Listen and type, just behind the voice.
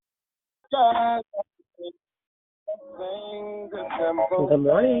Good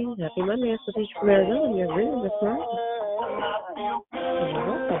morning. Happy Monday. It's Letitia from Arizona. You're agreeing this morning.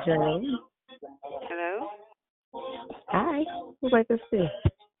 Hello? Hi. Who might this be?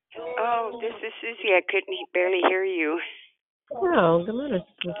 Oh, this is Susie. I couldn't barely hear you. Oh, good morning,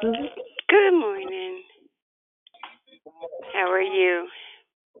 Susie. Good morning. How are you?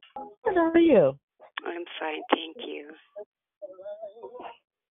 Good, how are you? I'm fine, thank you.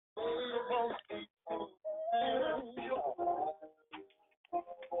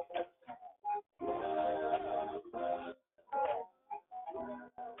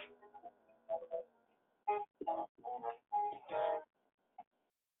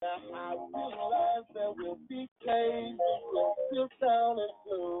 I realize there will be days when we'll feel down and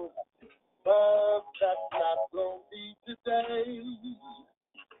blue, but that's not gonna be today.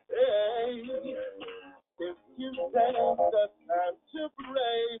 Hey, if you take the time to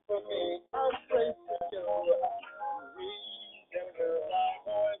pray for me, I'll pray for you. We can hear our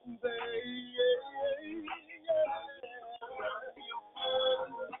voices say,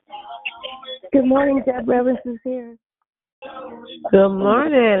 Good morning, Deborah Evans is here. Good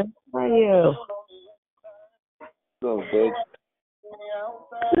morning. How are you? So good.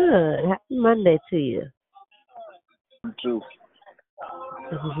 Good. Happy Monday to you. You too.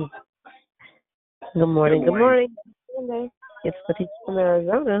 Good morning. Good morning. Monday. It's Letitia from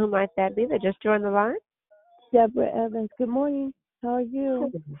Arizona. Who might that be that just joined the line? Deborah Evans. Good morning. How are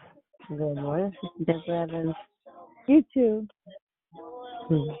you? Good morning, Deborah Evans. You too.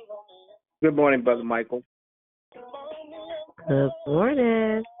 Good morning, Brother Michael. Good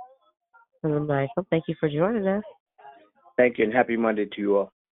morning, Brother Michael. Thank you for joining us. Thank you, and happy Monday to you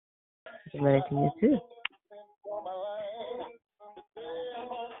all. Happy Monday to you too.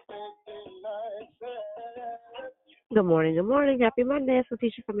 Good morning. Good morning. Happy Monday. It's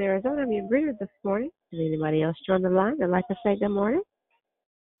Letitia from Arizona. I'm your greeter this morning. Did anybody else join the line that'd like to say good morning?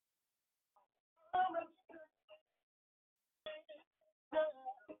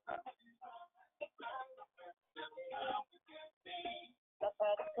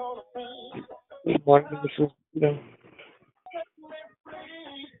 Good morning, Mrs. Good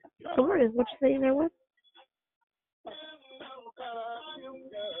morning. What you saying there with?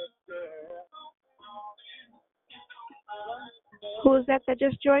 Who is that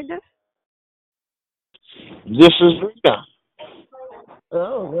just joined us? This is Rita.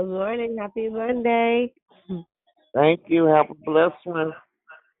 Oh, good morning. Happy Monday. Thank you. Have a blessed one.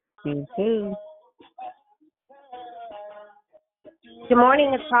 You too. Good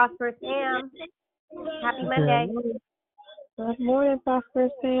morning, it's Prosperous Sam. Happy Monday. Good morning,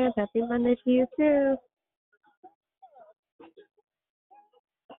 Prosperous Sam. Happy Monday to you too.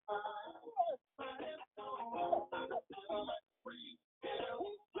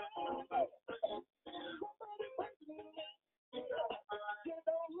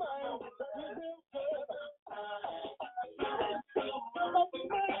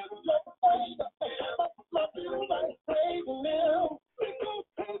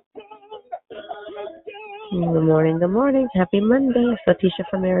 Good morning. Good morning. Happy Monday. It's Letitia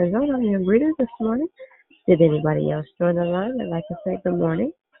from Arizona. I'm your greeter this morning. Did anybody else join the line that'd like to say good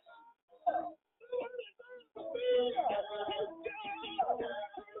morning?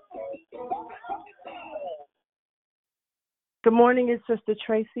 Good morning, it's Sister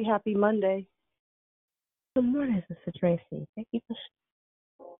Tracy. Happy Monday. Good morning, Sister Tracy. Thank you for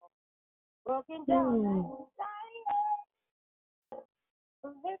Broken down.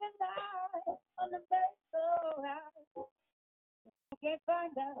 Living life on the best so high. I can't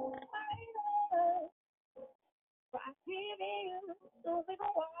find out. I see you, so we go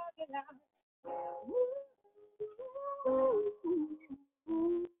walking out.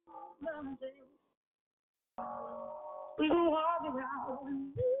 Monday. We go walking out.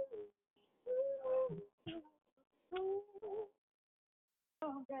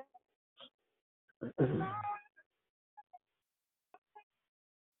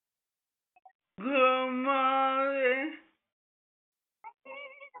 Good morning.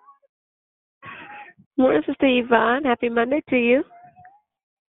 morning, Sister Yvonne. Happy Monday to you.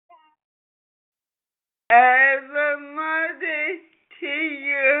 Happy Monday to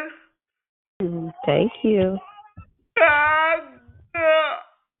you. Thank you. I'm good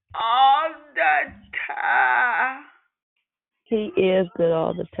all the time. He is good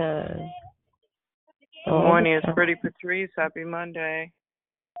all the time. Good morning, it's Pretty Patrice. Happy Monday.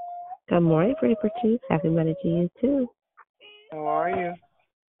 Good morning, Pretty Patrice. Happy Monday to you too. How are you?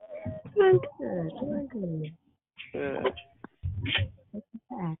 Doing good. Doing good. Good.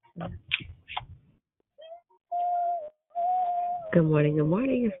 Good morning, good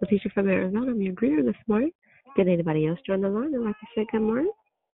morning. It's Letitia from Arizona. I'm your greeter this morning. Did anybody else join the line and like to say good morning?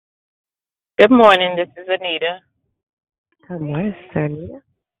 Good morning. This is Anita. Good morning, Sister Anita.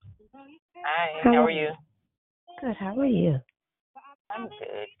 Hi. How are you? Good. How are you? I'm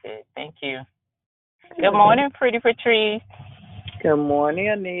good. Good. Thank you. Good morning, Pretty Patrice. Good morning,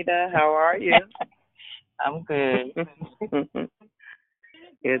 Anita. How are you? I'm good.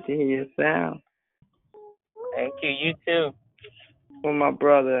 Good to hear your sound. Thank you. You too. Where my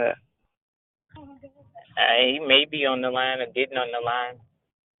brother at? He may be on the line or getting on the line.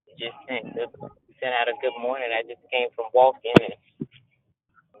 He just sent out a good morning. I just came from walking and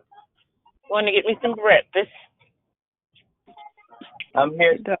going to get me some breakfast. I'm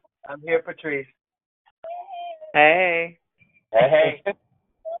here, Patrice. Hey. Hey.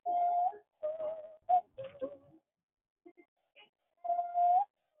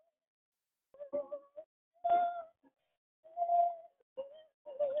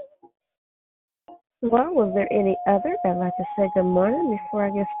 Well, was there any other that'd like to say good morning before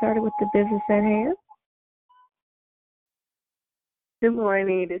I get started with the business at hand? Good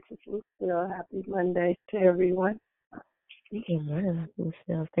morning. This is Lucille. Happy Monday to everyone. Good morning,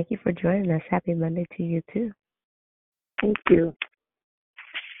 Lucille. Thank you for joining us. Happy Monday to you, too. Thank you.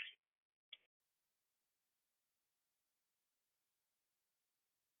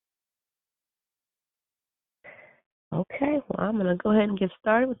 Okay, well, I'm going to go ahead and get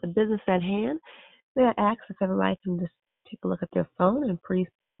started with the business at hand. May I ask if everybody can just take a look at their phone and please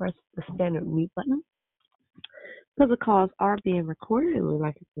press the standard mute button? So the calls are being recorded and we'd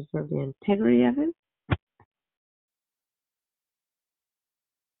like to preserve the integrity of it.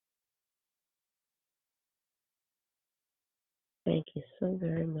 Thank you so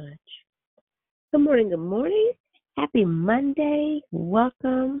very much. Good morning, good morning. Happy Monday.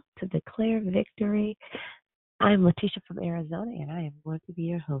 Welcome to Declare Victory. I'm Letitia from Arizona and I am going to be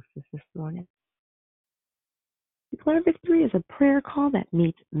your hostess this morning. Declare Victory is a prayer call that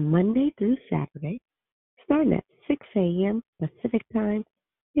meets Monday through Saturday, starting at 6 a.m. Pacific Time,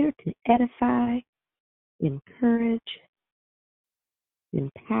 here to edify, encourage,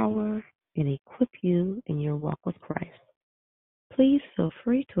 empower, and equip you in your walk with Christ. Please feel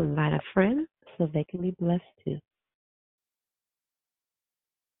free to invite a friend so they can be blessed too.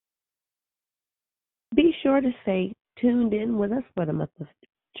 Be sure to stay tuned in with us for the month of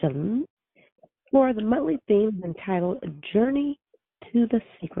June for the monthly theme entitled Journey to the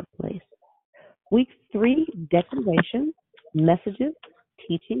Secret Place. Week 3 declarations, messages,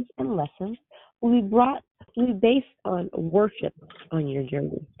 teachings, and lessons will be based on worship on your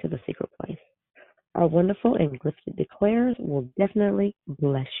journey to the secret place. Our wonderful and gifted declarers will definitely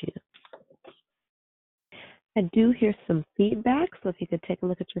bless you. I do hear some feedback, so if you could take a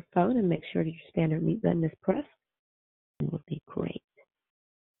look at your phone and make sure that your standard mute button is pressed, it would be great.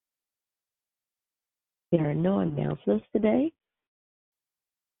 There are no announcements today.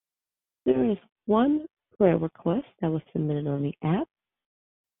 There is one prayer request that was submitted on the app,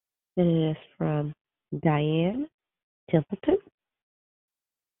 and it is from Diane Templeton.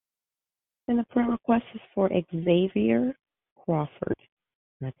 And the prayer request is for Xavier Crawford.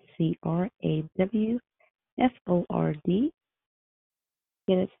 That's CrawFord.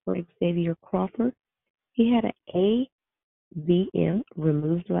 And it's for Xavier Crawford. He had an AVM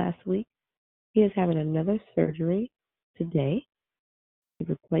removed last week. He is having another surgery today,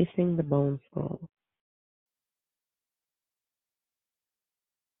 replacing the bone skull.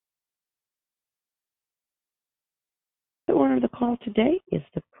 The order of the call today is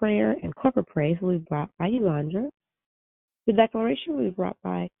the prayer and corporate praise will be brought by Yolanda. The declaration will be brought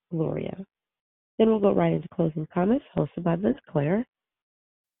by Gloria. Then we'll go right into closing comments hosted by Liz Claire.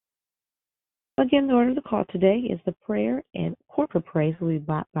 Again, the order of the call today is the prayer and corporate praise will be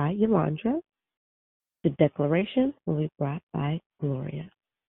brought by Yolanda. The declaration will be brought by Gloria.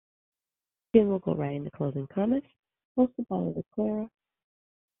 Then we'll go right into closing comments hosted by Liz Claire,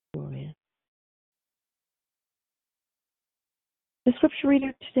 Gloria. The scripture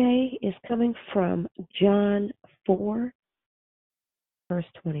reader today is coming from John 4, verse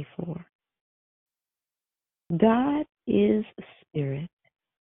 24. God is spirit,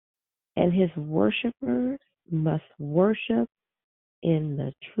 and his worshipers must worship in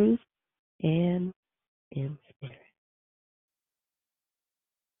the truth and in spirit.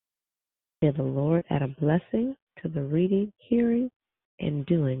 May the Lord add a blessing to the reading, hearing, and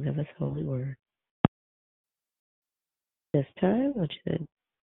doing of his holy word. This time, I want you to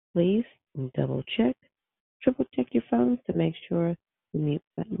please double check, triple check your phones to make sure the mute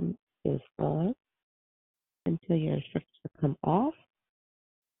button is on until your instructions come off.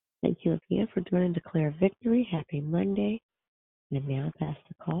 Thank you again for joining Declare Victory. Happy Monday. And now I pass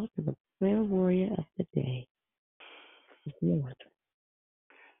the call to the prayer warrior of the day, Ms. Yolanda.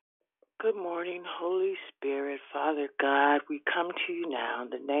 Good morning, Holy Spirit, Father God. We come to you now in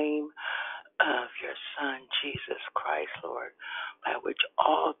the name of your Son, Jesus Christ, Lord, by which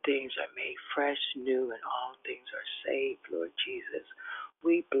all things are made fresh, new, and all things are saved, Lord Jesus.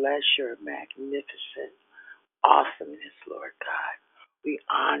 We bless your magnificent awesomeness, Lord God. We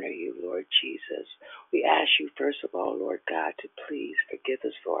honor you, Lord Jesus. We ask you, first of all, Lord God, to please forgive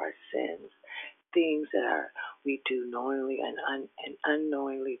us for our sins, things that we do knowingly and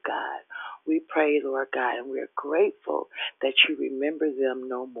unknowingly, God. We pray, Lord God, and we are grateful that you remember them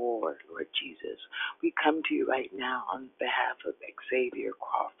no more, Lord Jesus. We come to you right now on behalf of Xavier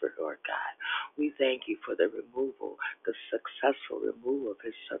Crawford, Lord God. We thank you for the successful removal of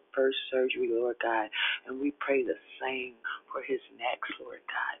his first surgery, Lord God, and we pray the same for his next, Lord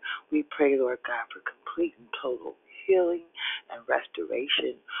God. We pray, Lord God, for complete and total healing and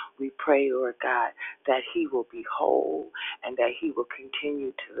restoration. We pray, Lord God, that he will be whole and that he will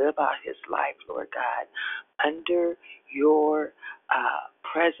continue to live out his life, Lord God, under your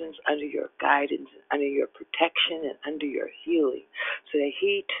presence, under your guidance, under your protection, and under your healing, so that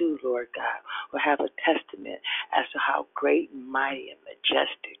he too, Lord God, will have a testament as to how great and mighty and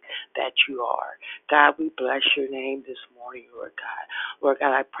majestic that you are. God, we bless your name this morning, Lord God. Lord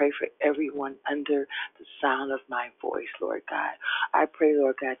God, I pray for everyone under the sound of my voice, Lord God. I pray,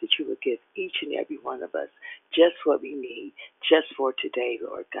 Lord God, that you would give each and every one of us just what we need, just for today,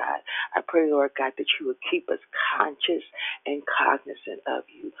 Lord God. I pray, Lord God, that you would keep us conscious and cognizant of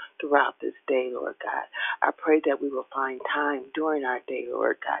you throughout this day, Lord God. I pray that we will find time during our day,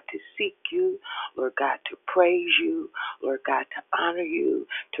 Lord God, to seek you, Lord God, to praise you, Lord God, to honor you,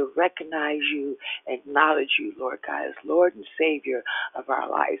 to recognize you, acknowledge you, Lord God, as Lord and Savior of our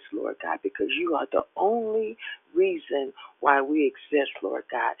lives, Lord God, because you are the only reason why we exist, Lord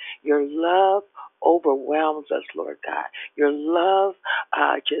God. Your love overwhelms us, Lord God. Your love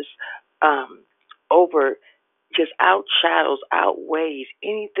just over just outshadows, outweighs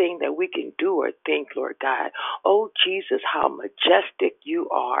anything that we can do or think, Lord God. Oh, Jesus, how majestic you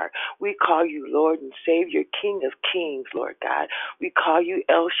are. We call you Lord and Savior, King of Kings, Lord God. We call you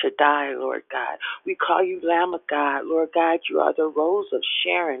El Shaddai, Lord God. We call you Lamb of God, Lord God. You are the Rose of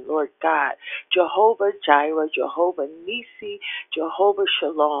Sharon, Lord God. Jehovah Jireh, Jehovah Nisi, Jehovah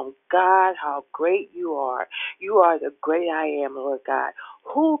Shalom. God, how great you are. You are the great I am, Lord God.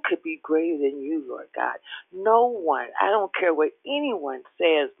 Who could be greater than you, Lord God? No one. I don't care what anyone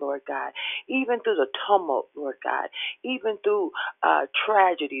says, Lord God. Even through the tumult, Lord God. Even through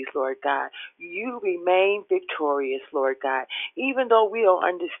tragedies, Lord God. You remain victorious, Lord God. Even though we don't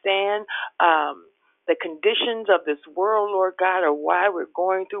understand the conditions of this world, Lord God, or why we're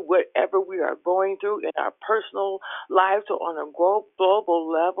going through whatever we are going through in our personal lives or on a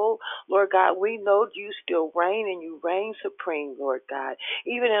global level, Lord God, we know you still reign and you reign supreme, Lord God.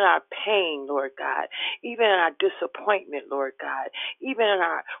 Even in our pain, Lord God, even in our disappointment, Lord God, even in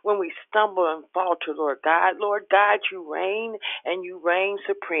our when we stumble and falter, Lord God, you reign and you reign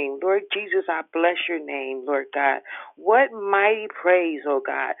supreme. Lord Jesus, I bless your name, Lord God. What mighty praise, oh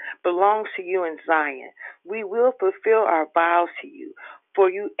God, belongs to you in Zion. We will fulfill our vows to you,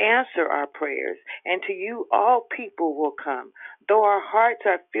 for you answer our prayers, and to you all people will come. Though our hearts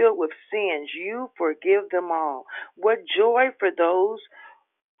are filled with sins, you forgive them all. What joy for those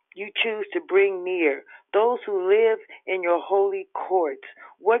you choose to bring near, those who live in your holy courts.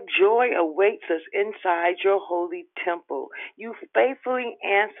 What joy awaits us inside your holy temple. You faithfully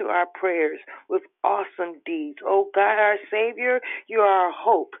answer our prayers with awesome deeds. Oh God, our Savior, you are our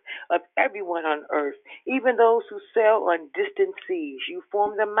hope of everyone on earth, even those who sail on distant seas. You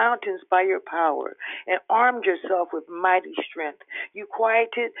formed the mountains by your power and armed yourself with mighty strength. You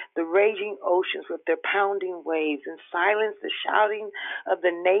quieted the raging oceans with their pounding waves and silenced the shouting of the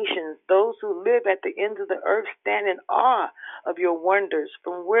nations. Those who live at the ends of the earth stand in awe of your wonders.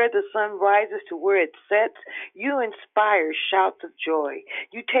 From where the sun rises to where it sets, you inspire shouts of joy.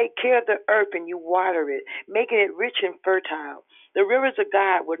 You take care of the earth and you water it, making it rich and fertile. The rivers of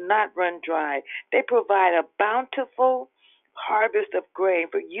God would not run dry. They provide a bountiful harvest of grain,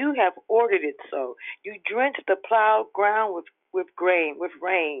 for you have ordered it so. You drench the plowed ground with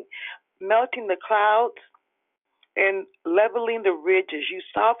rain, melting the clouds and leveling the ridges. You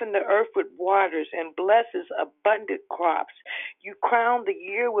soften the earth with waters and blesses abundant crops. You crown the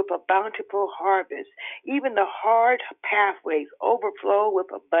year with a bountiful harvest. Even the hard pathways overflow with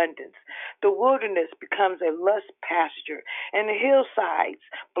abundance. The wilderness becomes a lush pasture, and the hillsides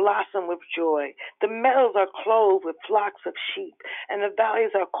blossom with joy. The meadows are clothed with flocks of sheep, and the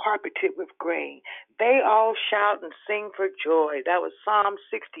valleys are carpeted with grain. They all shout and sing for joy. That was Psalm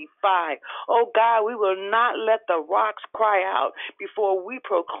 65. Oh God, we will not let the rocks cry out before we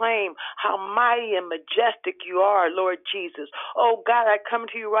proclaim how mighty and majestic you are, Lord Jesus. Oh God, I come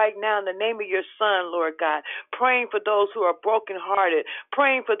to you right now in the name of your Son, Lord God, praying for those who are brokenhearted,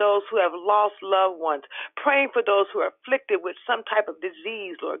 praying for those who have lost loved ones, praying for those who are afflicted with some type of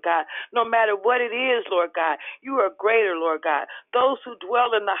disease, Lord God. No matter what it is, Lord God, you are greater, Lord God. Those who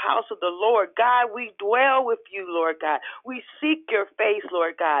dwell in the house of the Lord, God, we dwell with you, Lord God. We seek your face,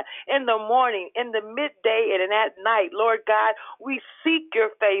 Lord God, in the morning, in the midday, and at night, Lord God. We seek your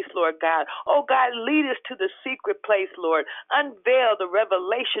face, Lord God. Oh God, lead us to the secret place, Lord. Unveil the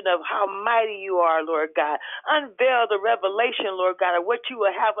revelation of how mighty you are, Lord God. Unveil the revelation, Lord God, of what you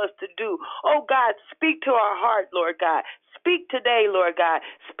will have us to do. Oh God, speak to our heart, Lord God. Speak today, Lord God.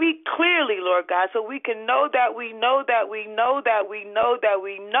 Speak clearly, Lord God, so we can know that we know that we know that we know that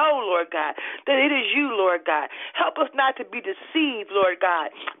we know, Lord God, that it is you, Lord God. Help us not to be deceived, Lord God,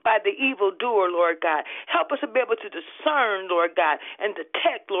 by the evildoer, Lord God. Help us to be able to discern, Lord God, and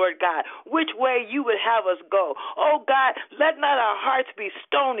detect, Lord God, which way you would have us go. Oh God, let not our hearts be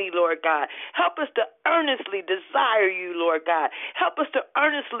stony, Lord God. Help us to earnestly desire you, Lord God. Help us to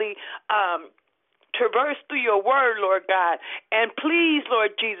earnestly traverse through your word, Lord God. And please,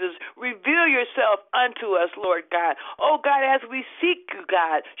 Lord Jesus, reveal yourself unto us, Lord God. Oh God, as we seek you,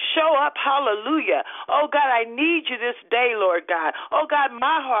 God, show up, hallelujah. Oh God, I need you this day, Lord God. Oh God,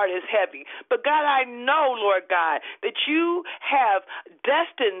 my heart is heavy. But God, I know, Lord God, that you have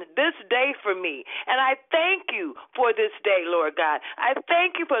destined this day for me. And I thank you for this day, Lord God. I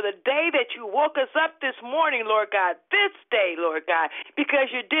thank you for the day that you woke us up this morning, Lord God, this day, Lord God, because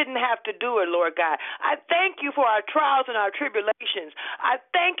you didn't have to do it, Lord God. I thank you for our trials and our tribulations. I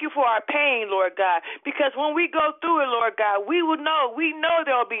thank you for our pain, Lord God, because when we go through it, Lord God, we know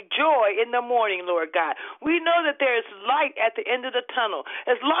there will be joy in the morning, Lord God. We know that there is light at the end of the tunnel.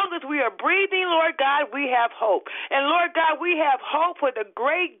 As long as we are breathing, Lord God, we have hope. And Lord God, we have hope for the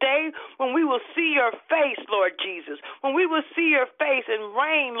great day when we will see your face, Lord Jesus, when we will see your face and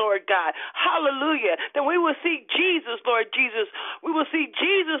reign, Lord God. Hallelujah. Then we will see Jesus, Lord Jesus. We will see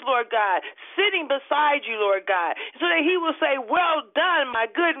Jesus, Lord God, sitting beside you, Lord God, so that he will say, well done, my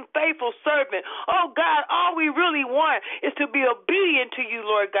good and faithful servant. Oh God, all we really want is to be obedient to you,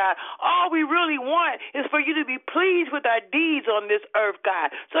 Lord God. All we really want is for you to be pleased with our deeds on this earth,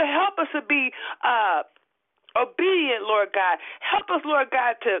 God. So help us to be obedient, Lord God. Help us, Lord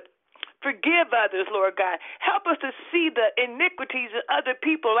God, to forgive others, Lord God. Help us to see the iniquities of other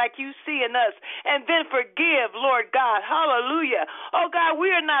people like you see in us, and then forgive, Lord God. Hallelujah. Oh, God,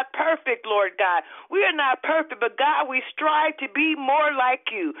 we are not perfect, Lord God. We are not perfect, but, God, we strive to be more like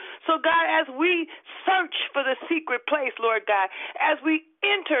you. So, God, as we search for the secret place, Lord God, as we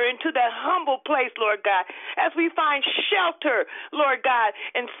enter into that humble place, Lord God, as we find shelter, Lord God,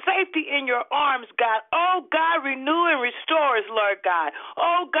 and safety in your arms, God. Oh, God, renew and restore us, Lord God.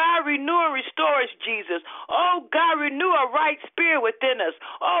 Oh, God, renew and restore us, Jesus. Oh, God, renew a right spirit within us.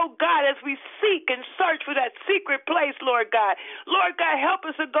 Oh, God, as we seek and search for that secret place, Lord God, help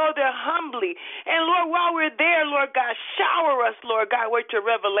us to go there humbly. And, Lord, while we're there, Lord God, shower us, Lord God, with your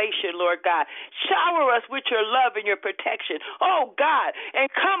revelation, Lord God. Shower us with your love and your protection. Oh, God, and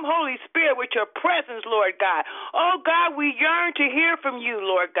come, Holy Spirit, with your presence, Lord God. Oh, God, we yearn to hear from you,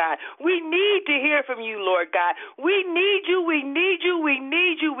 Lord God. We need to hear from you, Lord God. We need you, we need you, we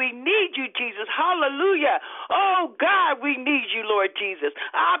need you, we need you, Jesus. Hallelujah. Oh, God, we need you, Lord Jesus.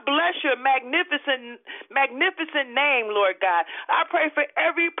 I bless your magnificent name, Lord God. I pray for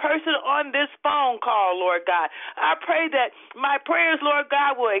every person on this phone call, Lord God. I pray that my prayers, Lord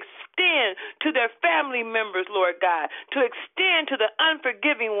God, will extend to their family members, Lord God, to extend to the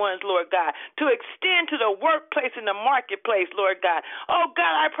unforgiving ones, Lord God, to extend to the workplace and the marketplace, Lord God. Oh,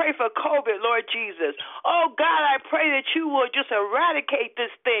 God, I pray for COVID, Lord Jesus. Oh, God, I pray that you will just eradicate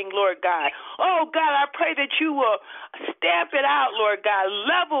this thing, Lord God. Oh, God, I pray that you will stamp it out, Lord God,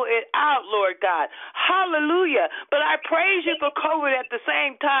 level it out, Lord God. Hallelujah. But I praise you for COVID at the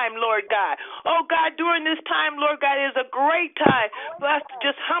same time, Lord God. Oh, God, during this time, Lord God, is a great time for us to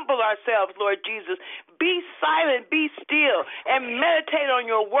just humble ourselves, Lord Jesus. Be silent, be still, and meditate on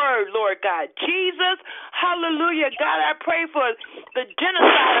your word, Lord God. Jesus, hallelujah. God, I pray for the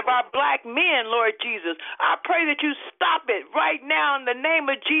genocide of our blood black men, Lord Jesus. I pray that you stop it right now in the name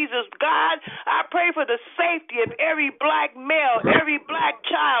of Jesus, God. I pray for the safety of every black male, every black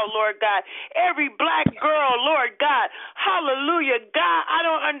child, Lord God, every black girl, Lord God. Hallelujah, God. I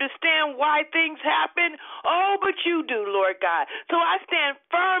don't understand why things happen. Oh, but you do, Lord God. So I stand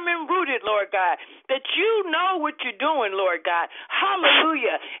firm and rooted, Lord God, that you know what you're doing, Lord God.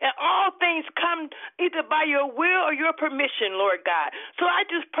 Hallelujah. And all things come either by your will or your permission, Lord God. So I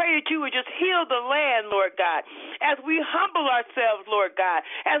just pray that you would just heal the land, Lord God, as we humble ourselves, Lord God,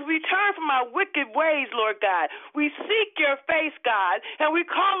 as we turn from our wicked ways, Lord God. We seek your face, God, and we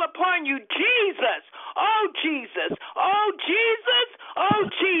call upon you, Jesus. Oh, Jesus. Oh, Jesus. Oh,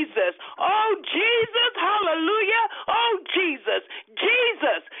 Jesus. Oh, Jesus. Hallelujah. Oh, Jesus.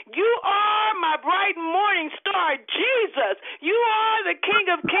 Jesus, you are my bright morning star. Jesus, you are the King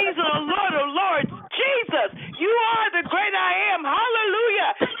of kings and the Lord of lords. Jesus, you are the great I am.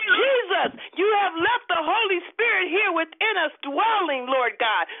 Hallelujah. Jesus, you have left the Holy Spirit here within us dwelling, Lord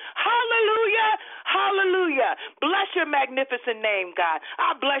God. Hallelujah. Hallelujah. Bless your magnificent name, God.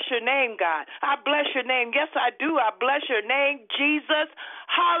 I bless your name, God. I bless your name. Yes, I do. I bless your name, Jesus.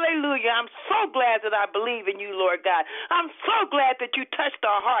 Hallelujah. I'm so glad that I believe in you, Lord God. I'm so glad that you touched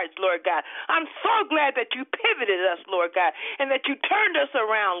our hearts, Lord God. I'm so glad that you pivoted us, Lord God, and that you turned us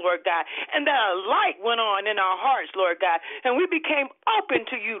around, Lord God, and that a light went on in our hearts, Lord God, and we became open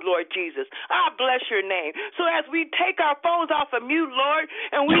to you, Lord Jesus. I bless your name. So as we take our phones off of mute, Lord,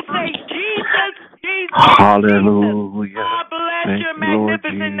 and we say, Jesus, Jesus, hallelujah. Jesus, I bless Thank your you, Lord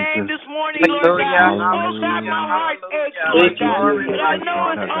magnificent name Jesus. this morning, Lord God. Oh, God, my heart aches, Lord God. But I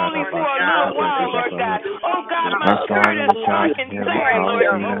know it's only for a little while, Lord God. Oh, God, my spirit is dark and sad, Lord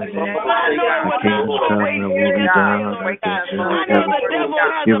Jesus. But I know it will not always be this way, Lord God. I know the devil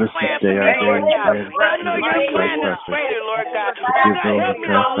has a plan for me, Lord God. But I know your plan is greater, Lord God. Oh, God, help me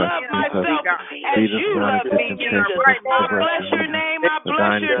to love myself as you love me, Jesus. I bless your name. I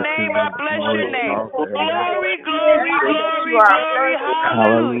bless your name. I bless your name. Glory, glory, glory, glory.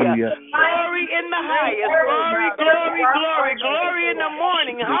 Hallelujah. Glory in the highest. Glory, glory, glory. Glory in the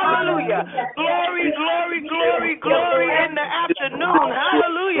morning. Hallelujah. Glory, glory, glory, glory in the afternoon.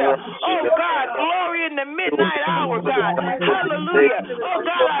 Hallelujah. Oh, God, glory in the midnight hour, God. Hallelujah. Oh,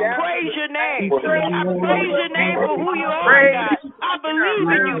 God, I praise your name. I praise your name for who you are, God. I believe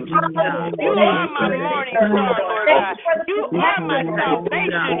in you, Jesus. You are my morning star, Lord God. You are my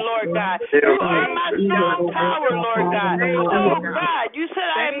salvation, Lord God. You are my strong tower, Lord God. Oh, God, you said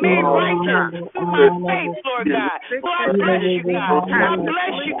I am made righteous through my faith, Lord God. So I bless you, God. I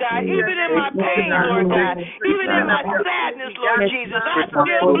bless you, God. Even in my pain, Lord God. Even in my sadness, Lord Jesus. I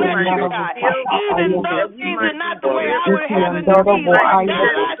still bless you, God. Even though things are not the way I would have them to be, Lord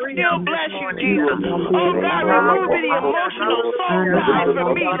God, I still bless you, Jesus. Oh, God, remove any emotional soul ties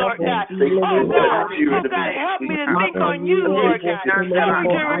from me, Lord God. Oh, God, help me to think on you, Lord God. Help me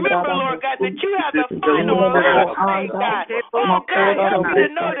to remember, Lord God, that you have the final word to say, God. Oh, God, help me to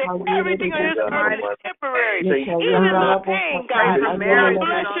know that everything on this earth is temporary. Even my pain, God. I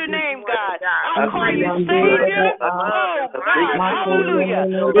bless your name, God. I call you Savior. Oh, God, hallelujah.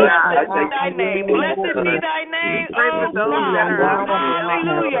 Blessed be thy name. Blessed be thy name, oh, God.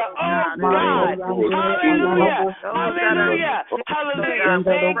 Hallelujah. Oh, God. Hallelujah. Hallelujah. Hallelujah.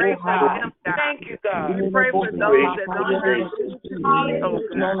 Thank you, God. Thank you, God. We pray for those that don't have food to eat, oh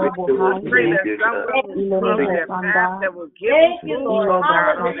God. We pray that someone will see their path that will give them food, oh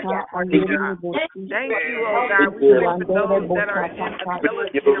God. Thank you, oh God. We pray for those that are in the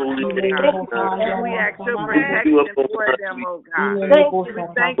military, oh God. We ask your protection for them, oh God. We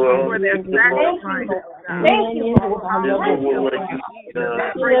thank you for their sacrifice, oh God. Hallelujah. We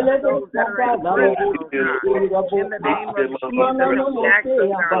pray for those that are in prison, oh God. In the name of Jesus, we ask,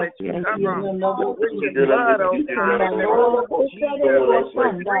 oh God, that you cover them with your blood, oh God. In the name of Jesus,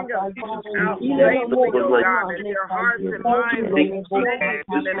 bring them out safely, oh God, that their hearts and minds will be changed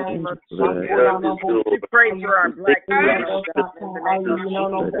in the name of Jesus. We pray for our black men, oh God, in the name of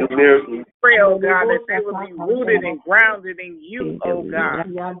Jesus. We pray, oh God, that they will be rooted and grounded in you, oh God.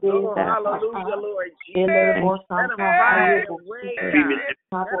 Oh, hallelujah, Lord Jesus. Let them find their way, God.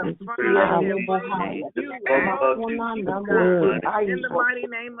 Let them find their way to you, God. In the mighty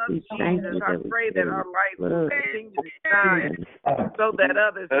name of Jesus, I pray that our light will continue to shine so that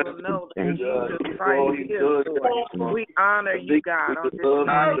others will know that Jesus Christ is Lord. We honor you, God, on this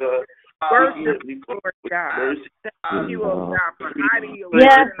day. Worship, Lord God. Thank you, oh God, for hiding your word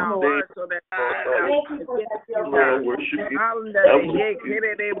in our hearts so that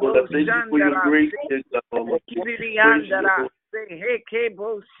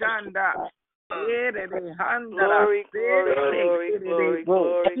Glory, glory, glory, glory,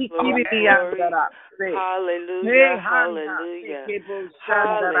 glory. glory, glory. Hallelujah, hallelujah,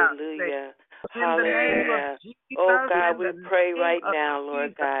 hallelujah, hallelujah. Oh God, we pray right now,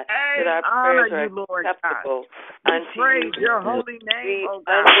 Lord God, that our prayers are acceptable unto you. Your holy name, we oh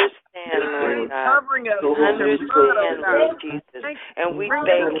God. understand, Lord God. Understand, Lord Jesus. And we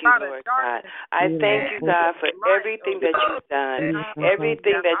thank you, Lord God. I thank you, God, for everything that you've done,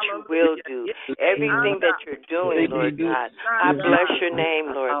 everything that you will do, everything that you're doing, Lord God. I bless your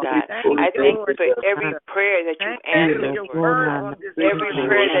name, Lord God. I thank you for every prayer that you've answered, Lord God. Every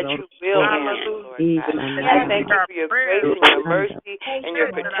prayer that you will answer, Lord God. I thank you for your grace and your mercy and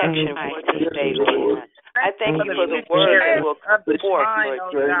your protection for this day, Lord God. I thank you for the word that will come forth, Lord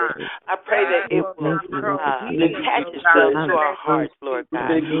Jesus. I pray that it will attach itself to our hearts, Lord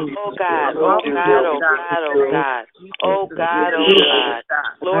God. Oh God, oh God, oh God, oh God. Oh God, oh God.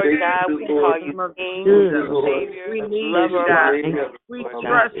 Lord God, we call you King, Savior, lover of our souls, Lord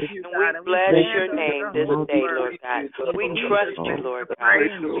God. And we bless your name this day, Lord God. We trust you, Lord God.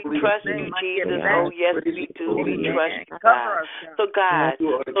 We trust you, Jesus. Oh yes, we do. We trust you, God. So God,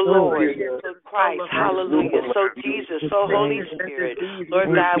 the Lord, so Christ, hallelujah. So Jesus, so Holy Spirit, Lord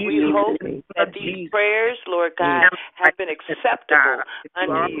God, we hope that these prayers, Lord God, have been acceptable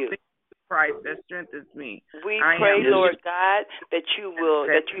unto you. Christ that strengthens me. We pray, Lord God, that you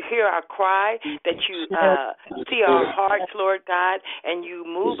hear our cry, that you see our hearts, Lord God, and you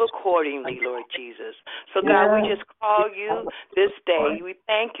move accordingly, Lord Jesus. So God, we just call you this day. We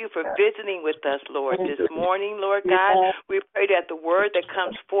thank you for visiting with us, Lord, this morning, Lord God. We pray that the word that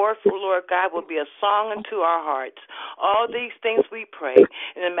comes forth, Lord God, will be a song unto our hearts. All these things we pray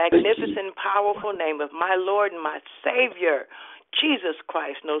in the magnificent, powerful name of my Lord and my Savior, Jesus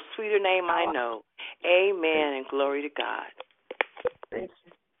Christ, no sweeter name I know. Amen and glory to God. Thank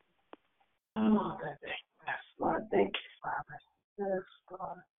you. Oh, yes, Lord. Thank you, Father. Yes,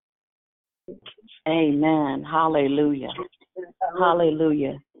 God. Amen. Hallelujah.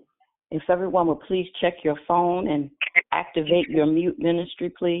 Hallelujah. If everyone would please check your phone and activate your mute ministry,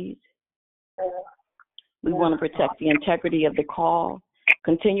 please. We want to protect the integrity of the call,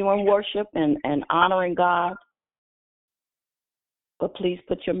 continuing worship and honoring God. But please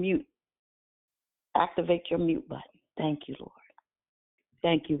activate your mute button. Thank you, Lord.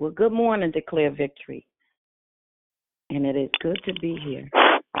 Thank you. Well, good morning, Declare Victory. And it is good to be here.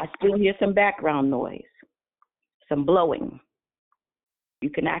 I still hear some background noise, some blowing.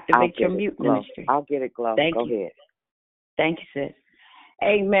 You can activate your mute ministry. I'll get it, Glow. Go ahead. Thank you, sis.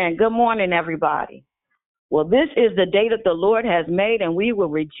 Amen. Good morning, everybody. Well, this is the day that the Lord has made, and we will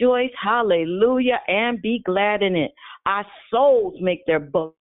rejoice, hallelujah, and be glad in it. Our souls make their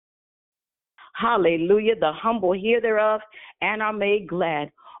boast. Hallelujah. The humble hear thereof and are made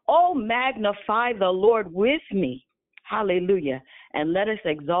glad. Oh, magnify the Lord with me. Hallelujah. And let us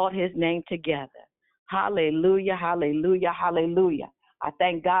exalt his name together. Hallelujah, hallelujah, hallelujah. I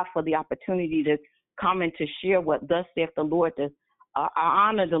thank God for the opportunity to come and to share what thus saith the Lord. I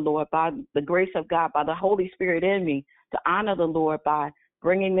honor the Lord by the grace of God, by the Holy Spirit in me, to honor the Lord by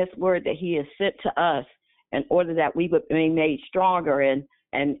bringing this word that he has sent to us in order that we would be made stronger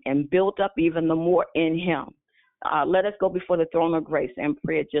and built up even the more in him. Let us go before the throne of grace and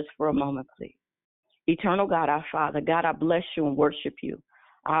pray just for a moment, please. Eternal God, our Father, God, I bless you and worship you.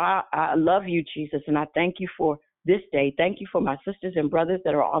 I love you, Jesus, and I thank you for this day. Thank you for my sisters and brothers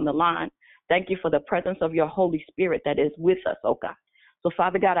that are on the line. Thank you for the presence of your Holy Spirit that is with us, oh God. So,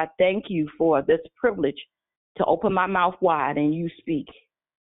 Father God, I thank you for this privilege to open my mouth wide and you speak.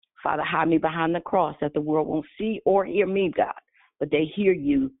 Father, hide me behind the cross that the world won't see or hear me, God, but they hear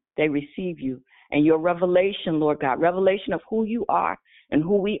you, they receive you. And your revelation, Lord God, revelation of who you are and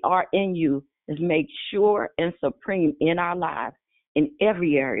who we are in you is made sure and supreme in our lives, in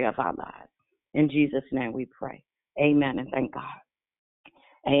every area of our lives. In Jesus' name we pray. Amen and thank God.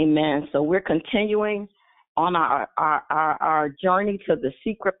 Amen. So we're continuing on our journey to the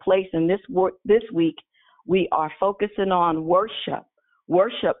secret place. And this week, we are focusing on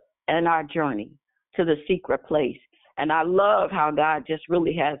worship and our journey to the secret place. And I love how God just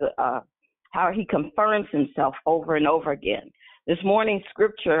really has how he confirms himself over and over again. This morning's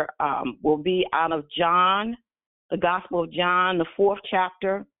scripture will be out of John, the Gospel of John, the 4th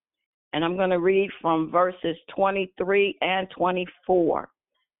chapter. And I'm going to read from verses 23 and 24.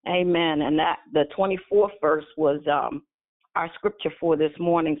 Amen. And that the 24th verse was our scripture for this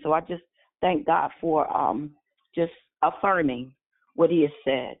morning. So I just thank God for just affirming what he has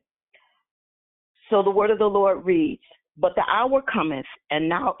said. So the word of the Lord reads, "But the hour cometh, and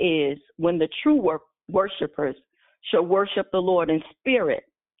now is, when the true worshipers shall worship the Lord in spirit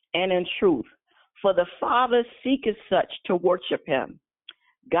and in truth. For the Father seeketh such to worship him.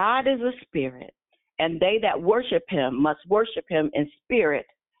 God is a spirit, and they that worship him must worship him in spirit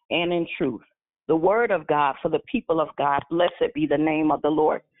and in truth. The word of God for the people of God. Blessed be the name of the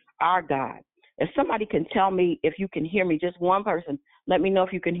Lord, our God. If somebody can tell me if you can hear me, just one person, let me know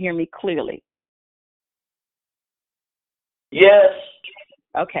if you can hear me clearly. Yes.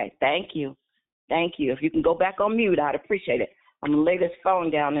 Okay, thank you. Thank you. If you can go back on mute, I'd appreciate it. I'm going to lay this phone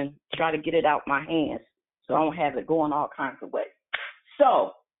down and try to get it out my hands so I don't have it going all kinds of ways.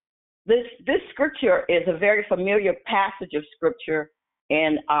 So this scripture is a very familiar passage of scripture,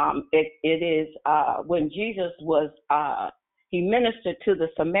 and it is when Jesus was, he ministered to the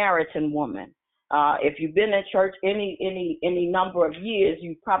Samaritan woman. If you've been in church any number of years,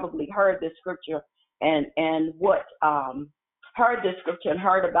 you've probably heard this scripture and heard this scripture and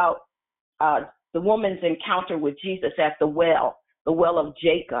heard about the woman's encounter with Jesus at the well of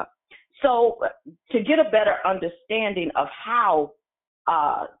Jacob. So to get a better understanding of how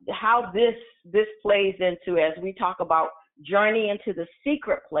this plays into, as we talk about journey into the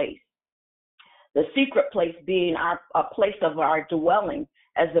secret place being a place of our dwelling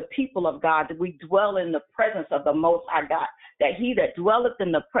as the people of God, that we dwell in the presence of the Most High God, that he that dwelleth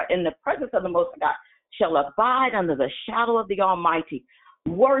in the presence of the Most High God shall abide under the shadow of the Almighty.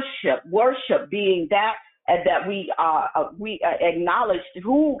 Worship being that we acknowledge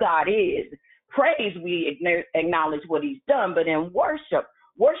who God is. Praise, we acknowledge what he's done, but in worship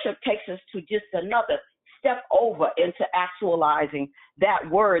takes us to just another step over into actualizing that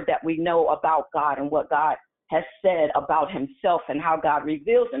word that we know about God and what God has said about himself and how God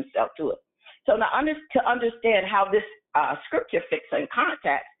reveals himself to us. So now to understand how this scripture fits in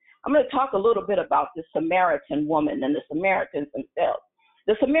context, I'm going to talk a little bit about the Samaritan woman and the Samaritans themselves.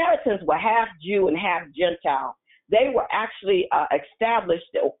 The Samaritans were half Jew and half Gentile. They were actually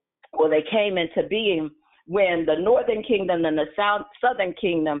established, or they came into being when the northern kingdom and the southern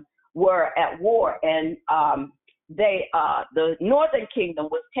kingdom were at war, and the northern kingdom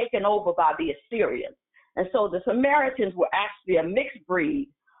was taken over by the Assyrians. And so the Samaritans were actually a mixed breed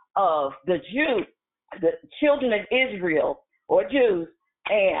of the children of Israel, or Jews,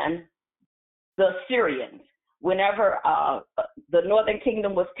 and the Assyrians. Whenever the northern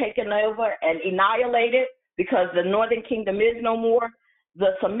kingdom was taken over and annihilated, because the northern kingdom is no more,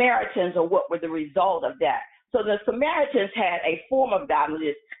 the Samaritans are what were the result of that. So the Samaritans had a form of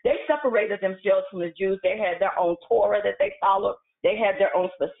godliness. They separated themselves from the Jews. They had their own Torah that they followed. They had their own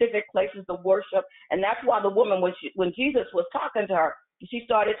specific places of worship. And that's why the woman, when Jesus was talking to her, she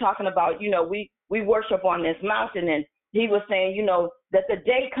started talking about, we worship on this mountain. And he was saying, that the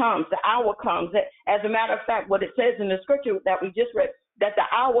day comes, the hour comes. That, as a matter of fact, what it says in the scripture that we just read, that the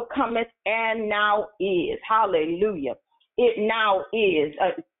hour cometh and now is. Hallelujah. It now is,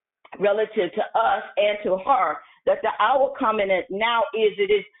 relative to us and to her, that the hour coming and now is.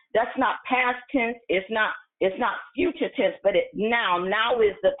 It is. That's not past tense. It's not future tense, but now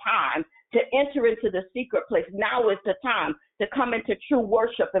is the time to enter into the secret place. Now is the time to come into true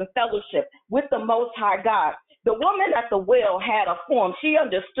worship and fellowship with the Most High God. The woman at the well had a form. She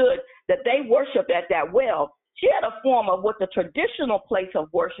understood that they worshiped at that well. She had a form of what the traditional place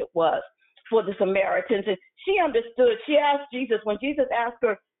of worship was for the Samaritans. And she understood. She asked Jesus, when Jesus asked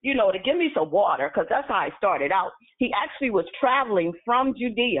her, to give me some water, because that's how it started out. He actually was traveling from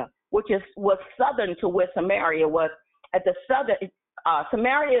Judea, which was southern to where Samaria was. At the southern,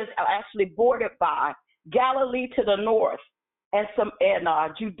 Samaria is actually bordered by Galilee to the north and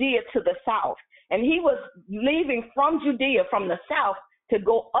Judea to the south. And he was leaving from Judea, from the south, to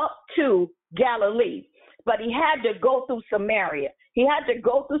go up to Galilee. But he had to go through Samaria. He had to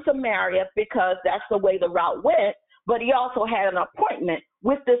go through Samaria because that's the way the route went. But he also had an appointment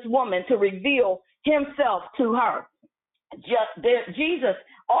with this woman to reveal himself to her. Jesus,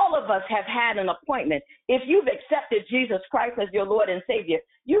 all of us have had an appointment. If you've accepted Jesus Christ as your Lord and Savior,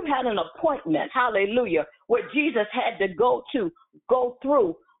 you've had an appointment, hallelujah, where Jesus had to go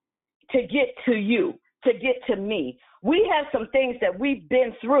through to get to you, to get to me. We have some things that we've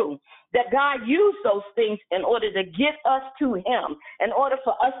been through, that God used those things in order to get us to him, in order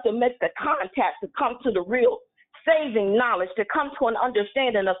for us to make the contact, to come to the real saving knowledge, to come to an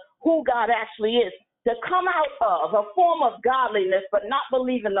understanding of who God actually is, to come out of a form of godliness but not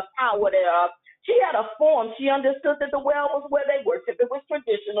believe in the power thereof. She had a form. She understood that the well was where they worship. It was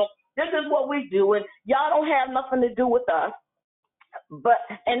traditional. This is what we do, and y'all don't have nothing to do with us. But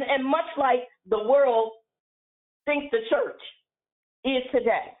and much like the world thinks the church is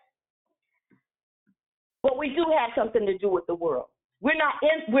today, but we do have something to do with the world. We're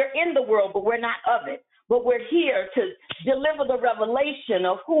in the world, but we're not of it. But we're here to deliver the revelation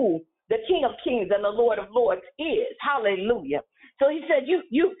of who the King of Kings and the Lord of Lords is. Hallelujah. So he said,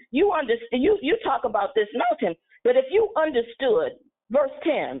 you understand, you talk about this mountain, but if you understood, verse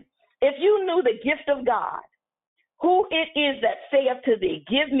 10, if you knew the gift of God, who it is that saith to thee,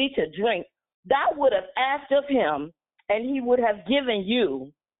 give me to drink, thou would have asked of him, and he would have given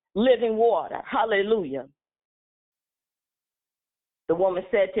you living water. Hallelujah. The woman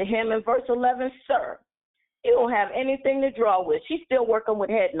said to him in verse 11, sir, you don't have anything to draw with. She's still working with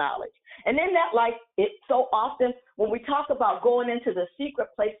head knowledge. And in that life, it's so often when we talk about going into the secret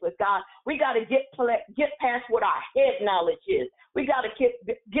place with God, we got to get past what our head knowledge is. We got to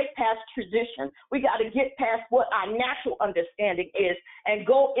get past tradition. We got to get past what our natural understanding is and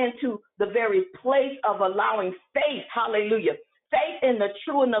go into the very place of allowing faith, hallelujah, faith in the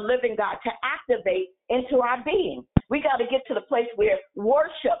true and the living God to activate into our being. We got to get to the place where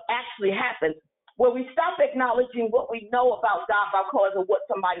worship actually happens, where we stop acknowledging what we know about God because of what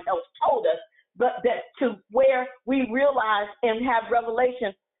somebody else told us, but that to where we realize and have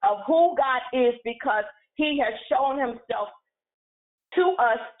revelation of who God is because he has shown himself to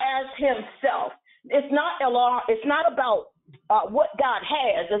us as himself. It's not about what God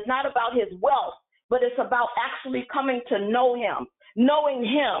has. It's not about his wealth, but it's about actually coming to know him, knowing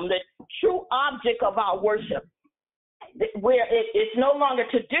him, the true object of our worship, where it's no longer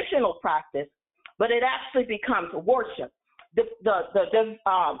traditional practice, but it actually becomes worship. The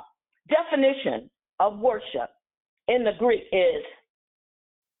definition of worship in the Greek is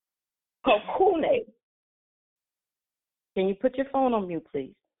pokune. Can you put your phone on mute,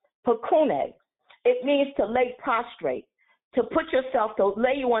 please? Pokune. It means to lay prostrate, to put yourself, to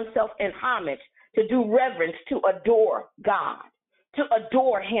lay oneself in homage, to do reverence, to adore God, to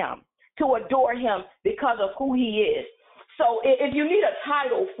adore him because of who he is. So if you need a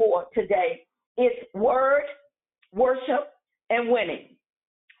title for today, it's word, worship, and winning.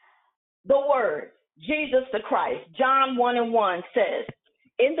 The word, Jesus the Christ, John 1:1 says,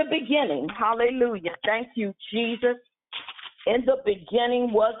 in the beginning, hallelujah, thank you, Jesus. In the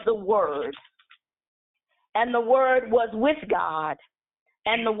beginning was the Word, and the Word was with God,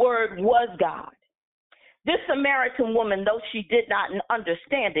 and the Word was God. This Samaritan woman, though she did not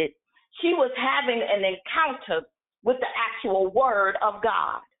understand it, she was having an encounter with the actual Word of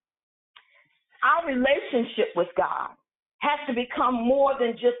God. Our relationship with God has to become more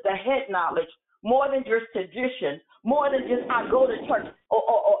than just the head knowledge, more than just tradition, more than just I go to church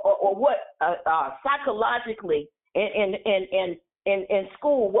or what psychologically in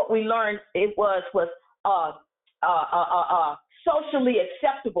school what we learned it was socially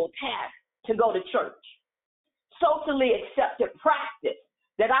acceptable task to go to church, socially accepted practice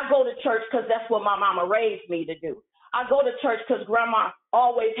that I go to church because that's what my mama raised me to do. I go to church because grandma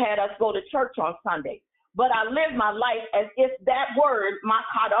always had us go to church on Sunday. But I live my life as if that word,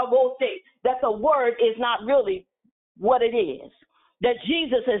 that the word is not really what it is, that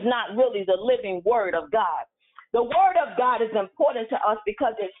Jesus is not really the living word of God. The word of God is important to us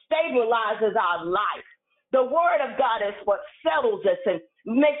because it stabilizes our life. The word of God is what settles us and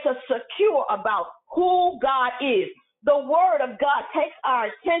makes us secure about who God is. The word of God takes our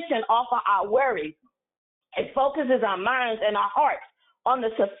attention off of our worries. It focuses our minds and our hearts on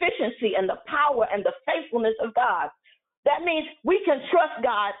the sufficiency and the power and the faithfulness of God. That means we can trust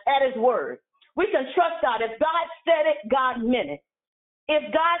God at his word. We can trust God. If God said it, God meant it.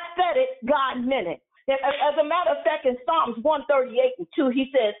 If God said it, God meant it. As a matter of fact, in Psalms 138:2,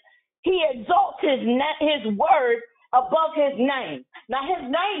 he says, he exalts his word above his name. Now, his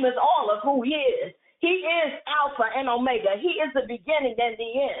name is all of who he is. He is Alpha and Omega. He is the beginning and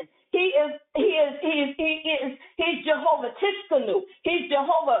the end. He's Jehovah Tiskanu. He's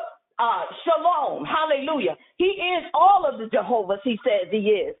Jehovah Shalom. Hallelujah. He is all of the Jehovahs, he says he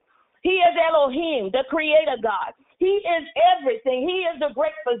is. He is Elohim, the creator God. He is everything. He is the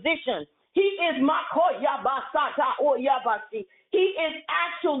great physician. He is Mako Yabasata or Yabasi. He is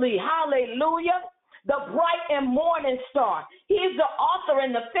actually, hallelujah, the bright and morning star. He is the author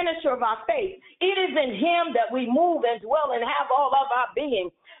and the finisher of our faith. It is in him that we move and dwell and have all of our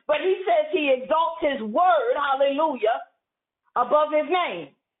being. But he says he exalts his word, hallelujah, above his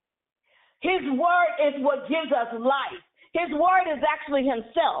name. His word is what gives us life. His word is actually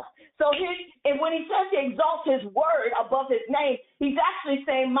himself. So when he says he exalts his word above his name, he's actually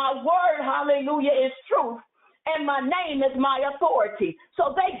saying my word, hallelujah, is truth, and my name is my authority.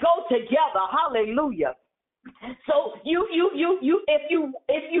 So they go together, hallelujah. So if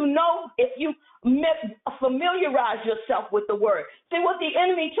you familiarize yourself with the word. See, what the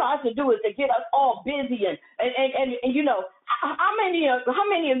enemy tries to do is to get us all busy and you know, how many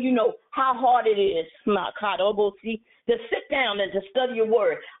of you know how hard it is to sit down and to study your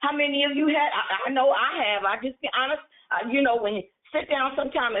word? How many of you had? I know I have. I just be honest. When you sit down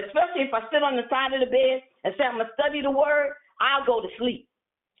sometime, especially if I sit on the side of the bed and say I'm going to study the word, I'll go to sleep.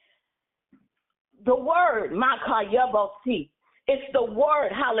 The word, it's the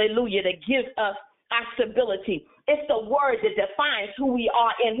word, hallelujah, that gives us our stability. It's the word that defines who we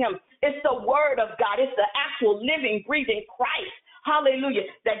are in him. It's the word of God. It's the actual living, breathing Christ, hallelujah,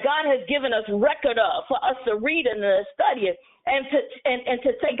 that God has given us record of for us to read and to study it and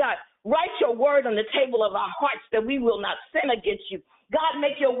to say, God, write your word on the table of our hearts that we will not sin against you. God,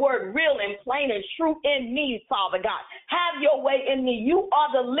 make your word real and plain and true in me, Father God. Have your way in me. You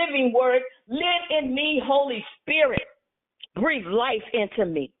are the living word. Live in me, Holy Spirit. Breathe life into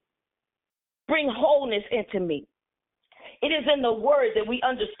me. Bring wholeness into me. It is in the word that we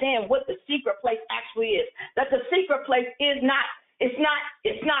understand what the secret place actually is. That the secret place is not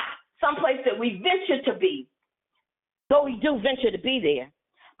some place that we venture to be, though we do venture to be there.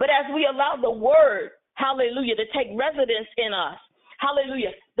 But as we allow the word, hallelujah, to take residence in us,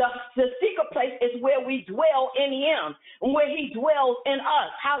 hallelujah, the secret place is where we dwell in him, where he dwells in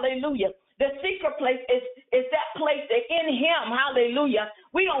us, hallelujah. The secret place is that place that in him, hallelujah,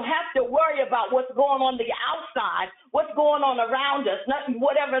 we don't have to worry about what's going on the outside, what's going on around us, nothing,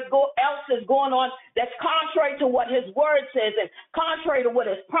 whatever else is going on that's contrary to what his word says and contrary to what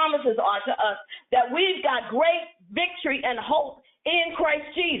his promises are to us, that we've got great victory and hope in Christ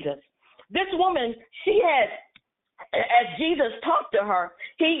Jesus. This woman, she had, as Jesus talked to her,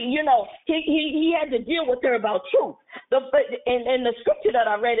 he had to deal with her about truth. In the scripture that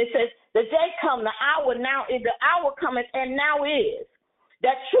I read, it says, the day come, the hour cometh, and now is,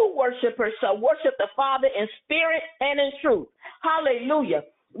 that true worshipers shall worship the Father in spirit and in truth. Hallelujah.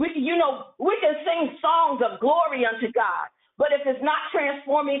 We can sing songs of glory unto God, but if it's not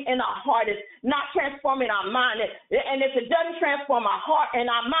transforming in our heart, it's not transforming our mind, and if it doesn't transform our heart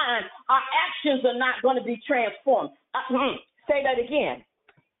and our mind, our actions are not going to be transformed. Say that again.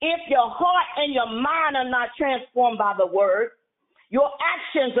 If your heart and your mind are not transformed by the word, your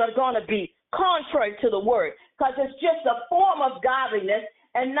actions are going to be contrary to the word, because it's just a form of godliness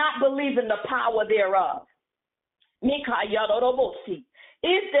and not believing the power thereof. Is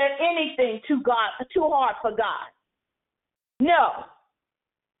there anything too hard for God? No.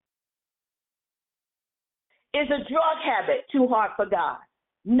 Is a drug habit too hard for God?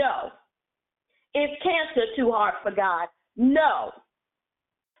 No. Is cancer too hard for God? No.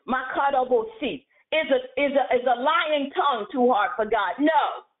 Makadobosi. Is a lying tongue too hard for God?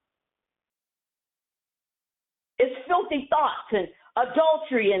 No. Is filthy thoughts and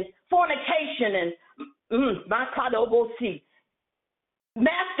adultery and fornication and makadobosi.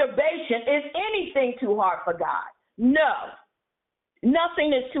 Masturbation, is anything too hard for God? No.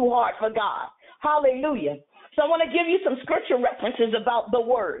 Nothing is too hard for God. Hallelujah. So I want to give you some scripture references about the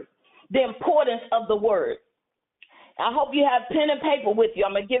word, the importance of the word. I hope you have pen and paper with you.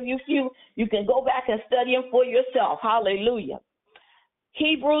 I'm going to give you a few. You can go back and study them for yourself. Hallelujah.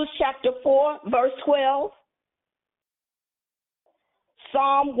 Hebrews chapter 4, verse 12.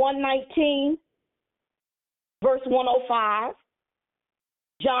 Psalm 119, verse 105.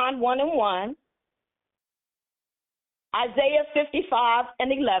 John 1 and 1. Isaiah 55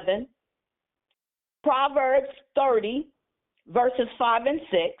 and 11. Proverbs 30, verses 5 and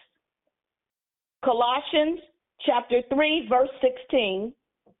 6. Colossians chapter 3, verse 16.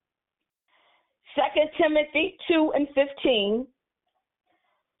 2 Timothy 2 and 15.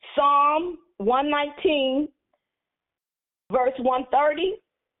 Psalm 119, verse 130,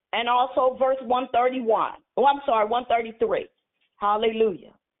 and also verse 131. 133.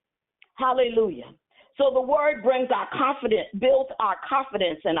 Hallelujah. Hallelujah. So the word brings our confidence, builds our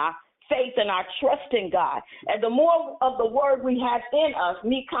confidence and our faith and our trust in God. And the more of the word we have in us,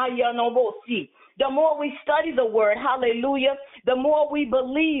 the more we study the word, hallelujah, the more we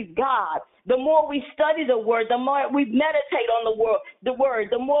believe God, the more we study the word, the more we meditate on the word,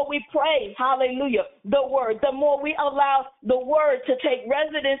 the more we pray, hallelujah, the word, the more we allow the word to take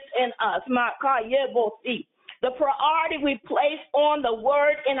residence in us. The priority we place on the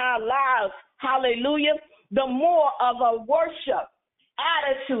word in our lives, hallelujah, the more of a worship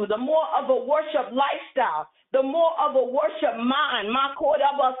attitude, the more of a worship lifestyle, the more of a worship mind,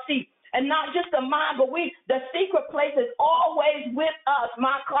 and not just the mind, but the secret place is always with us,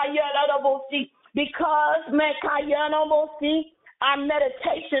 because our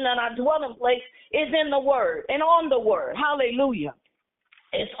meditation and our dwelling place is in the word and on the word. Hallelujah.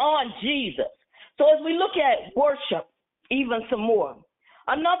 It's on Jesus. So as we look at worship even some more,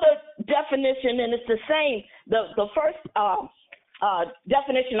 another definition, and it's the same, the first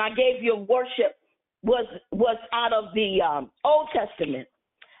definition I gave you of worship was out of the Old Testament.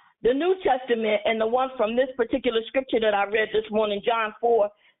 The New Testament and the one from this particular scripture that I read this morning, John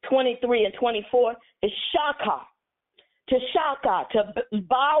 4:23 and 24, is shaka. To shaka, to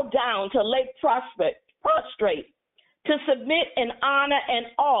bow down, to lay prostrate, to submit in honor and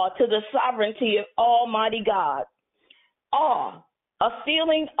awe to the sovereignty of Almighty God. Awe, a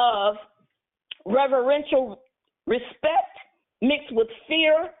feeling of reverential respect mixed with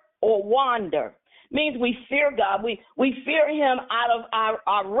fear or wonder. Means we fear God. We fear him out of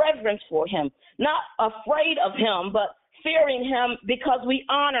our reverence for him. Not afraid of him, but fearing him because we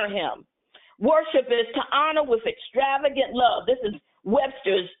honor him. Worship is to honor with extravagant love. This is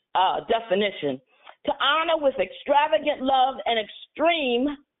Webster's definition. To honor with extravagant love and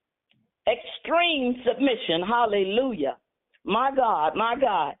extreme submission. Hallelujah. My God, my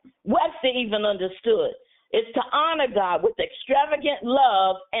God. Webster even understood. It's to honor God with extravagant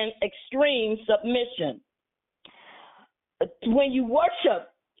love and extreme submission. When you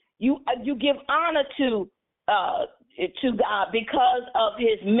worship, you give honor to God because of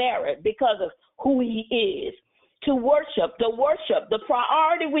his merit, because of who he is. To worship, the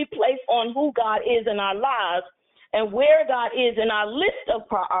priority we place on who God is in our lives and where God is in our list of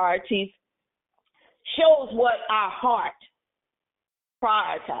priorities shows what our heart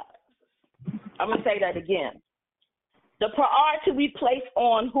prioritizes. I'm going to say that again. The priority we place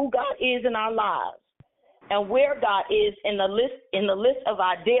on who God is in our lives and where God is in the list of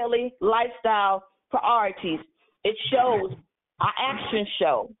our daily lifestyle priorities, it shows, our actions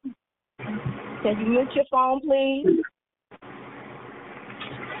show. Can you mute your phone, please?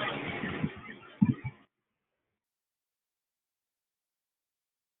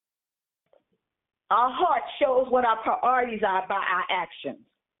 Our heart shows what our priorities are by our actions.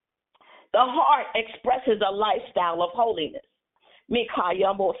 The heart expresses a lifestyle of holiness.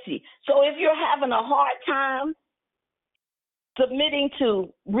 So if you're having a hard time submitting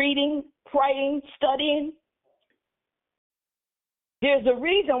to reading, praying, studying, there's a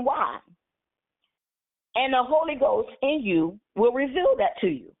reason why. And the Holy Ghost in you will reveal that to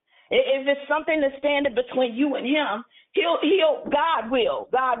you. If it's something that's standing between you and him, God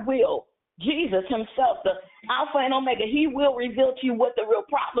will. Jesus himself, the Alpha and Omega, he will reveal to you what the real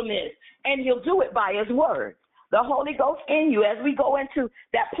problem is, and he'll do it by his word. The Holy Ghost in you, as we go into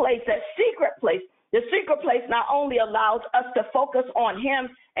that place, that secret place, the secret place not only allows us to focus on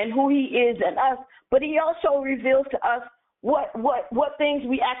him and who he is in us, but he also reveals to us what things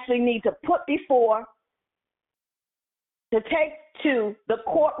we actually need to put before, to take to the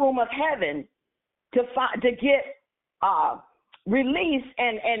courtroom of heaven to get release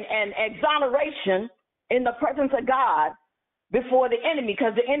and exoneration in the presence of God before the enemy,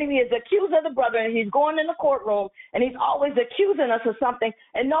 because the enemy is the accuser of the brother, and he's going in the courtroom, and he's always accusing us of something.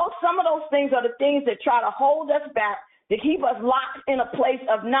 And some of those things are the things that try to hold us back, to keep us locked in a place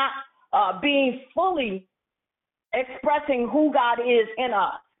of not being fully expressing who God is in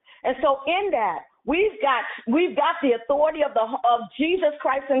us. And so in that, we've got the authority of Jesus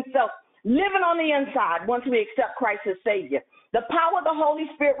Christ himself living on the inside once we accept Christ as Savior. The power of the Holy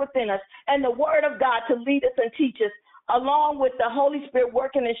Spirit within us and the word of God to lead us and teach us, along with the Holy Spirit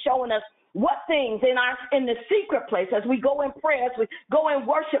working and showing us what things in the secret place, as we go in prayer, as we go in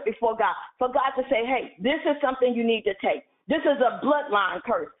worship before God, for God to say, hey, this is something you need to take. This is a bloodline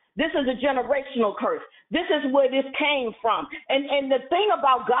curse. This is a generational curse. This is where this came from. And the thing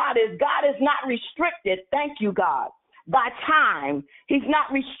about God is not restricted, thank you, God, by time. He's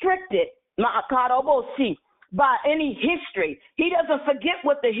not restricted, by any history. He doesn't forget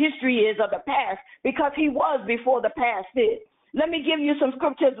what the history is of the past, because he was before the past is. Let me give you some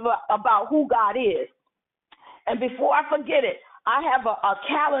scriptures about who God is. And before I forget it, I have a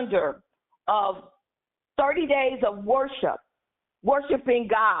calendar of 30 days of worshiping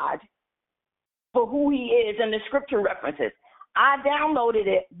God for who he is, and the scripture references. I downloaded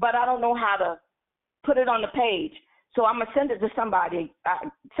it, but I don't know how to put it on the page. So I'm going to send it to somebody.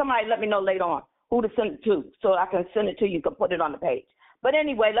 Somebody let me know later on who to send it to, so I can send it to you. You can put it on the page. But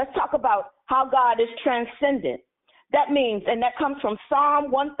anyway, let's talk about how God is transcendent. That means, and that comes from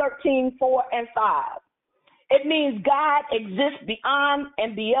Psalm 113, 4 and 5. It means God exists beyond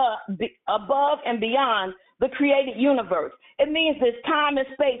and above and beyond the created universe. It means this time and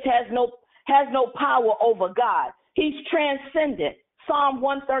space has no power over God. He's transcendent. Psalm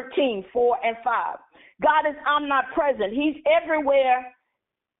 113, 4 and 5. God is omnipresent. He's everywhere,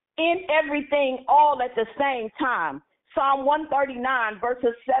 in everything, all at the same time. Psalm 139,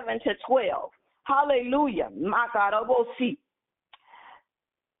 verses 7 to 12. Hallelujah. My God, I will see.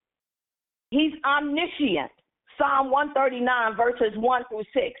 He's omniscient. Psalm 139, verses 1 through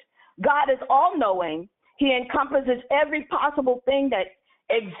 6. God is all-knowing. He encompasses every possible thing that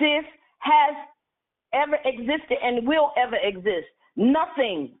exists, has ever existed, and will ever exist.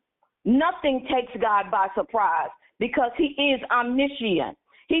 Nothing takes God by surprise because he is omniscient.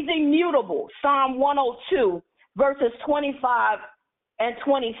 He's immutable. Psalm 102, verses 25 and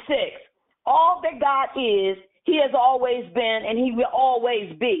 26. All that God is, he has always been, and he will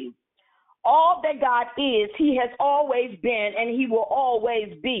always be. All that God is, he has always been, and he will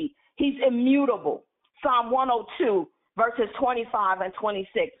always be. He's immutable. Psalm 102, verses 25 and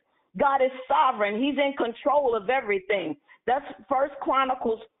 26. God is sovereign. He's in control of everything. That's 1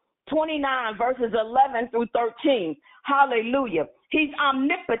 Chronicles 29, verses 11 through 13. Hallelujah. He's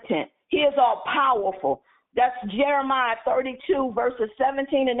omnipotent. He is all powerful. That's Jeremiah 32, verses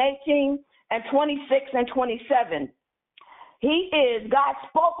 17 and 18, and 26 and 27. God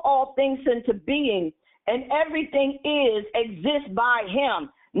spoke all things into being, and everything exists by him.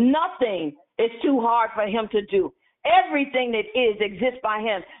 Nothing is too hard for him to do. Everything that exists by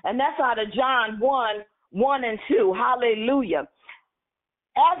him. And that's out of John 1 and 2. Hallelujah.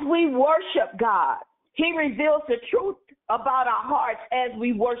 As we worship God, he reveals the truth about our hearts as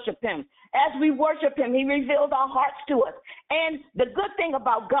we worship him. As we worship him, he reveals our hearts to us. And the good thing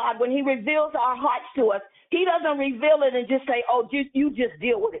about God, when he reveals our hearts to us, he doesn't reveal it and just say, oh, you just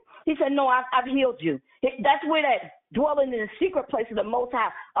deal with it. He said, no, I've healed you. That's where that dwelling in the secret place of the Most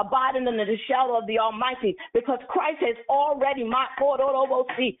High, abiding under the shadow of the Almighty, because Christ has already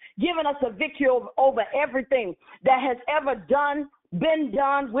given us a victory over everything that has ever been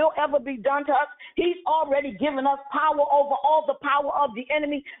done, will ever be done to us. He's already given us power over all the power of the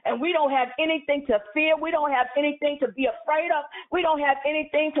enemy, and we don't have anything to fear. We don't have anything to be afraid of. We don't have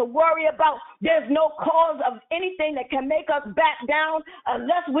anything to worry about. There's no cause of anything that can make us back down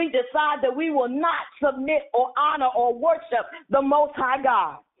unless we decide that we will not submit or honor or worship the Most High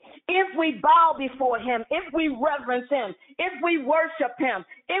God. If we bow before him, if we reverence him, if we worship him,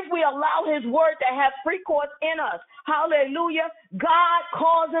 if we allow his word to have free course in us, hallelujah, God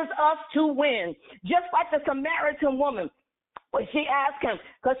causes us to win. Just like the Samaritan woman, when she asked him,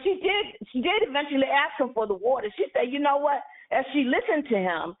 because she did eventually ask him for the water. She said, you know what? As she listened to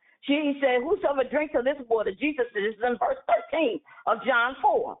him, he said, whosoever drinks of this water, Jesus said, this is in verse 13 of John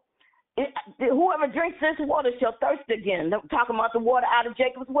 4. Whoever drinks this water shall thirst again. Talking about the water out of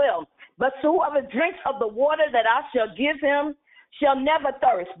Jacob's well. But whoever drinks of the water that I shall give him shall never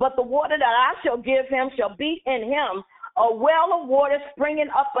thirst. But the water that I shall give him shall be in him a well of water springing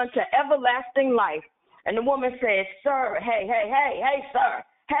up unto everlasting life. And the woman said, sir, hey, sir,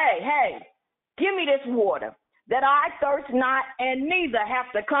 hey, give me this water that I thirst not and neither have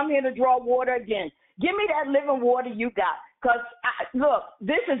to come here to draw water again. Give me that living water you got. Because, look,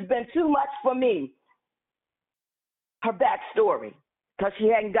 this has been too much for me. Her backstory, because she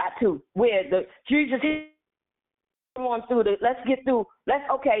hadn't got to where Jesus is going through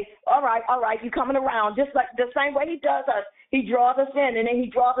okay, all right, you coming around. Just like the same way he does us. He draws us in, and then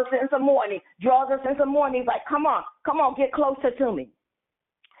he draws us in some more, and he draws us in some more, and he's like, come on, get closer to me.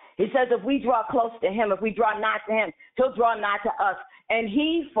 He says if we draw close to him, if we draw nigh to him, he'll draw nigh to us. And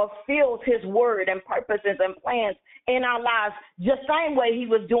he fulfills his word and purposes and plans in our lives just same way he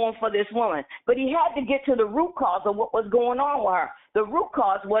was doing for this woman. But he had to get to the root cause of what was going on with her. The root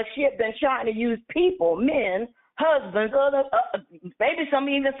cause was she had been trying to use people, men, husbands, maybe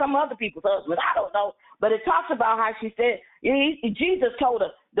even some other people's husbands. I don't know. But it talks about how she said, Jesus told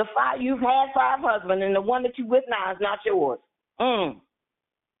her, you've had 5 husbands, and the one that you with now is not yours.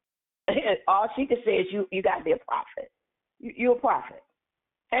 All she could say is you got to be a prophet. You're a prophet.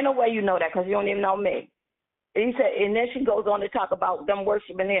 Ain't no way you know that because you don't even know me. And he said, and then she goes on to talk about them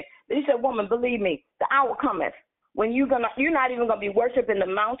worshiping him. But he said, woman, believe me, the hour cometh when you're not even going to be worshiping the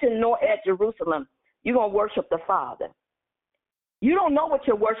mountain nor at Jerusalem. You're going to worship the Father. You don't know what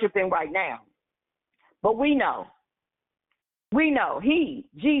you're worshiping right now, but we know. We know he,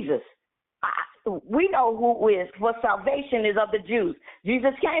 Jesus. We know who is, for salvation is of the Jews.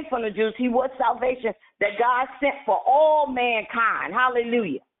 Jesus came from the Jews. He was salvation that God sent for all mankind.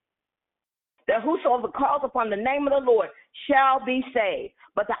 Hallelujah. That whosoever calls upon the name of the Lord shall be saved.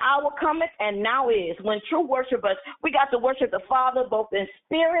 But the hour cometh, and now is, when true worshipers, we got to worship the Father both in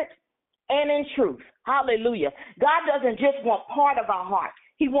spirit and in truth. Hallelujah. God doesn't just want part of our heart.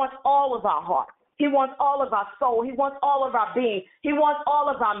 He wants all of our heart. He wants all of our soul. He wants all of our being. He wants all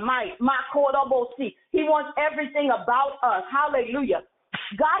of our might. He wants everything about us. Hallelujah.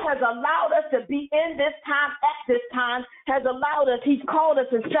 God has allowed us to be in this time, at this time, has allowed us. He's called us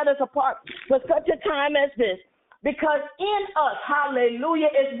and set us apart for such a time as this. Because in us,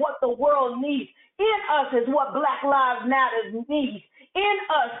 hallelujah, is what the world needs. In us is what Black Lives Matter needs. In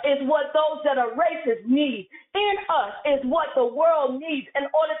us is what those that are racist need. In us is what the world needs in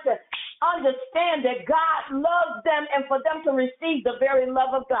order to understand that God loves them and for them to receive the very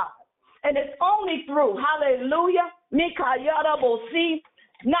love of God. And it's only through, hallelujah,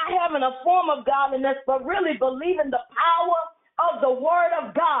 not having a form of godliness, but really believing the power of the word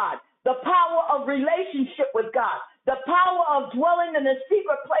of God, the power of relationship with God, the power of dwelling in the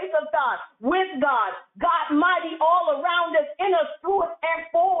secret place of God, with God, God mighty all around us, in us, through us, and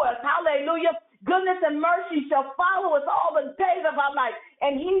for us. Hallelujah. Goodness and mercy shall follow us all the days of our life.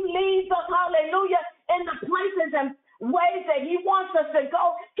 And he leads us, hallelujah, in the places and ways that he wants us to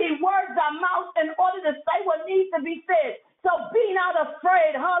go. He words our mouth in order to say what needs to be said. So be not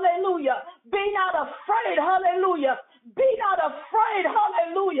afraid, hallelujah. Be not afraid, hallelujah. Be not afraid,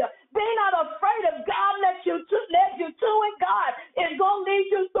 hallelujah. Be not afraid if God led you to it. God is going to lead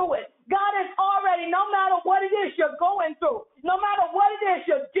you through it. God is already, no matter what it is you're going through, no matter what it is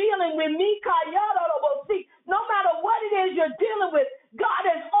you're dealing with, no matter what it is you're dealing with, God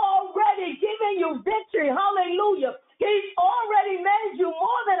has already given you victory, hallelujah. He's already made you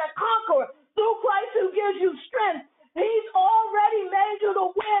more than a conqueror through Christ who gives you strength. He's already made you to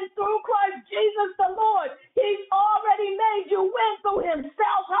win through Christ Jesus the Lord. He's already made you win through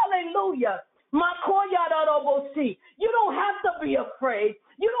himself. Hallelujah. You don't have to be afraid.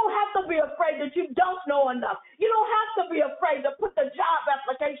 You don't have to be afraid that you don't know enough. You don't have to be afraid to put the job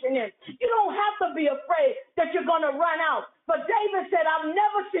application in. You don't have to be afraid that you're going to run out. But David said, I've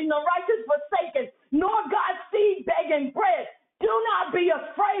never seen the righteous forsaken, nor God's seed begging bread. Do not be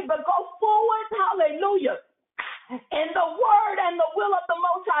afraid, but go forward. Hallelujah. In the word and the will of the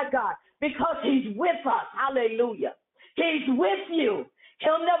Most High God, because he's with us. Hallelujah. He's with you.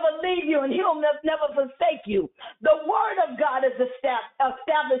 He'll never leave you and he'll never forsake you. The word of God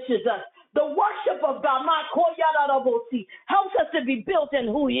establishes us. The worship of God, helps us to be built in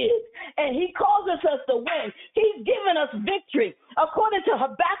who he is. And he causes us to win. He's given us victory. According to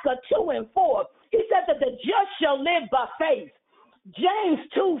Habakkuk 2:4, he said that the just shall live by faith. James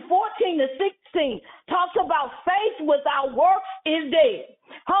 2:14-16 talks about faith without works is dead.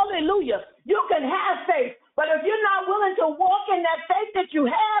 Hallelujah. You can have faith, but if you're not willing to walk in that faith that you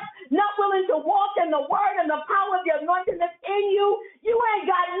have, not willing to walk in the word and the power of the anointing that's in you, you ain't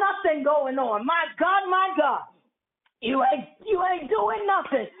got nothing going on. My God, my God. You ain't doing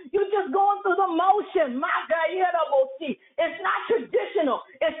nothing. You just going through the motion. My God, it's not traditional.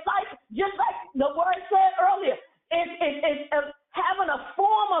 It's like, just like the word said earlier, it's having a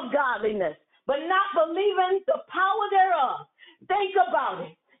form of godliness, but not believing the power thereof. Think about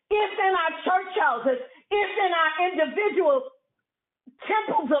it. If in our church houses, if in our individual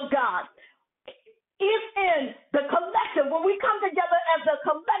temples of God, if in the collective, when we come together as a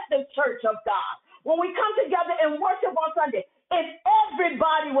collective church of God, when we come together and worship on Sunday, if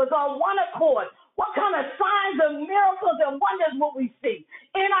everybody was on one accord, what kind of signs and miracles and wonders will we see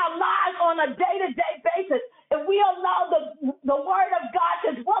in our lives on a day-to-day basis if we allow the word of God to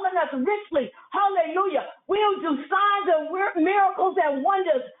dwell in us richly? Hallelujah. We'll do signs and miracles and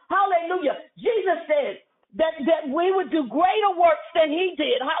wonders. Hallelujah. Jesus said that we would do greater works than he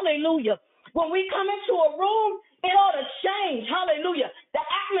did. Hallelujah. When we come into a room, it ought to change. Hallelujah. The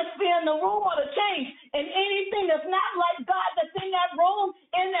atmosphere in the room ought to change. And anything that's not like God that's in that room,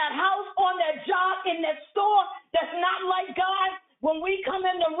 in that house, on that job, in that store, that's not like God, when we come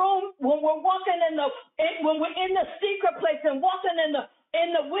in the room, when we're walking when we're in the secret place and walking in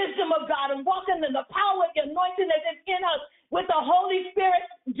the wisdom of God and walking in the power of the anointing that is in us with the Holy Spirit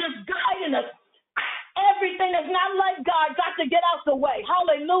just guiding us, everything that's not like God got to get out the way.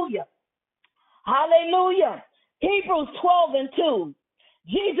 Hallelujah. Hallelujah. Hebrews 12:2.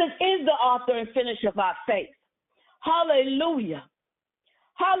 Jesus is the author and finisher of our faith. Hallelujah.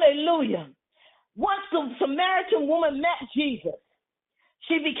 Hallelujah. Once the Samaritan woman met Jesus,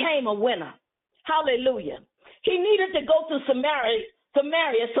 she became a winner. Hallelujah. He needed to go through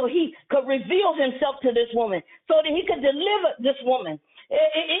Samaria so he could reveal himself to this woman, so that he could deliver this woman.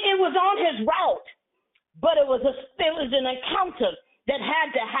 It was on his route, but it was an encounter that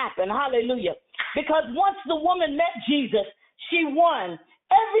had to happen. Hallelujah. Because once the woman met Jesus, she won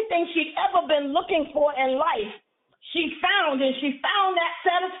everything she'd ever been looking for in life. She found that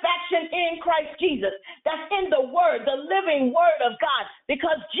satisfaction in Christ Jesus. That's in the word, the living word of God,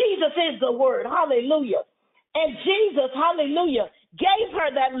 because Jesus is the word. Hallelujah. And Jesus, hallelujah, gave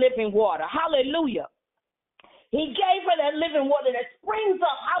her that living water. Hallelujah. He gave her that living water that springs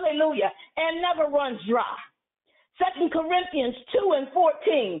up, hallelujah, and never runs dry. 2 Corinthians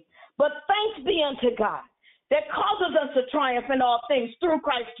 2:14. But thanks be unto God that causes us to triumph in all things through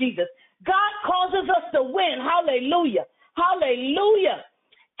Christ Jesus. God causes us to win. Hallelujah. Hallelujah.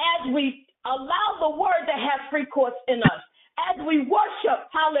 As we allow the word to have free course in us, as we worship,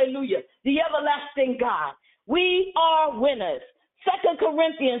 hallelujah, the everlasting God, we are winners. 2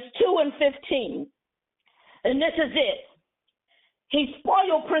 Corinthians 2:15. And this is it. He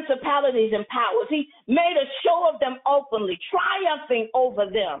spoiled principalities and powers. He made a show of them openly, triumphing over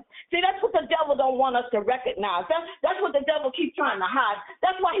them. See, that's what the devil don't want us to recognize. That's what the devil keeps trying to hide.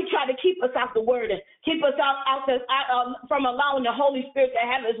 That's why he tried to keep us out the word and keep us out from allowing the Holy Spirit to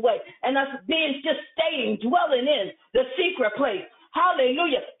have his way and us dwelling in the secret place.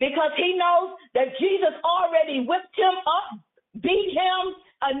 Hallelujah. Because he knows that Jesus already whipped him up, beat him,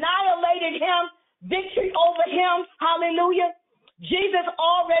 annihilated him, victory over him. Hallelujah. Jesus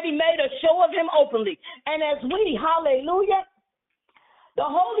already made a show of him openly. And as we, hallelujah, the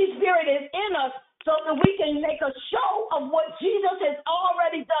Holy Spirit is in us so that we can make a show of what Jesus has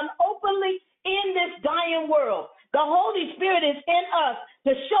already done openly in this dying world. The Holy Spirit is in us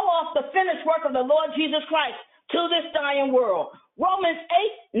to show off the finished work of the Lord Jesus Christ to this dying world. Romans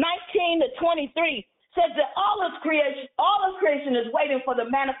 8:19-23 says that all of creation is waiting for the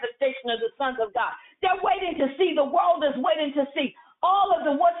manifestation of the sons of God. They're waiting to see. The world is waiting to see. All of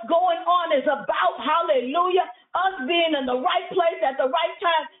what's going on is about, hallelujah, us being in the right place at the right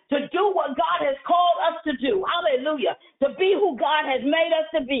time to do what God has called us to do. Hallelujah. To be who God has made us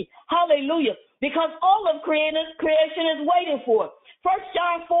to be. Hallelujah. Because all of creation is waiting for it. 1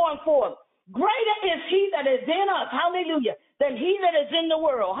 John 4:4. Greater is he that is in us, hallelujah, than he that is in the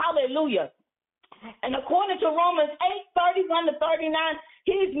world. Hallelujah. And according to Romans 8:31-39,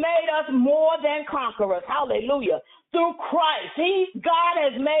 he's made us more than conquerors. Hallelujah. Through Christ. God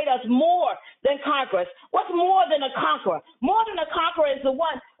has made us more than conquerors. What's more than a conqueror? More than a conqueror is the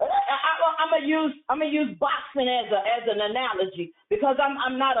one. I'm gonna use boxing as an analogy because I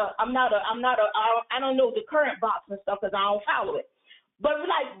don't know the current boxing stuff because I don't follow it. But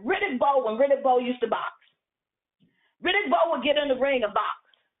like Riddick Bowe, when Riddick Bowe used to box, Riddick Bowe would get in the ring and box.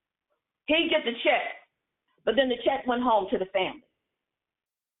 He'd get the check, but then the check went home to the family.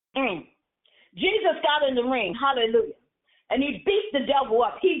 Jesus got in the ring, hallelujah, and he beat the devil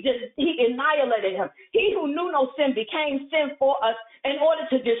up. He annihilated him. He who knew no sin became sin for us in order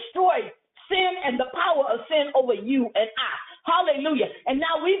to destroy sin and the power of sin over you and I. Hallelujah. And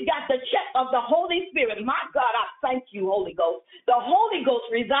now we've got the check of the Holy Spirit. My God, I thank you, Holy Ghost. The Holy Ghost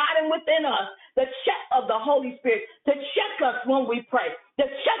residing within us, the check of the Holy Spirit to check us when we pray, to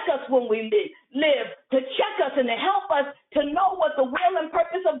check us when we live, to check us and to help us to know what the will and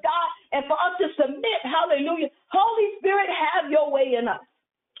purpose of God and for us to submit. Hallelujah. Holy Spirit, have your way in us.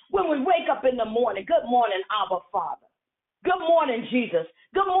 When we wake up in the morning, good morning, Abba Father. Good morning, Jesus.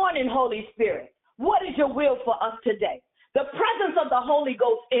 Good morning, Holy Spirit. What is your will for us today? The presence of the Holy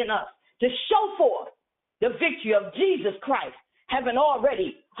Ghost in us to show forth the victory of Jesus Christ, having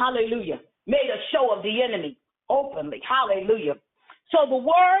already, hallelujah, made a show of the enemy openly. Hallelujah. So the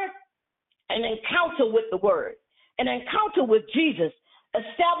word, an encounter with the word, an encounter with Jesus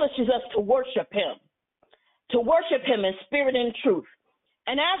establishes us to worship him in spirit and truth.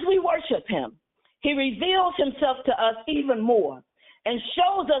 And as we worship him, he reveals himself to us even more and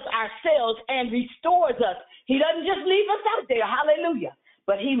shows us ourselves and restores us. He doesn't just leave us out there, hallelujah,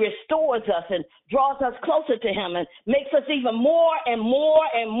 but he restores us and draws us closer to him and makes us even more and more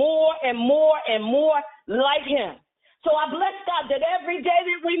and more and more and more like him. So I bless God that every day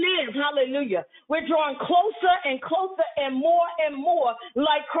that we live, hallelujah, we're drawing closer and closer and more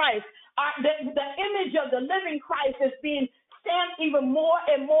like Christ. The image of the living Christ is being stamped even more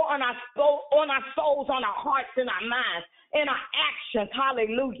and more on our souls, on our hearts, and our minds, in our actions.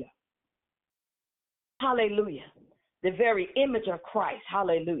 Hallelujah. Hallelujah. The very image of Christ,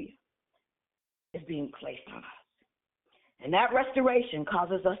 hallelujah, is being placed on us. And that restoration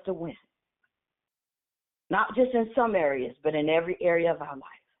causes us to win. Not just in some areas, but in every area of our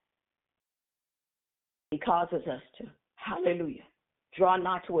life. He causes us to, hallelujah, draw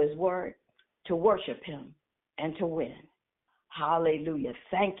nigh to his word, to worship him, and to win. Hallelujah.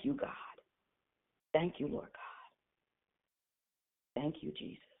 Thank you, God. Thank you, Lord God. Thank you,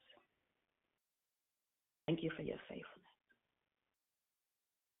 Jesus. Thank you for your faithfulness.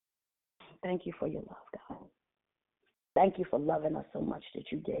 Thank you for your love, God. Thank you for loving us so much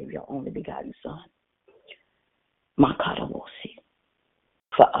that you gave your only begotten Son, Makadawosi,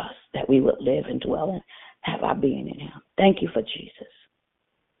 for us, that we would live and dwell and have our being in him. Thank you for Jesus,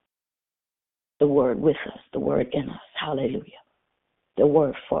 the word with us, the word in us. Hallelujah. The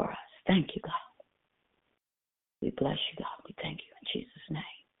word for us. Thank you, God. We bless you, God. We thank you in Jesus' name.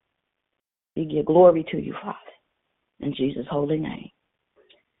 We give glory to you, Father, in Jesus' holy name.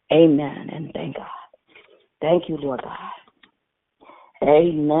 Amen, and thank God. Thank you, Lord God.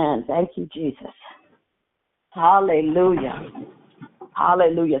 Amen. Thank you, Jesus. Hallelujah.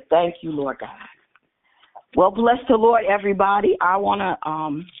 Hallelujah. Thank you, Lord God. Well, bless the Lord, everybody. I want to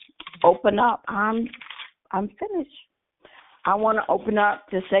open up. I'm finished. I want to open up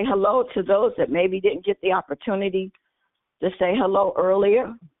to say hello to those that maybe didn't get the opportunity to say hello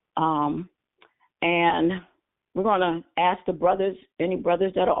earlier. And we're going to ask the brothers, any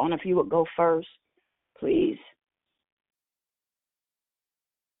brothers that are on, if you would go first, please.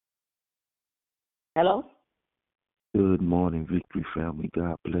 Hello? Good morning, Victory family.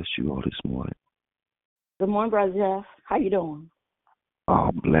 God bless you all this morning. Good morning, Brother Jeff. How you doing? Oh,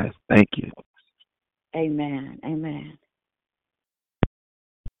 blessed. Thank you. Amen. Amen.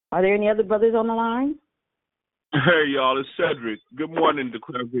 Are there any other brothers on the line? Hey, y'all, it's Cedric. Good morning,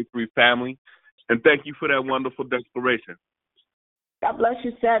 Declare Victory family, and thank you for that wonderful declaration. God bless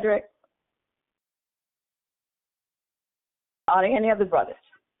you, Cedric. Are there any other brothers?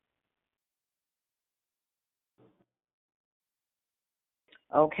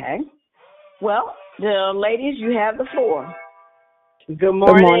 Okay. Well, the ladies, you have the floor. Good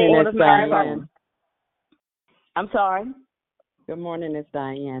morning, it's Order five Diane. I'm sorry. Good morning, it's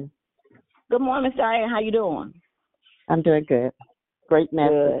Diane. Good morning, Miss Diane. How you doing? I'm doing good. Great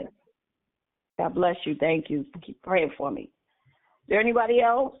message. Good. God bless you. Thank you. Keep praying for me. Is there anybody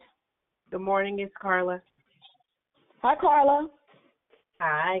else? Good morning, it's Carla. Hi, Carla.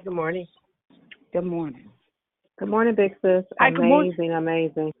 Hi, good morning. Good morning. Good morning, big sis. Hi, good morning.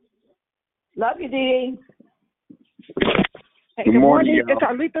 Amazing. Love you, Dee. Hey, Good morning, It's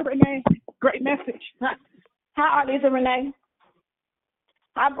Arletha Renee. Great message. Hi, Arletha Renee.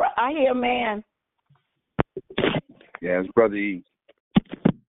 Hi, I hear a man. Yeah, it's Brother E.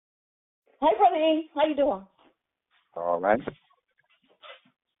 Hey, Brother E. How you doing? All right.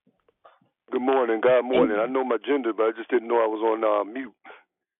 Good morning. God morning. I know my gender, but I just didn't know I was on mute.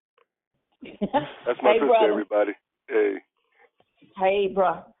 That's my sister, brother. everybody. Hey. Hey,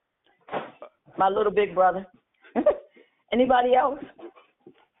 bro. My little big brother. Anybody else?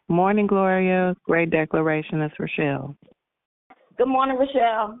 Morning, Gloria. Great declaration. It's Rochelle. Good morning,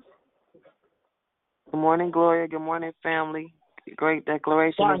 Rochelle. Good morning, Gloria. Good morning, family. Great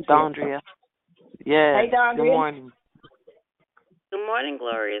declaration. It's Dondria. Dondria. Yes. Hey, Dondria. Good morning. Good morning,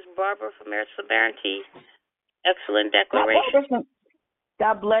 Gloria. It's Barbara from Marisol Barrington. Excellent declaration.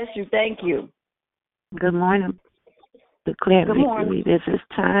 God bless you. Thank you. Good morning. Declare Good victory. morning. This is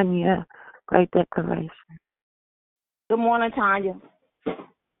Tanya. Great declaration. Good morning, Tanya.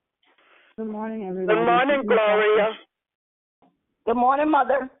 Good morning, everybody. Good morning, Gloria. Good morning,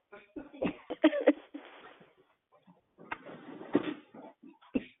 Mother.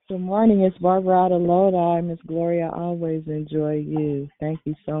 Good morning. It's Barbara out of Lodi. Miss Gloria, I always enjoy you. Thank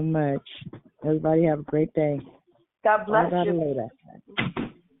you so much. Everybody have a great day. God bless Barbara out of you. Lodi.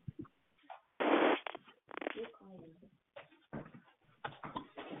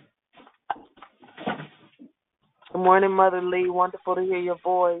 Good morning, Mother Lee. Wonderful to hear your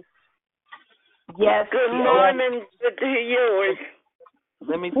voice. Yes. Good morning. Good to hear yours.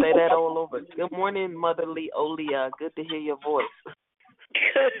 Let me say that all over. Good morning, Mother Lee Olia. Good to hear your voice.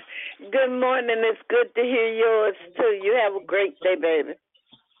 Good morning. It's good to hear yours, too. You have a great day, baby.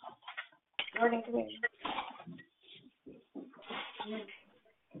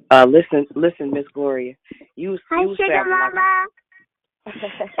 Listen, Miss Gloria. You sound Mama. like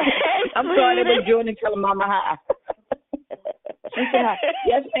I'm sorry, they were Jordan telling Mama hi. She said hi.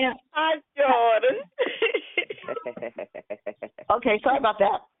 Yes, ma'am. Hi, Jordan. Okay, sorry about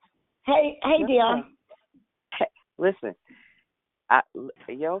that. Hey, Dion. Listen,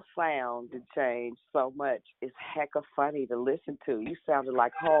 your sound did change so much. It's hecka funny to listen to. You sounded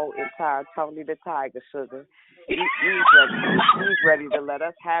like whole entire Tony the Tiger, sugar. He's ready to let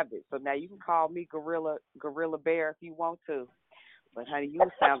us have it. So now you can call me Gorilla Bear if you want to. But honey, you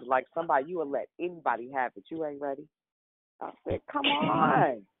sounded like somebody you would let anybody have it. You ain't ready? I said, come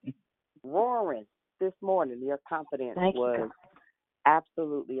on. Roaring this morning. Your confidence was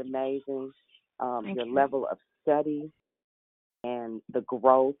absolutely amazing. Your level of study and the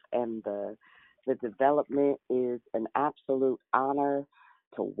growth and the development is an absolute honor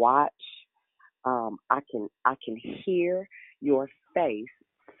to watch. I can hear your face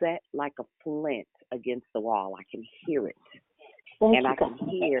set like a flint against the wall. I can hear it. I can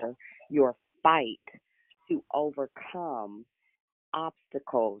hear your fight to overcome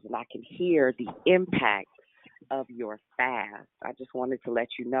obstacles, and I can hear the impact of your fast. I just wanted to let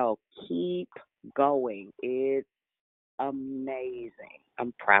you know, keep going. It's amazing.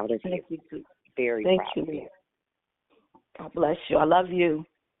 I'm proud of you. Thank you. Very Thank proud you. of you. God bless you. I love you.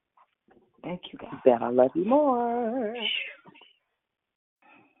 Thank you, God. Bet I love you more.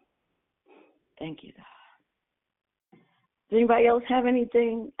 Thank you, God. Does anybody else have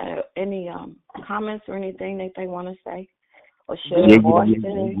anything, any comments or anything that they want to say or share or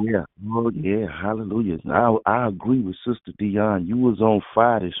say? Yeah. Oh, yeah. Hallelujah. I agree with Sister Dion. You was on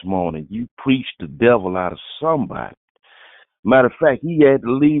fire this morning. You preached the devil out of somebody. Matter of fact, he had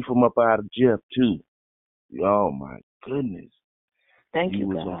to leave from up out of Jeff, too. Oh, my goodness. Thank you you,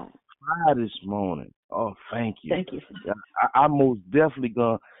 was God. on fire this morning. Oh, thank you. Thank you. I most definitely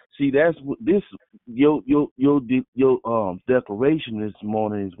gonna see. That's what this your declaration this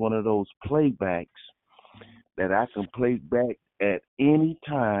morning is one of those playbacks that I can play back at any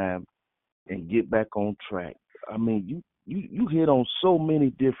time and get back on track. I mean, you hit on so many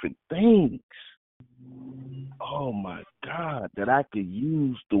different things. Oh my God, that I could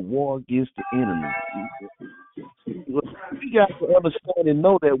use the war against the enemy. We got to understand and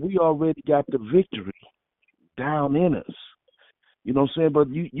know that we already got the victory down in us. You know what I'm saying? But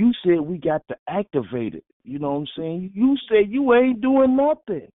you said we got to activate it. You know what I'm saying? You said you ain't doing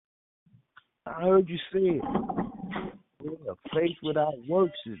nothing. I heard you say it. Yeah, faith without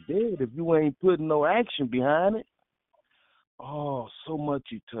works is dead if you ain't putting no action behind it. Oh, so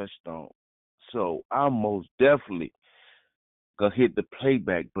much you touched on. So I'm most definitely going to hit the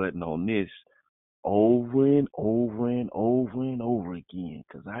playback button on this over and over and over and over again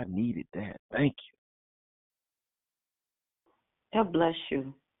because I needed that. Thank you. God bless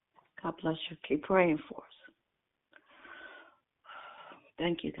you. God bless you. Keep praying for us.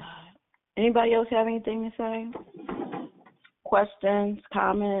 Thank you, God. Anybody else have anything to say? Questions,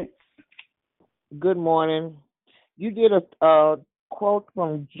 comments? Good morning. You did a quote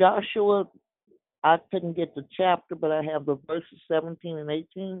from Joshua. I couldn't get the chapter, but I have the verses 17 and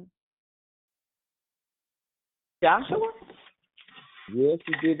 18. Joshua? Yes,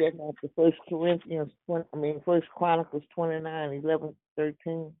 you did that after First Chronicles 29, 11,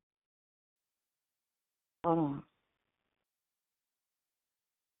 13. Hold on.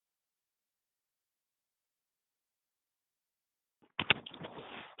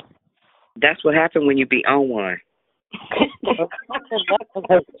 That's what happened when you be on one.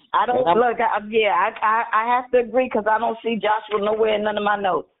 I don't look. I have to agree because I don't see Joshua nowhere in none of my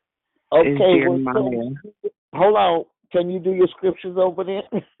notes. Okay, hold on. Can you do your scriptures over there?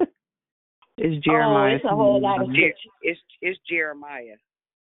 It's Jeremiah. Oh, it's a whole lot of scripture. It's Jeremiah.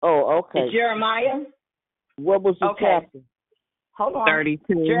 Oh, okay. It's Jeremiah. What was the chapter? Hold on.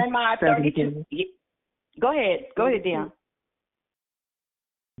 32. Jeremiah 32. Go ahead, Dion.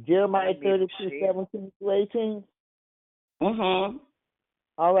 Jeremiah 32, 17 to 18? Mm-hmm.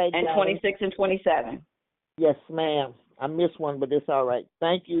 All right. And 26 and 27. Yes, ma'am. I missed one, but it's all right.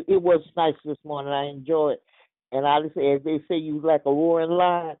 Thank you. It was nice this morning. I enjoyed it. And I just say, as they say, you like a roaring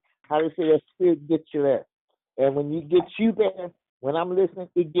lion, how they say that spirit gets you there. And when you get you there, when I'm listening,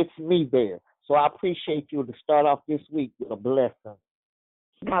 it gets me there. So I appreciate you to start off this week with a blessing.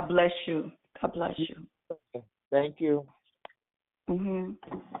 God bless you. God bless you. Thank you. Mm-hmm.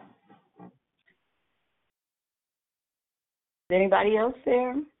 Is anybody else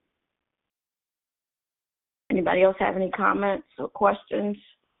there? Anybody else have any comments or questions?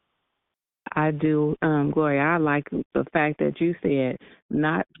 I do, Gloria. I like the fact that you said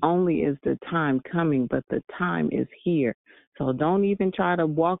not only is the time coming, but the time is here. So don't even try to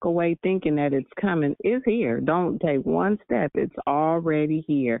walk away thinking that it's coming. It's here. Don't take one step. It's already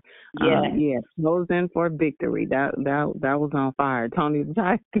here. Yeah. Chosen for victory. That was on fire. Tony the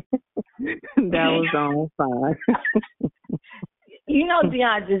Tiger. That was on fire. You know,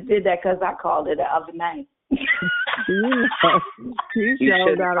 Dion just did that because I called it the other name. You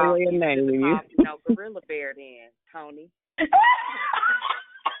showed out a way of naming you. Gorilla Bear then, Tony.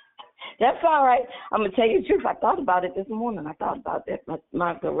 That's all right. I'm going to tell you the truth. I thought about it this morning. I thought about that,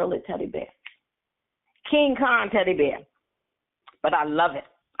 my gorilla teddy bear. King Kong teddy bear. But I love it.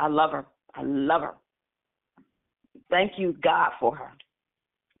 I love her. I love her. Thank you, God, for her.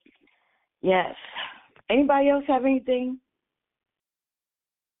 Yes. Anybody else have anything?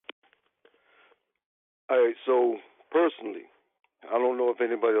 All right, so personally, I don't know if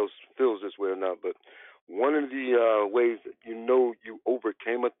anybody else feels this way or not, but one of the ways that you know you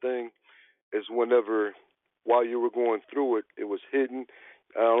overcame a thing is whenever, while you were going through it, it was hidden.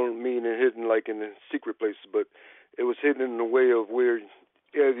 I don't mean it hidden like in the secret places, but it was hidden in a way of where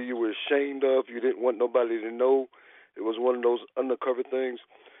either you were ashamed of, you didn't want nobody to know. It was one of those undercover things.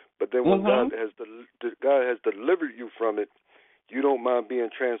 But then when God has delivered you from it, you don't mind being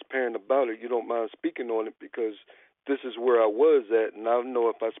transparent about it. You don't mind speaking on it because this is where I was at, and I know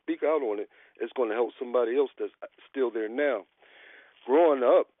if I speak out on it, it's going to help somebody else that's still there now. Growing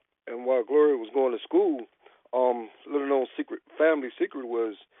up, and while Gloria was going to school, little known family secret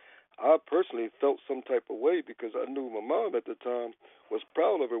was I personally felt some type of way because I knew my mom at the time was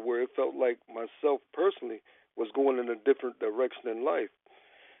proud of her, where it felt like myself personally was going in a different direction in life.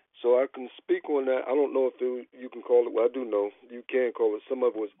 So I can speak on that. I don't know if you can call it. Well, I do know you can call it. Some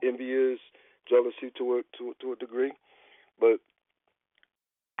of it was envious, jealousy to a degree. But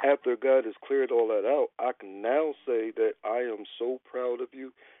after God has cleared all that out, I can now say that I am so proud of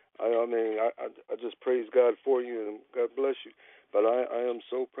you. I just praise God for you and God bless you. But I am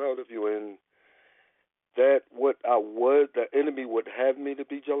so proud of you, and that what the enemy would have me to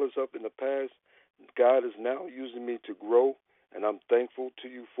be jealous of in the past, God is now using me to grow, and I'm thankful to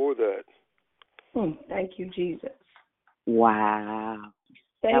you for that. Thank you, Jesus. Wow.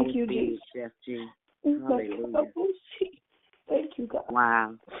 Thank you, Jesus. Chef G. Hallelujah. Thank you, God.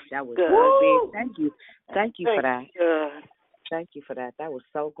 Wow. That was God. so big. Thank you. Thank you for that. God. Thank you for that. That was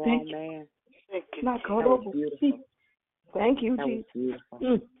so grown, man. Thank you. My God, that was beautiful. Thank you, that Jesus.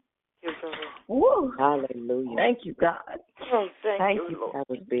 Was beautiful. Woo. Hallelujah. Thank you, God. Oh, thank you, you. Lord. That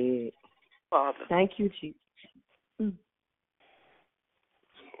was big. Father. Thank you, Jesus.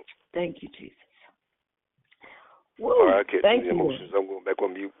 Thank you, Jesus. Woo. All right, I can't Thank do the you. emotions. I'm going back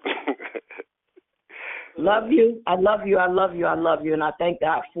on mute. Love you. I love you. I love you. I love you. And I thank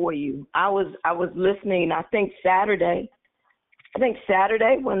God for you. I was listening, I think Saturday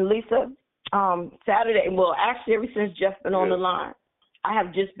when Lisa, Saturday, well, actually ever since Jeff been on the line, I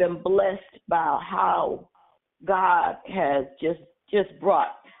have just been blessed by how God has just brought,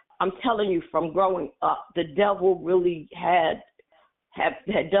 I'm telling you, from growing up, the devil really had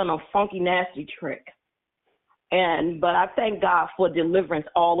done a funky, nasty trick. But I thank God for deliverance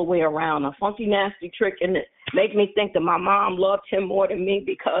all the way around. A funky, nasty trick, and it made me think that my mom loved him more than me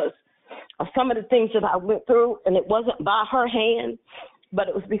because of some of the things that I went through, and it wasn't by her hand, but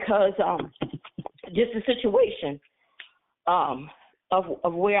it was because just the situation of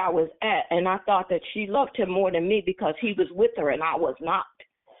where I was at, and I thought that she loved him more than me because he was with her and I was not.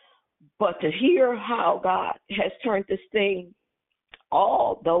 But to hear how God has turned this thing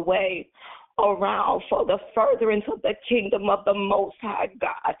all the way around for the furtherance of the kingdom of the Most High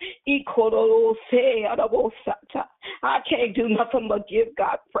God. I can't do nothing but give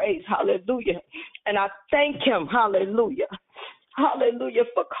God praise. Hallelujah. And I thank him. Hallelujah. Hallelujah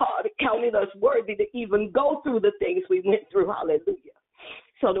for God counting us worthy to even go through the things we went through. Hallelujah.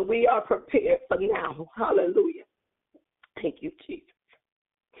 So that we are prepared for now. Hallelujah. Thank you, Jesus.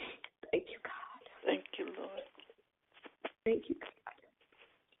 Thank you, God. Thank you, Lord. Thank you, God.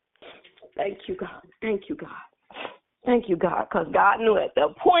 Thank you, God. Thank you, God. Thank you, God, because God knew at the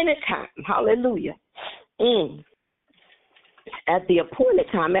appointed time, hallelujah, at the appointed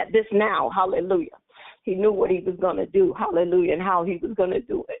time, at this now, hallelujah, he knew what he was going to do, hallelujah, and how he was going to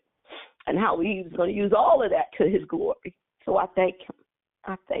do it, and how he was going to use all of that to his glory. So I thank him.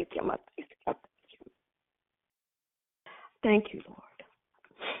 I thank him. I thank him. I thank him. Thank you, Lord.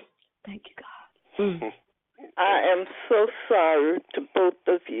 Thank you, God. I am so sorry to both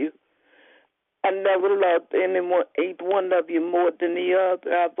of you. I never loved anyone, either one of you more than the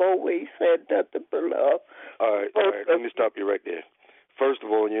other. I've always had nothing but love. All right. Let me stop you right there. First of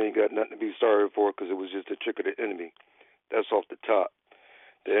all, you ain't got nothing to be sorry for because it was just a trick of the enemy. That's off the top.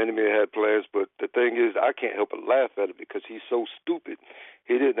 The enemy had plans, but the thing is, I can't help but laugh at it because he's so stupid.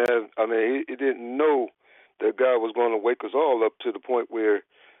 He didn't he didn't know that God was going to wake us all up to the point where,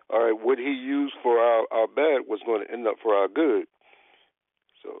 all right, what he used for our bad was going to end up for our good.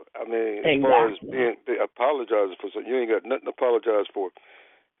 So, as far as being apologizing for something, you ain't got nothing to apologize for.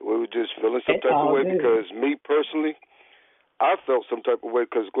 We were just feeling some type of way because me personally, I felt some type of way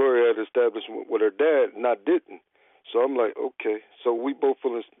because Gloria had established with her dad and I didn't. So I'm like, okay. So we both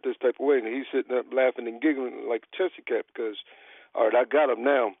feeling this type of way. And he's sitting up laughing and giggling like a chessy cat because, all right, I got him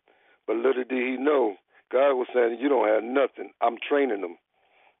now. But little did he know, God was saying, you don't have nothing. I'm training them.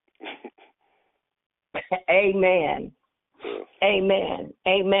 Amen. Amen.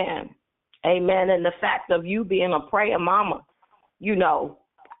 Amen. Amen. And the fact of you being a praying mama,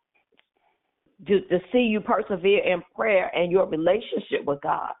 to see you persevere in prayer and your relationship with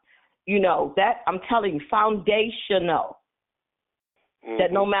God, that I'm telling you, foundational.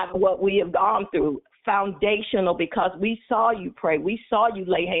 That no matter what we have gone through, foundational, because we saw you pray. We saw you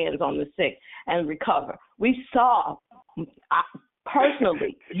lay hands on the sick and recover. We saw,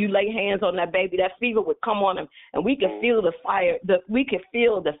 personally, you lay hands on that baby, that fever would come on him, and we could feel the fire. We could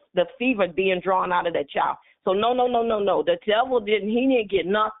feel the fever being drawn out of that child. So no. The devil he didn't get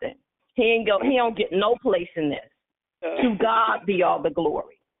nothing. He don't get no place in this. To God be all the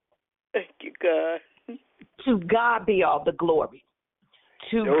glory. Thank you, God. To God be all the glory.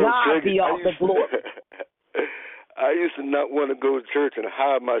 To God be all the glory. I used to not want to go to church and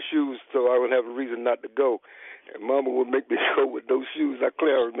hide my shoes so I would have a reason not to go. And Mama would make me go with those shoes. I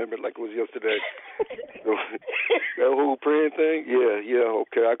clearly remember it like it was yesterday. So, that whole praying thing, yeah,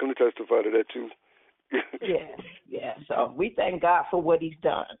 okay. I can testify to that too. Yeah. So we thank God for what He's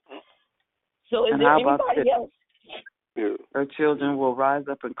done. So is And there how about anybody this? else? Yeah. Her children will rise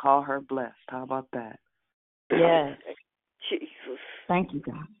up and call her blessed. How about that? Yes. Jesus. Thank you,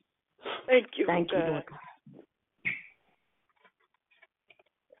 God. Thank you, Thank you, God. Lord God.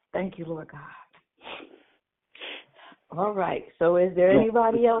 Thank you, Lord God. All right. So is there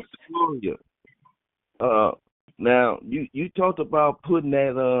anybody else? Now you talked about putting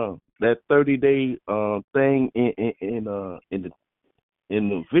that 30-day thing in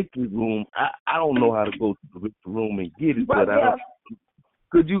the victory room. I don't know how to go to the victory room and get it, but Jeff,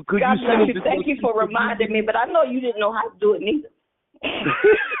 could you God send bless it you. to Thank you for reminding me, but I know you didn't know how to do it neither.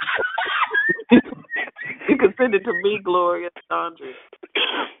 You can send it to me, Gloria, Dondre.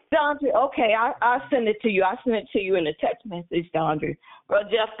 Dondre, okay, I'll send it to you. I'll send it to you in a text message, Dondre. Bro,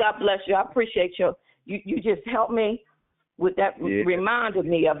 Jeff, God bless you. I appreciate you. You just helped me with that, reminded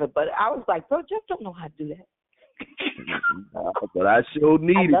me of it. But I was like, bro, Jeff don't know how to do that. But I sure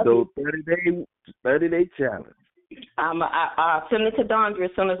need it, though. 30-day challenge. I'll send it to Dondre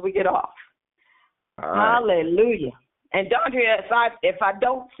as soon as we get off. All right. Hallelujah. And Dondre, if I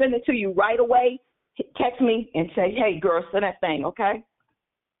don't send it to you right away, text me and say, hey, girl, send that thing, okay?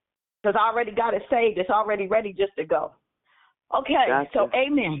 Because I already got it saved. It's already ready just to go. Okay, Gotcha. So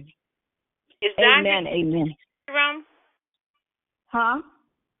amen. Is Amen, Dondre amen. room? Huh?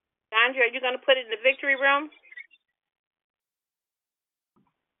 Dondre, are you going to put it in the victory room?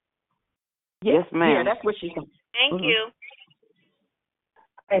 Yes, ma'am. Yeah, that's what she's going to. Thank you.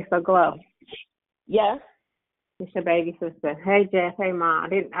 Hey, so Glow. Yes? It's your baby sister. Hey, Jeff. Hey, Mom.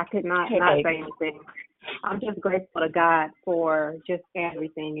 I could not Hey, not baby. say anything. I'm just grateful to God for just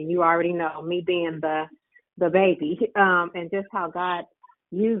everything. And you already know me being the baby, and just how God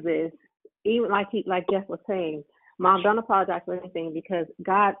uses, even like Jeff was saying, Mom, don't apologize for anything because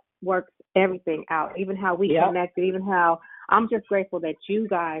God works everything out, even how we connected, even how I'm just grateful that you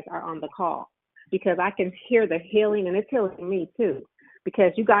guys are on the call because I can hear the healing and it's healing me too.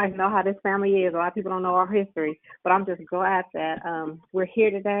 Because you guys know how this family is. A lot of people don't know our history, but I'm just glad that we're here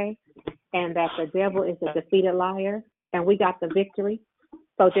today and that the devil is a defeated liar and we got the victory.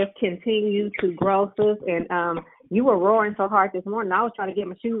 So just continue to grow, sis. And you were roaring so hard this morning. I was trying to get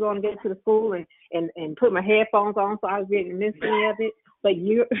my shoes on and get to the school and put my headphones on so I was getting miss any of it. But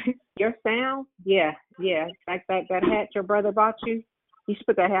your sound, yeah. Like that hat your brother bought you, you should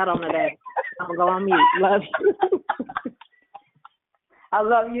put that hat on today. I'm going to go on mute. Love you. I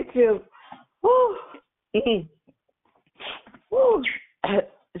love you too. Woo. Woo.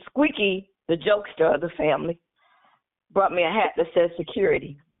 Squeaky, the jokester of the family, brought me a hat that says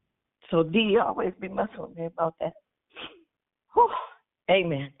security. So D always be messing with me about that. Whew.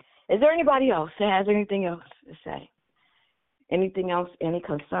 Amen. Is there anybody else that has anything else to say? Anything else? Any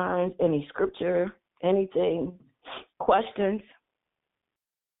concerns? Any scripture? Anything? Questions?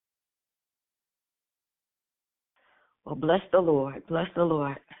 Well, bless the Lord. Bless the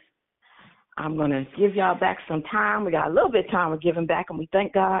Lord. I'm going to give y'all back some time. We got a little bit of time we're giving back, and we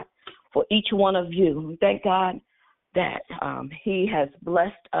thank God for each one of you. We thank God that He has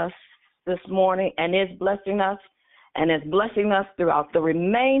blessed us this morning and is blessing us throughout the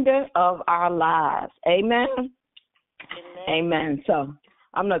remainder of our lives. Amen? Amen. So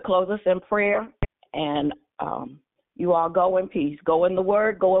I'm going to close us in prayer, and you all go in peace. Go in the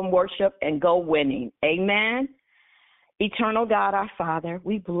Word, go in worship, and go winning. Amen? Eternal God, our Father,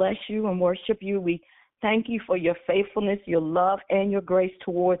 we bless you and worship you. We thank you for your faithfulness, your love, and your grace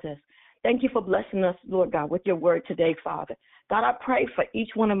towards us. Thank you for blessing us, Lord God, with your word today, Father. God, I pray for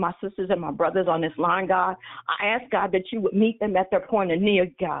each one of my sisters and my brothers on this line, God. I ask, God, that you would meet them at their point of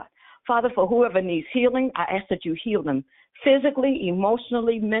need, God. Father, for whoever needs healing, I ask that you heal them physically,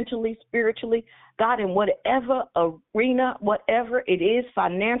 emotionally, mentally, spiritually, God, in whatever arena, whatever it is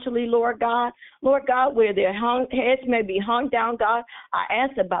financially, Lord God, where their heads may be hung down, God, I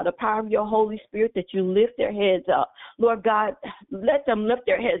ask that by the power of your Holy Spirit that you lift their heads up. Lord God, let them lift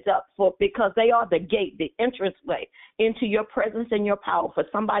their heads up because they are the gate, the entranceway into your presence and your power for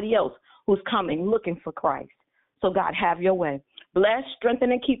somebody else who's coming looking for Christ. So God, have your way. Bless,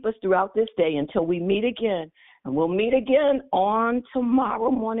 strengthen, and keep us throughout this day until we meet again. And we'll meet again on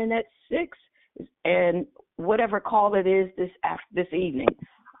tomorrow morning at 6 and whatever call it is this evening.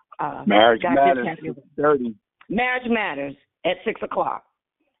 Marriage Matters 30. Marriage Matters at 6 o'clock.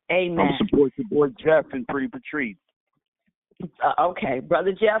 Amen. I'm support your boy Jeff and Pretty Patrice. Okay.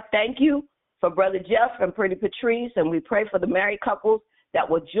 Brother Jeff, thank you for Brother Jeff and Pretty Patrice, and we pray for the married couples that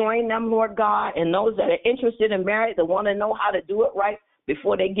will join them, Lord God, and those that are interested in marriage that want to know how to do it right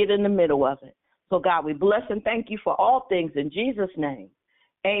before they get in the middle of it. So, God, we bless and thank you for all things in Jesus' name.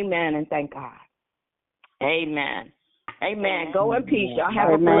 Amen, and thank God. Amen. Amen. Go in peace. Y'all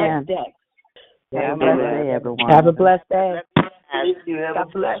have a blessed day. Have a blessed day, everyone. Have a blessed day. You have God a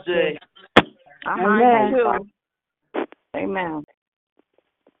bless blessed day. you. Amen. You too. Amen.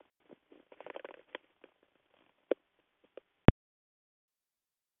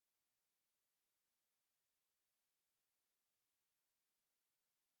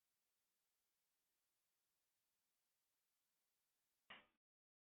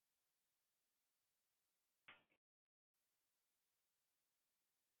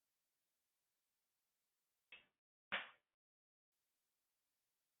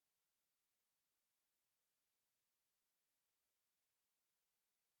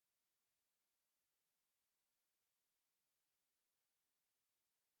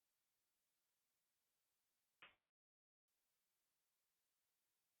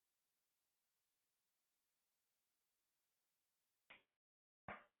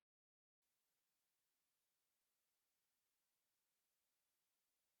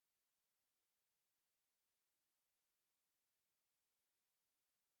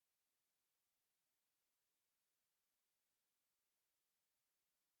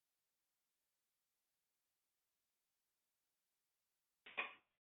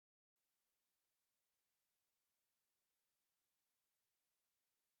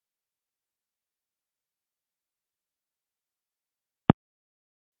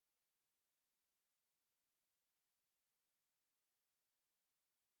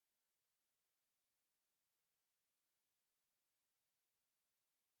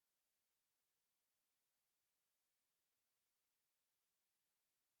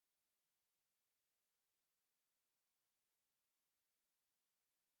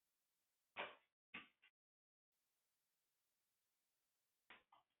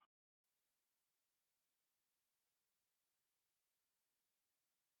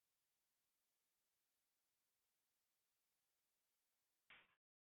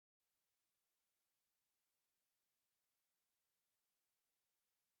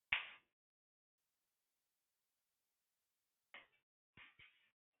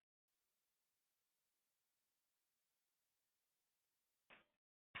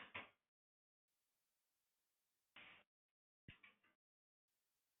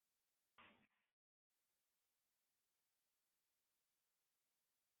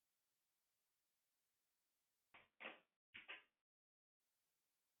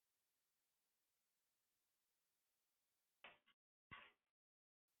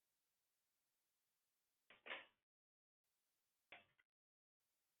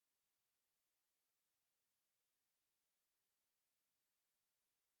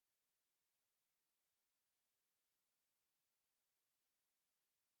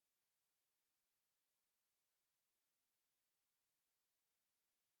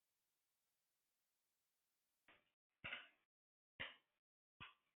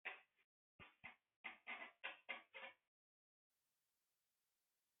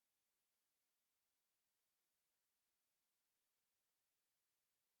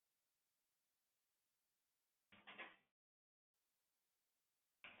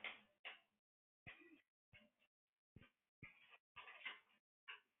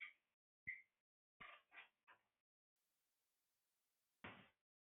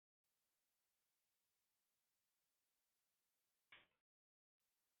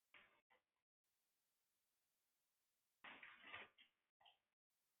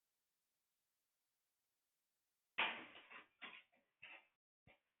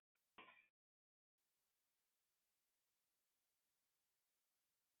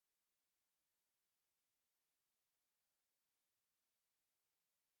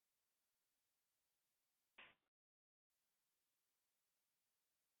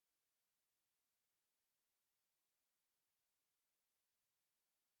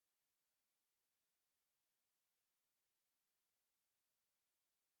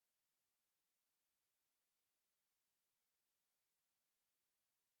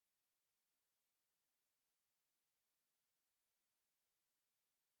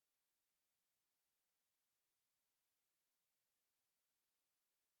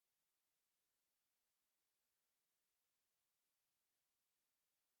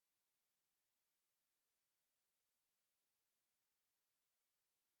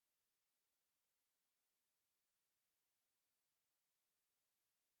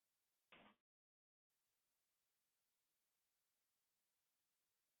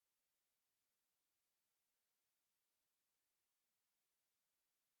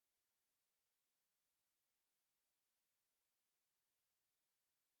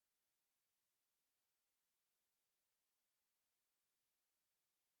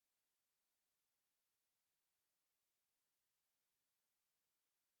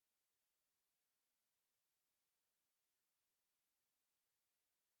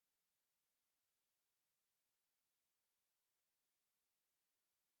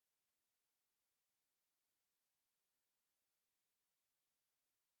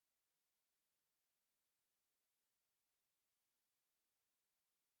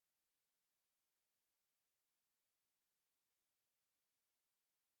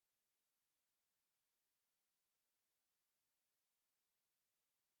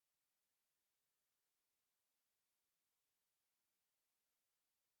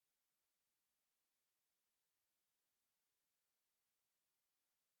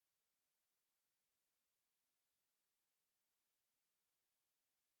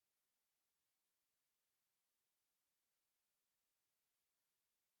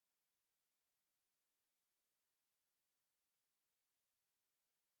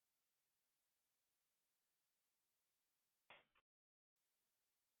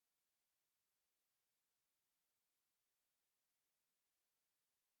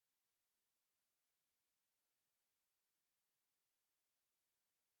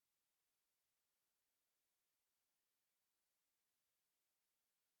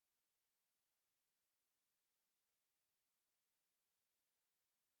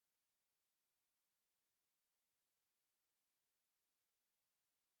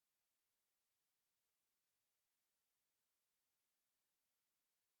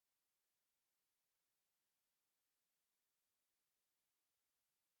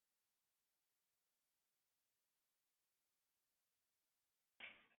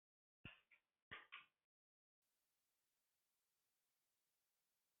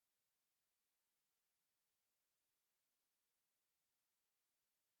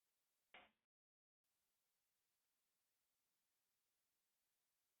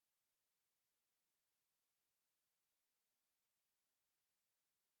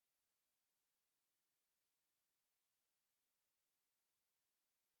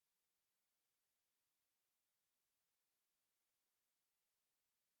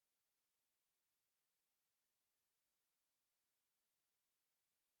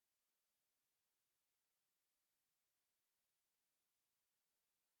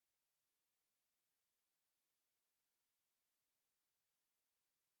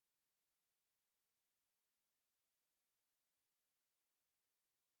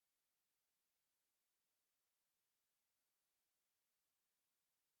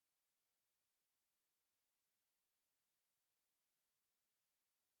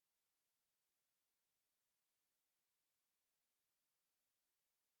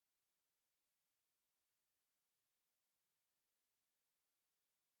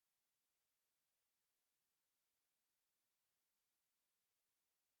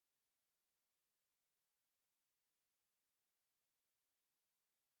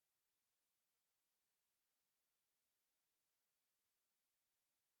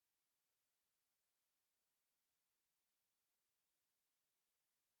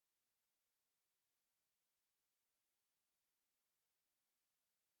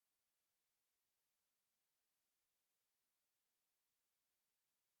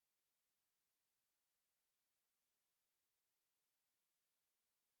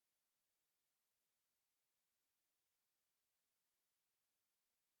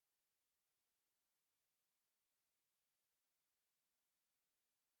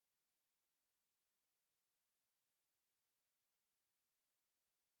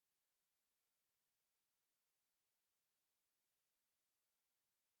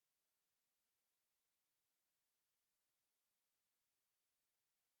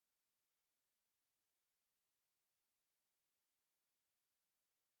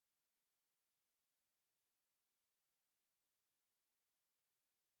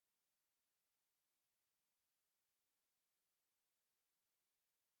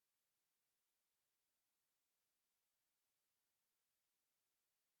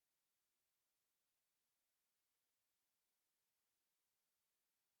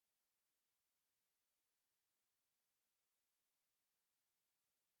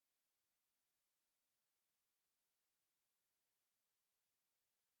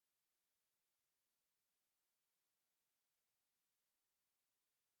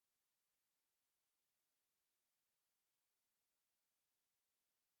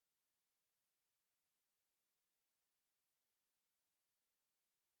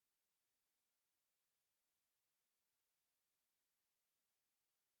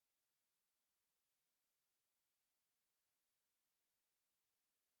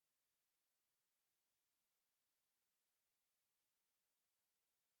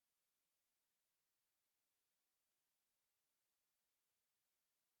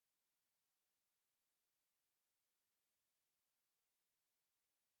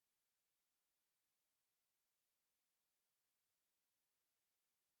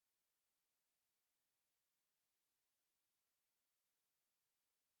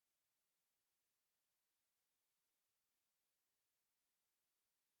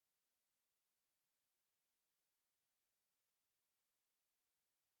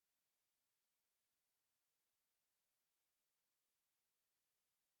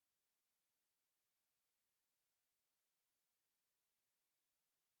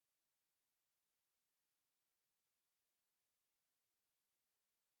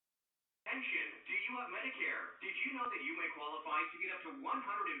 Attention, do you have Medicare? Did you know that you may qualify to get up to $144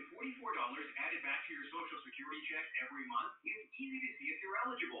 added back to your Social Security check every month? It's easy to see if you're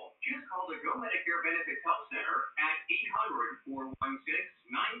eligible. Just call the Go Medicare Benefits Help Center at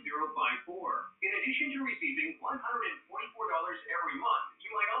 800-416-9054. In addition to receiving $144 every month,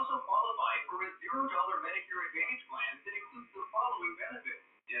 you might also qualify for a $0 Medicare Advantage plan that includes the following benefits: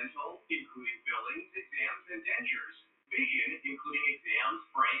 dental, including fillings, exams, and dentures; vision, including exams,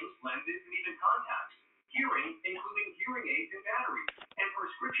 frames, lenses, and even contacts; hearing, including hearing aids and batteries; and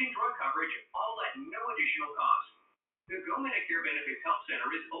prescription drug coverage, all at no additional cost. The Go Medicare Benefits Help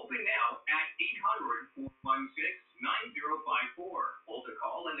Center is open now at 800-416-9054. Hold a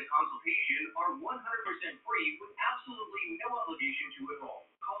call and the consultation are 100% free with absolutely no obligation to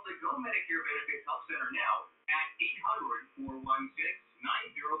enroll. Call the Go Medicare Benefits Help Center now at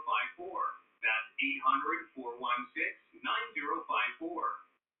 800-416-9054. That's 800-416-9054.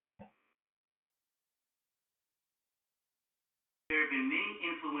 There have been many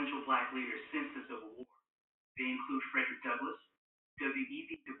influential Black leaders since the Civil War. They include Frederick Douglass,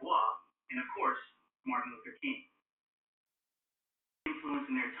 W.E.B. Du Bois, and of course, Martin Luther King. Influence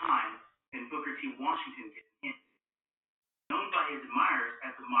in their time, and Booker T. Washington did hint. Known by his admirers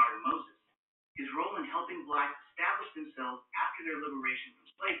as the modern Moses, his role in helping Blacks establish themselves after their liberation from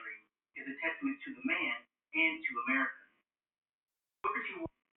slavery is a testament to the man and to America. Booker T.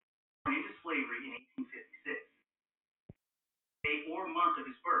 Washington was born into slavery in 1856. Day or month of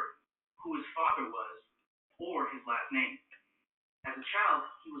his birth, who his father was, or his last name. As a child,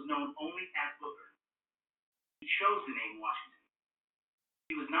 he was known only as Booker. He chose the name Washington.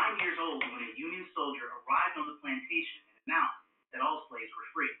 He was 9 years old when a Union soldier arrived on the plantation and announced that all slaves were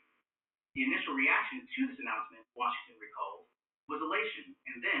free. The initial reaction to this announcement, Washington recalled, was elation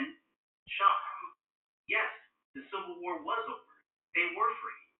and then shock. Yes, the Civil War was over. They were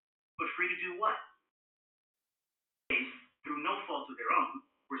free. But free to do what? Slaves, through no fault of their own,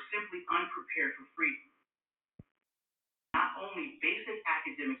 were simply unprepared for freedom. Not only basic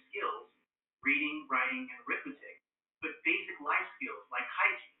academic skills, reading, writing, and arithmetic, but basic life skills like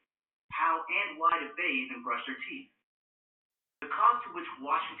hygiene, how and why to bathe and brush their teeth. The cause to which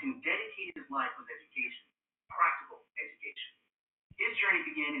Washington dedicated his life was education, practical education. His journey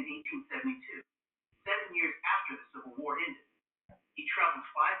began in 1872, 7 years after the Civil War ended. He traveled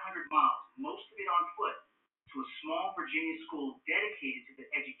 500 miles, most of it on foot, to a small Virginia school dedicated to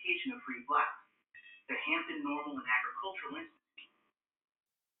the education of free Blacks, the Hampton Normal and Agricultural Institute.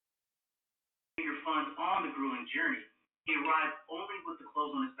 Figure funds on the grueling journey, he arrived only with the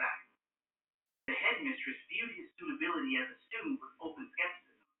clothes on his back. The headmistress viewed his suitability as a student with open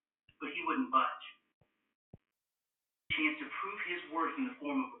skepticism, but he wouldn't budge. A chance to prove his worth in the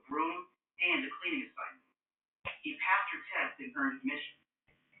form of a broom and a cleaning assignment. He passed her test and earned admission.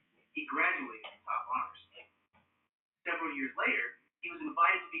 He graduated with top honors. Several years later, he was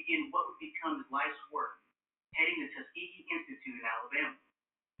invited to begin what would become his life's work, heading the Tuskegee Institute in Alabama.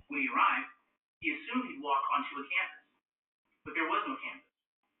 When he arrived, he assumed he'd walk onto a campus, but there was no campus,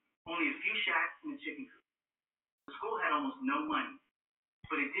 only a few shacks and a chicken coop. The school had almost no money,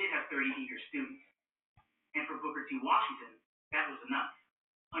 but it did have 30 eager students. And for Booker T. Washington, that was enough.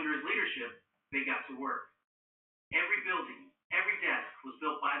 Under his leadership, they got to work. Every building, every desk was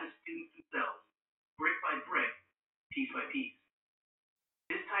built by the students themselves, brick by brick, piece by piece.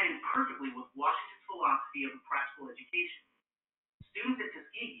 This tied in perfectly with Washington's philosophy of a practical education. Students at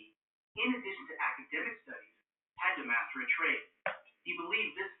Tuskegee, in addition to academic studies, had to master a trade. He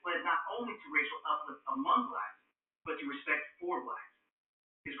believed this led not only to racial uplift among Blacks, but to respect for Blacks.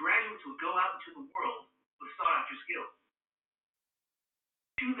 His graduates would go out into the world with sought-after skills,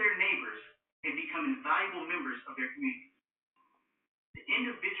 to their neighbors, and become invaluable members of their communities. The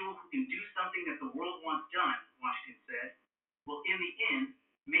individual who can do something that the world wants done, Washington said, will in the end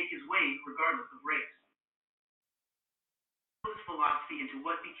make his way regardless of race. His philosophy into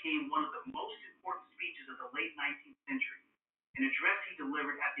what became one of the most important speeches of the late 19th century, an address he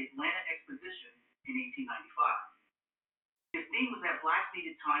delivered at the Atlanta Exposition in 1895. His theme was that Blacks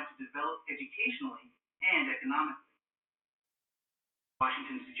needed time to develop educationally and economically.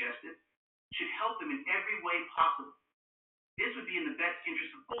 Washington suggested, should help them in every way possible. This would be in the best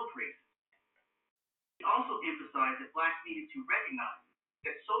interest of both races. He also emphasized that Blacks needed to recognize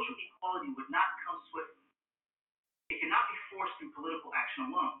that social equality would not come swiftly. It cannot be forced through political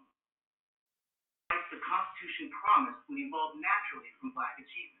action alone. The Constitution promised would evolve naturally from Black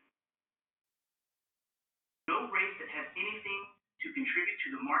achievement. No race that has anything to contribute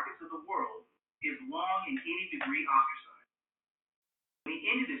to the markets of the world is long in any degree ostracized. When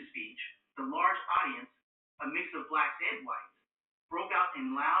he ended his speech, the large audience, a mix of Blacks and whites, broke out in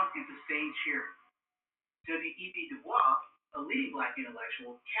in loud and sustained cheering. W.E.B. Du Bois, a leading black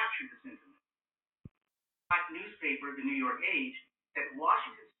intellectual, captured the sentiment. Black newspaper, the New York Age, said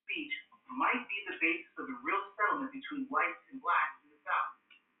Washington's speech might be the basis of the real settlement between whites and blacks in the South.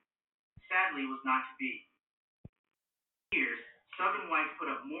 Sadly, it was not to be. For years, Southern whites put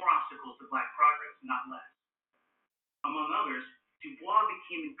up more obstacles to black progress, not less. Among others, Du Bois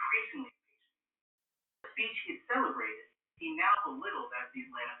became increasingly impatient. The speech he had celebrated, he now belittled as the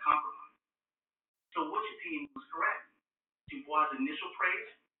Atlanta Compromise. So which opinion was correct? Du Bois' initial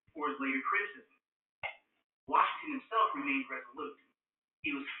praise or his later criticism? Washington himself remained resolute.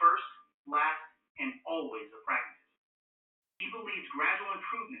 He was first, last, and always a pragmatist. He believed gradual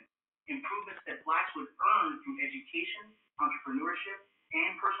improvements that blacks would earn through education, entrepreneurship,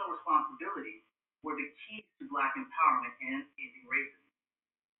 and personal responsibility were the keys to black empowerment and ending racism.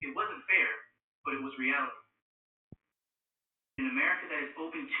 It wasn't fair, but it was reality. In an America that is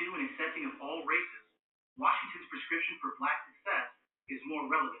open to and accepting of all races, Washington's prescription for black success is more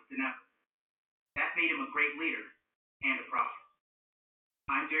relevant than ever. That made him a great leader and a prophet.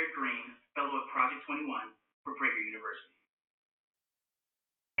 I'm Derek Green, fellow at Project 21 for Prager University.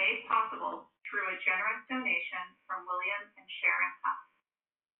 Made possible through a generous donation from William and Sharon Huff.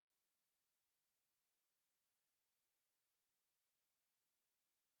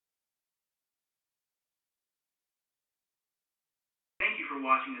 Thank you for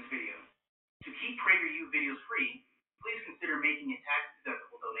watching this video. To keep PragerU videos free, please consider making a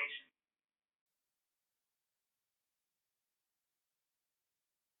tax-deductible donation.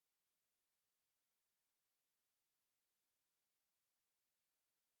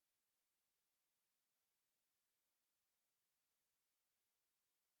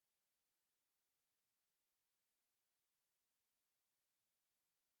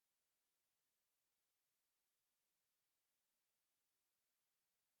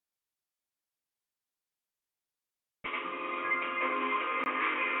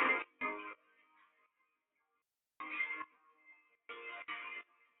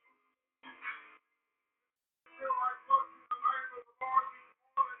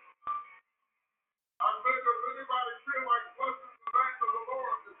 I think if anybody feel like blessing the name of the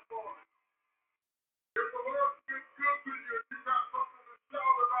Lord this morning, if the Lord gets good to you and you got something to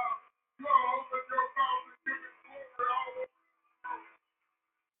shout about, you ought to open your mouth and give Him glory all over the room.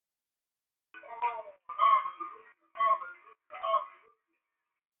 Oh, hallelujah, hallelujah, hallelujah.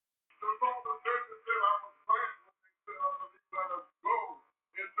 The Father David said, I was glad when they said unto me, let us go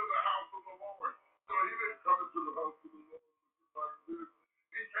into the house of the Lord. So he didn't come into the house of the Lord like this.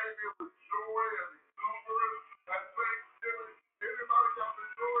 He came here with joy and exuberance and thanksgiving. Anybody got the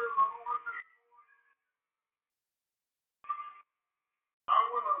joy of the Lord this morning? I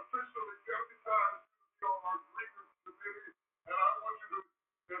want to officially deputize you on our grievance committee, and I want you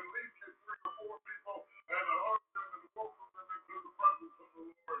to at least get 3 or 4 people and hug them and welcome them into the presence of the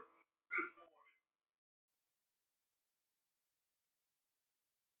Lord this morning.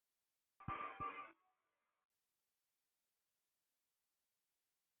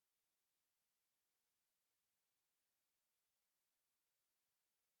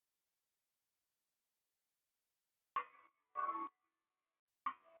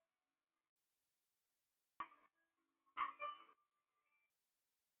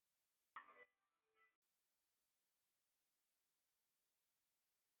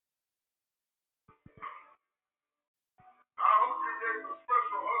 I hope you gave a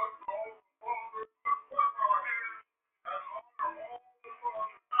special hug to all the fathers. Let's clap our hands and honor all the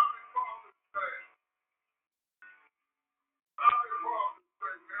fathers. Happy Father's Day. Happy Father's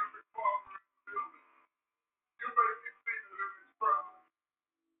Day to every father in the building. You may be seated in His presence.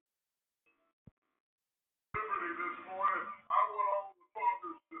 Liberty this morning. I want all the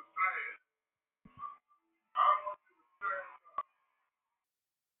fathers to stand. I want you to stand up.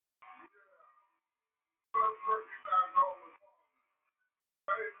 Yeah. Let's recognize all the fathers.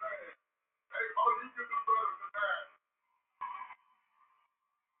 Amen. Hey, oh, you can do better than that.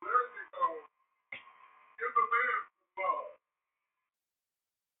 There you go. Give the men some love.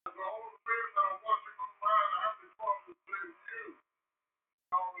 And to all the men that are watching online, happy Father's Day to you.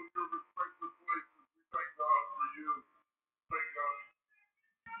 All of your respective places, we thank God for you. Thank God.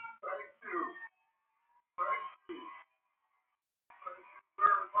 Thank you. Thank you. Thank you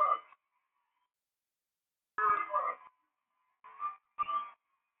very much. Very much.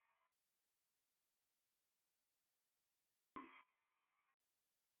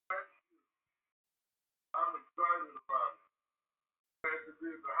 Thank you. I'm excited about it. Glad to be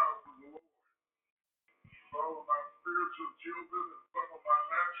in the house of the Lord. All of my spiritual children and some of my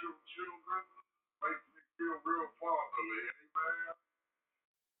natural children makes me feel real fatherly. Amen.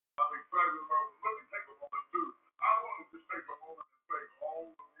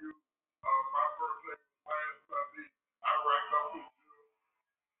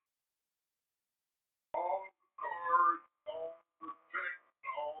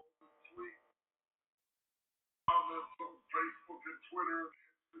 comments on Facebook and Twitter and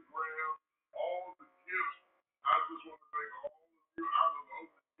Instagram, all the gifts. I just want to thank all of you. I was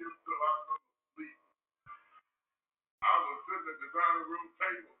open gifts till I fell asleep. I was sitting at the dining room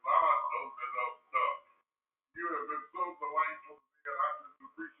table, God opened up stuff. You have been so delightful to me, and I just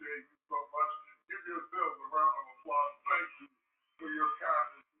appreciate you so much. Give yourselves a round of applause. Thank you for your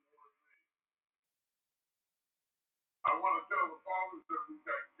kindness towards me. I want to tell the fathers that we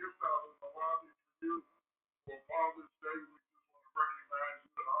got gifts out in the lobby for you. For Father's Day, we just want to recognize you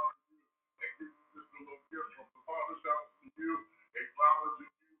and honor you and give you just a little gift from the Father's house to you,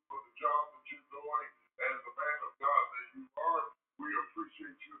 acknowledging you for the job that you're doing as the man of God that you are. We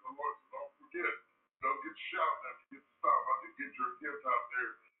appreciate you, the Lord. So don't forget, don't get shouting after you get to stop. I can get your gift out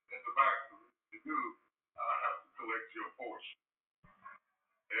there in the back. So if you do, I have to collect your portion.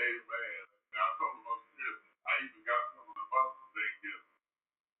 Amen. Now, I told them upstairs, I even got some of the Mother's Day gifts.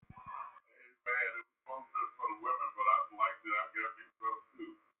 Amen. It was supposed to be for the women, but I liked it. I got me some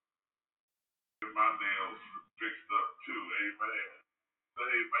too. Get my nails fixed up too. Amen. Say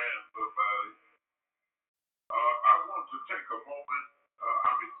amen, somebody. I want to take a moment.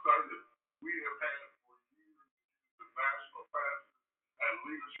 I'm excited. We have had for years the National Pastor and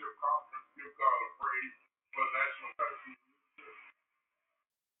Leadership Conference. Give God a praise for National Pastor Leadership.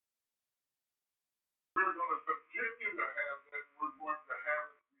 We're going to continue to have that. We're going to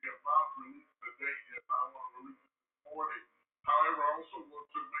have it. We have not released the date yet. I want to release it this morning. However, I also want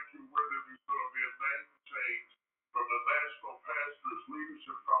to make you aware that there's going to be a name change from the National Pastors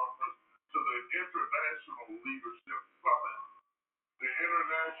Leadership Conference to the International Leadership Summit. The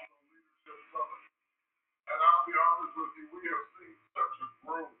International Leadership Summit. And I'll be honest with you, we have seen such a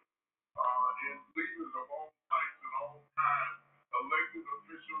growth in leaders of all types and all kinds, elected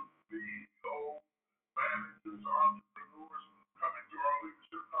officials, CEOs, managers, entrepreneurs coming to our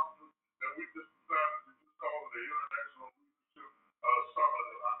leadership conference, that we just decided to just call it the International Leadership Summit,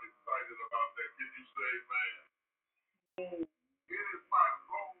 and I'm excited about that. Can you say amen? It is my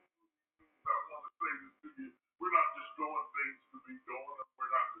goal. I want to say this to you. We're not just doing things to be doing them.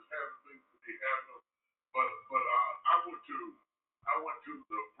 We're not just having things to be having them. But I went to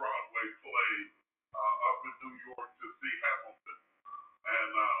the Broadway play up in New York to see Hamilton.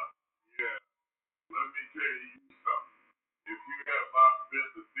 And yeah, let me tell you something. If you have not been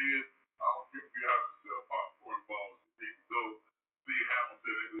to see it, I don't care if you have to sell popcorn balls. You need to go see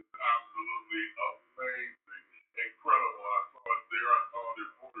Hamilton. It is absolutely amazing, incredible. I saw it there. I saw it in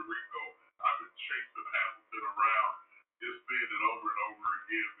Puerto Rico. I've been chasing Hamilton around, just seeing it over and over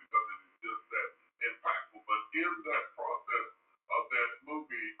again because it is just that impactful. But in that process of that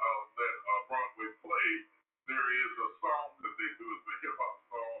movie, that Broadway play, there is a song that they do. It's a hip hop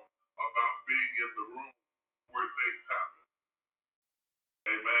song about being in the room where things happen.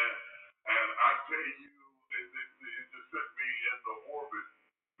 Amen. And I tell you, it just set me in the orbit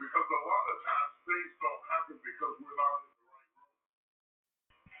because a lot of times things don't happen because we're not in the right room.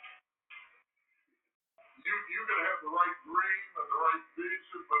 You can have the right dream and the right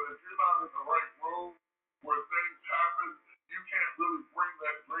vision, but if you're not in the right room where things happen, you can't really bring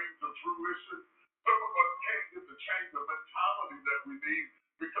that dream to fruition. Some of us can't get to change the mentality that we need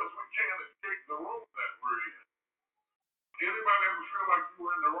because we can't escape the room that we're in. Anybody ever feel like you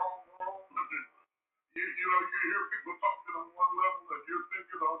were in the wrong room? You hear people talking on one level and you're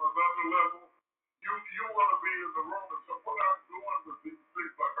thinking on another level. You want to be in the room. And so what I'm doing with these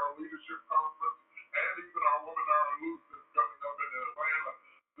things like our leadership conference and even our Woman Hour Loose that's coming up in Atlanta,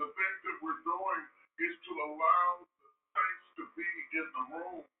 the things that we're doing is to allow the saints to be in the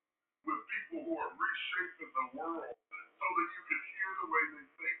room with people who are reshaping the world so that you can hear the way they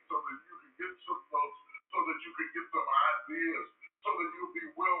think, so that you can get some notes, so that you can get some ideas, so that you'll be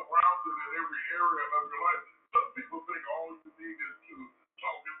well-rounded in every area of your life. Some people think all you need is to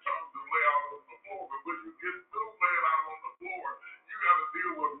talk in tongues and lay out on the floor, but when you get through laying out on the floor, you got to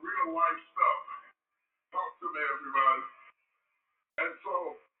deal with real-life stuff. Talk to me, everybody. And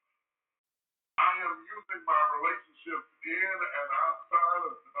so I am using my relationships in and outside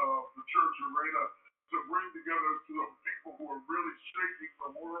of the church arena to bring together some people who are really shaping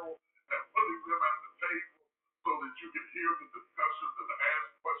the world and putting them at the table so that you can hear the discussions and ask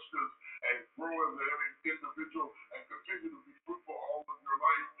questions and grow as an individual and continue to be fruitful all of your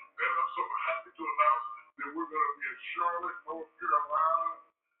life. And I'm so happy to announce that we're going to be in Charlotte, North Carolina,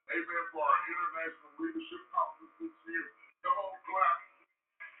 amen, for our International Leadership Conference this year. Come on, clap.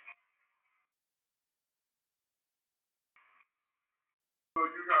 So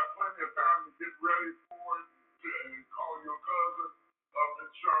you got plenty of time to get ready for it and call your cousin up in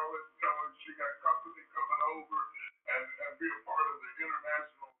Charlotte, tell her she got company coming over and be a part of the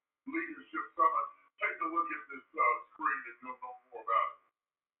International Leadership Summit. Take a look at this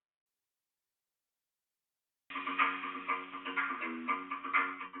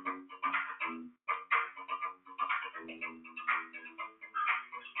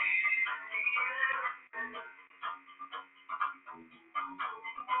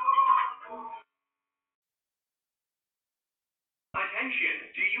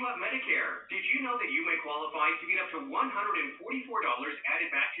Attention, do you have Medicare? Did you know that you may qualify to get up to $144 added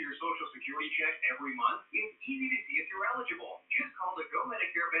back to your Social Security check every month? It's easy to see if you're eligible. Just call the Go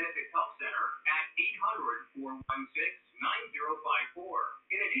Medicare Benefits Help Center at 800-416-9054.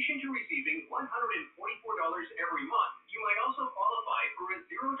 In addition to receiving $144 every month, you might also qualify for a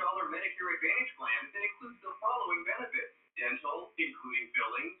 $0 Medicare Advantage plan that includes the following benefits: dental, including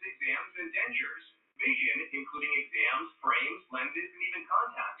fillings, exams, and dentures; vision, including exams, frames, lenses, and even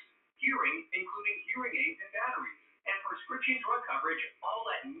contacts; hearing, including hearing aids and batteries; and prescription drug coverage, all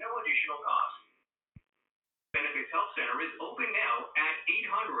at no additional cost. Benefits Help Center is open now at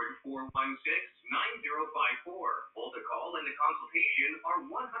 800-416-9054. Hold the call and the consultation are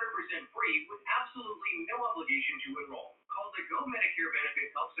 100% free with absolutely no obligation to enroll. Call the Go Medicare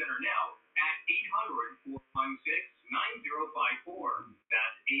Benefits Help Center now at 800-416-9054.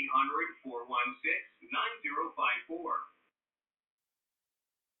 That's 800-416-9054.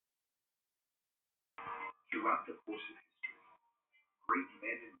 Throughout the course of history, great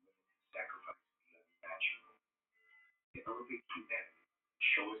men and women have sacrificed the unimaginable to elevate humanity and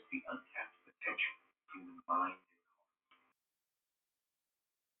show us the untapped potential of human mind and heart.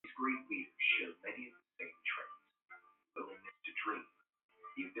 These great leaders share many of the same traits: willingness to dream,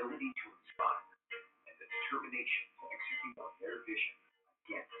 the ability to inspire, and the determination to execute on their vision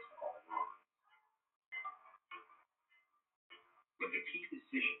against all odds. When the key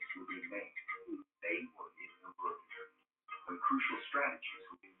decisions were being made, they were in the room. When crucial strategies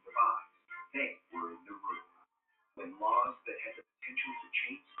were being devised, they were in the room. When laws that had the potential to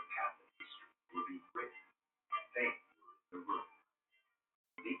change the path of history were being written, they were in the room.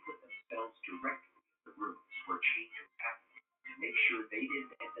 They put themselves directly in the rooms where change was happening to make sure they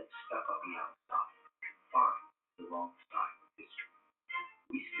didn't end up stuck on the outside, confined to the wrong side of history.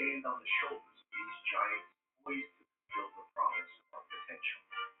 We stand on the shoulders of these giants poised to fulfill the promise of our potential.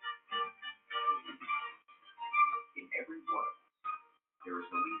 In every one of us, there is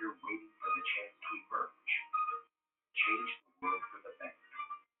a leader waiting for the chance to emerge, change the world for the better.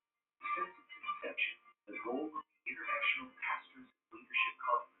 Since its inception, the goal of the International Pastors and Leadership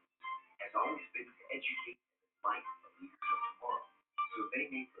Conference has always been to educate and enlighten the leaders of tomorrow so they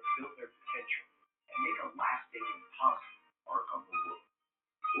may fulfill their potential and make a lasting and positive mark on the world.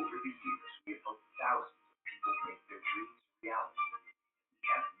 Over the years, we have helped thousands of people make their dreams a reality. We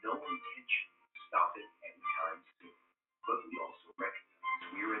have no intention of stopping anytime soon, but we also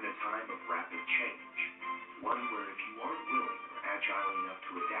recognize we are in a time of rapid change, one where if you aren't willing or agile enough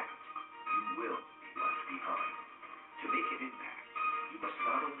to adapt, you will be left behind. To make an impact, you must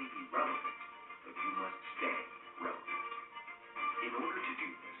not only be relevant, but you must stay relevant. In order to do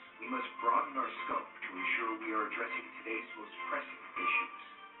this, we must broaden our scope to ensure we are addressing today's most pressing issues.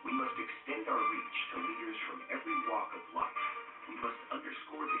 We must extend our reach to leaders from every walk of life. We must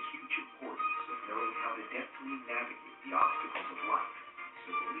underscore the huge importance of knowing how to deftly navigate the obstacles of life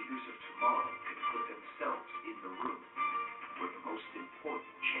so the leaders of tomorrow can put themselves in the room where the most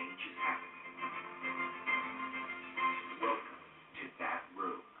important change is happening. Welcome to that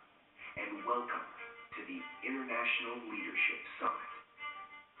room, and welcome to the International Leadership Summit.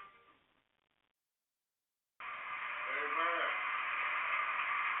 Amen.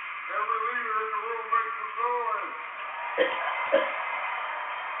 Every leader in the room makes some noise.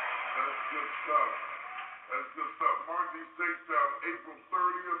 That's good stuff. That's good stuff. Mark these dates down, April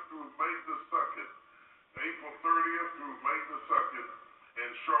 30th through May the 2nd. April 30th through May the 2nd in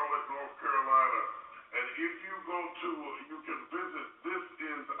Charlotte, North Carolina. And if you go to, you can visit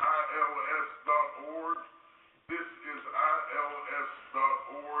thisisils.org.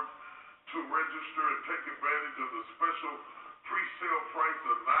 Thisisils.org to register and take advantage of the special pre-sale price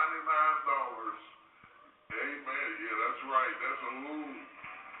of $99. Amen. Yeah, that's right. That's a loon.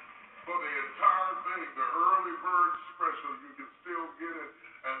 For the entire thing, the early bird special, you can still get it,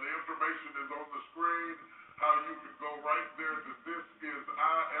 and the information is on the screen, how you can go right there to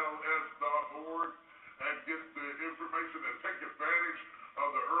thisisils.org and get the information and take advantage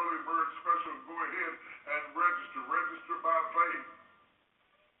of the early bird special. Go ahead and register. Register by faith.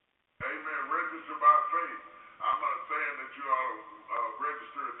 Amen. Register by faith. I'm not saying that you ought to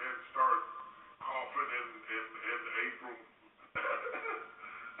register and then start coughing in April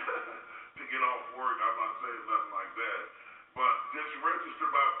to get off work. I'm not saying nothing like that. But just register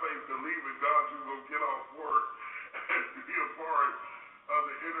by faith, believe in God you're going to get off work and be a part of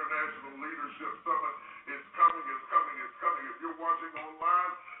the International Leadership Summit. It's coming, it's coming, it's coming. If you're watching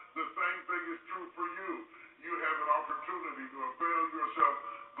online, the same thing is true for you. You have an opportunity to avail yourself.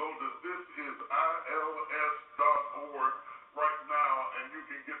 Go to thisisils.org right now, and you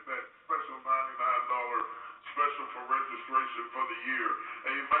can get that special $99 special for registration for the year.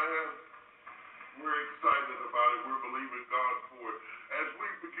 Amen. We're excited about it. We're believing God for it. As we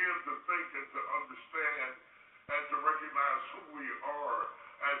begin to think and to understand and to recognize who we are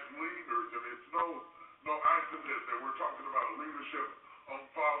as leaders, and it's no accident that we're talking about leadership on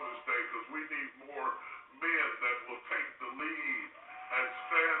Father's Day, because we need more men that will take the lead and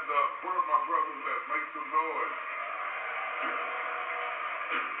stand up. Where are my brothers that make some noise?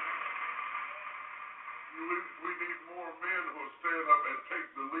 We need more men who will stand up and take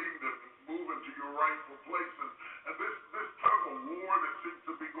the lead and move into your rightful places. And this tug of war that seems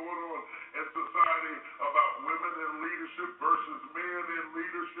to be going on in society about women in leadership versus men in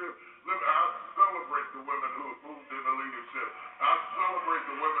leadership, I celebrate the women who have moved into leadership. I celebrate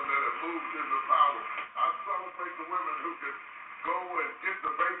the women that have moved into power. I celebrate the women who can go and get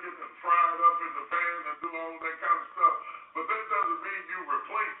the bacon and fry it up in the pan and do all that kind of stuff. But that doesn't mean you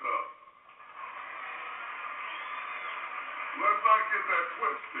replace us. Let's not get that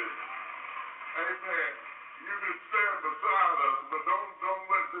twisted. Amen. You can stand beside us, but don't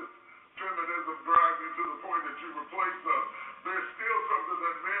let this feminism drive you to the point that you replace us. There's still something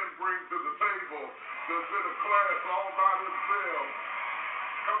that men bring to the table that's in a class all by themselves.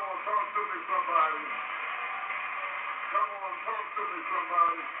 Come on, talk to me, somebody. Come on, talk to me,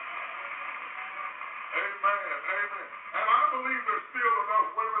 somebody. Amen, amen. And I believe there's still enough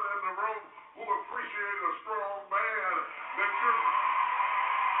women in the room who appreciate a strong man that you're...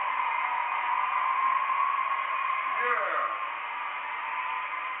 Yeah.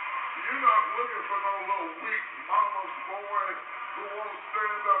 You're not looking for no little weak mama's boy who won't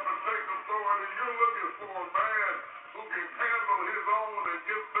stand up and take authority. You're looking for a man who can handle his own and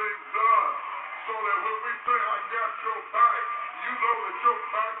get things done. So that when we say, I got your back, you know that your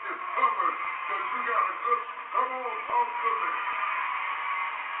back is covered because you got a good... Come on, talk to me.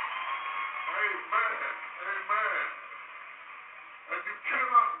 Amen. Amen. And you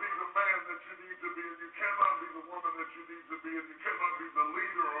cannot be the man that you need to be, and you cannot be the woman that you need to be, and you cannot be the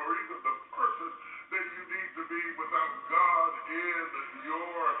leader or even the person that you need to be without God in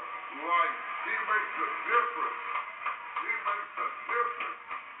your life. He makes a difference. He makes a difference.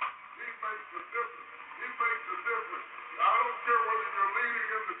 He makes a difference. He makes a difference. I don't care whether you're leading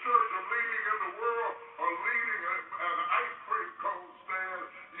in the church or leading in the world or leading at an ice cream cone stand.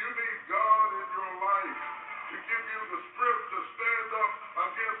 You need God in your life to give you the strength to stand up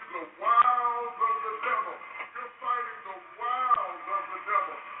against the wiles of the devil. You're fighting the wiles of the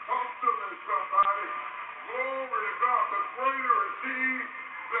devil. Talk to me, somebody. Glory to God. But greater is he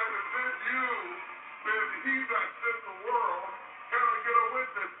that is in you than he that's in the world. Can I get a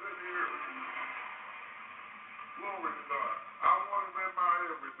witness in here? Glory to God. I want him in my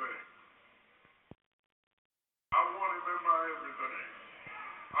everything. I want him in my everything.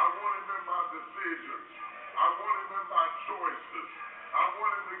 I want him in my decisions. I want him in my choices. I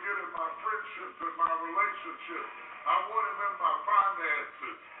want him to get in my friendships and my relationships. I want him in my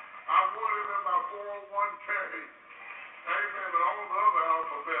finances. I want him in my 401k. Amen. And all the other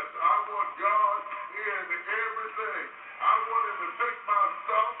alphabets. I want God in everything. I want him to take my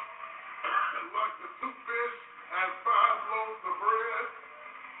stuff like the 2 fish and 5 loaves of bread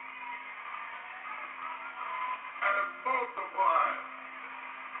and multiply it.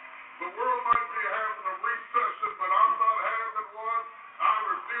 The world might be having a recession, but I'm not having one. I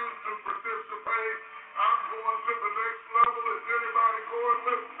refuse to participate. I'm going to the next level. Is anybody going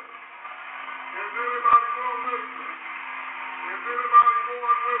with me? Is anybody going with me? Is anybody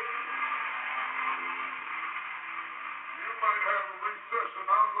going with me? You might have a recession.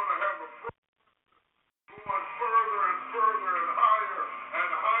 I'm going to have a going further and further and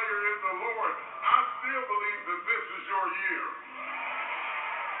higher in the Lord. I still believe that this is your year.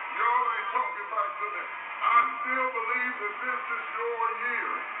 Y'all ain't talking back to me. I still believe that this is your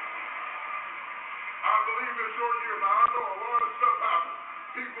year. I believe it's your year. Now, I know a lot of stuff happens.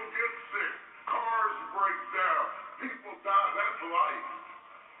 People get sick. Cars break down. People die. That's life.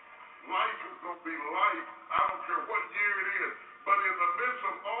 Life is going to be life. I don't care what year it is. But in the midst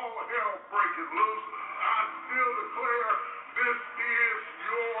of all hell breaking loose, I still declare this is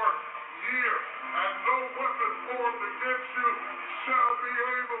your year. And no weapon formed against you shall be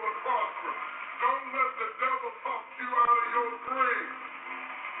able to prosper. Don't let the devil talk you out of your dream.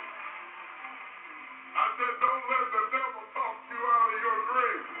 I said, don't let the devil talk you out of your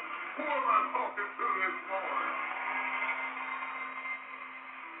dream. Who am I talking to this morning?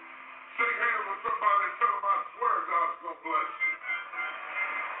 Shake hands with somebody and tell them, I swear God's going to bless you.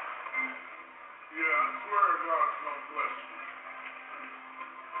 Yeah, I swear God's going to bless you.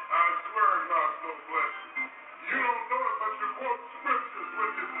 I swear God's going to bless you. You don't know it, but you quote scriptures when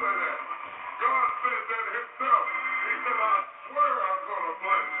you say that. God said that himself. He said, I swear I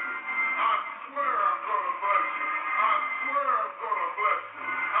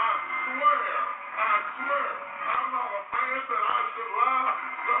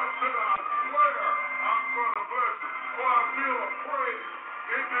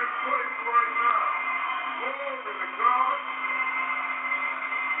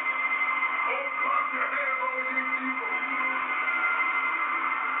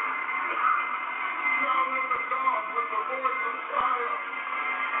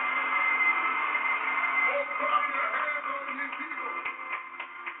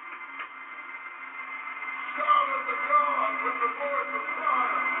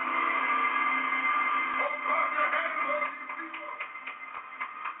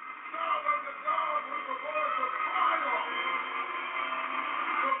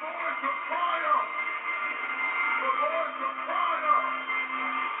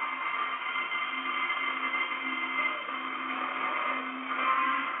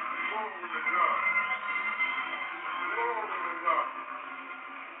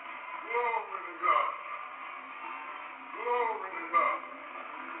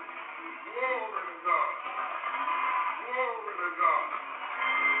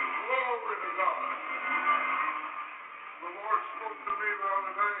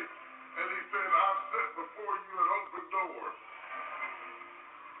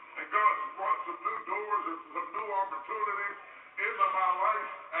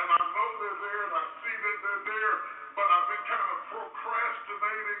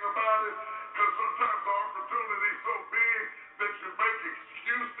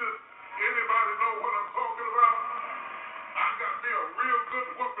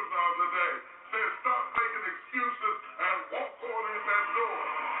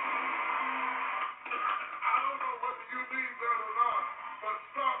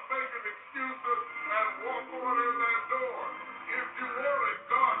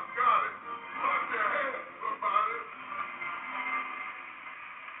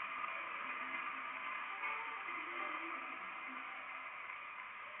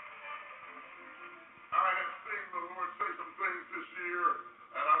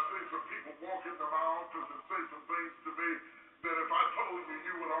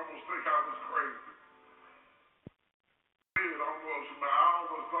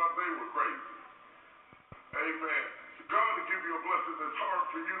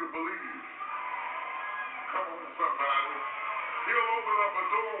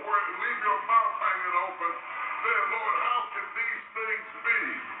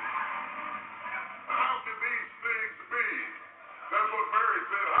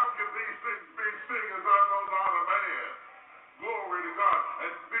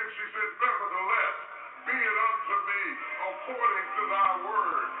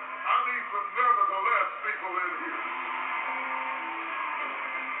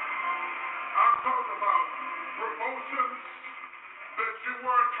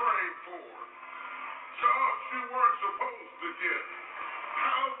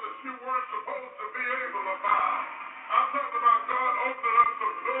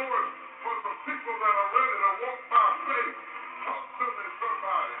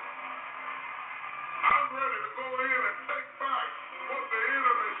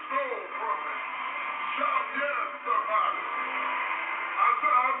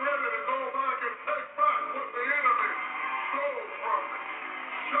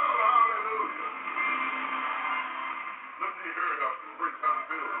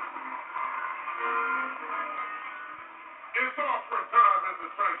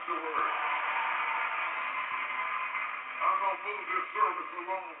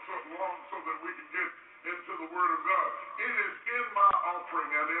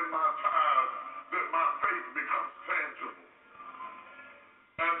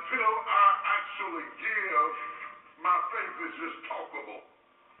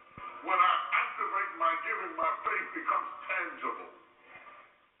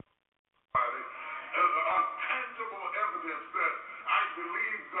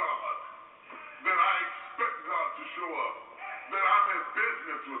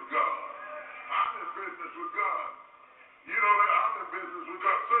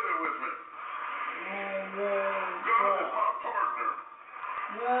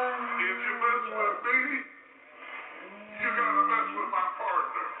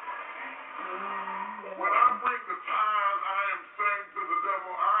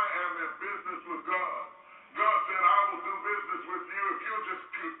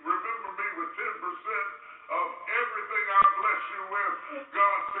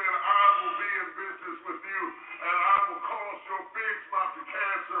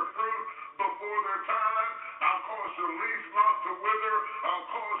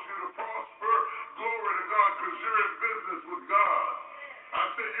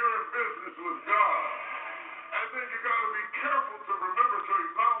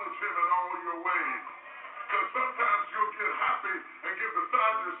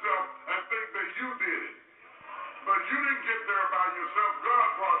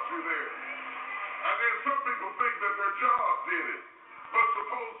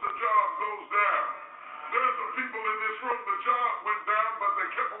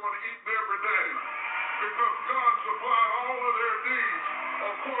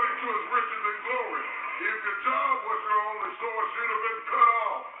If your job was your only source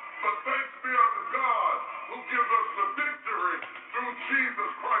But thanks be unto God who gives us the victory through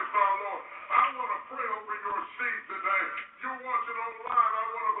Jesus Christ our Lord. I want to pray over your seed today. You're watching online. I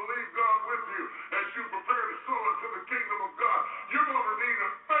want to believe God with you as you prepare to sow into the kingdom of God. You're going to need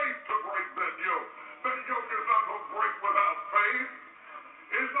a faith to break that yoke. That yoke is not going to break without faith.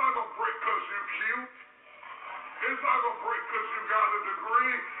 It's not going to break because you're cute. It's not going to break because you got a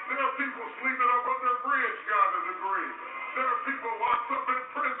degree. There are people sleeping up under a bridge got a degree. There are people locked up in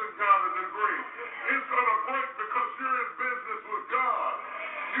prison got a degree. It's going to break because you're in business with God.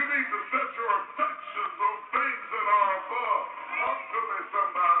 You need to set your affections on things that are above. Talk to me,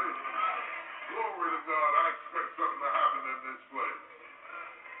 somebody. Glory to God. I expect something to happen in this place.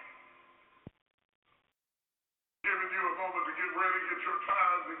 Giving you a moment to get ready, get your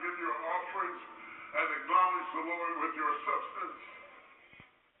tithes and get your offerings and acknowledge the Lord with your substance.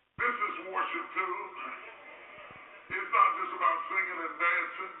 This is worship too. It's not just about singing and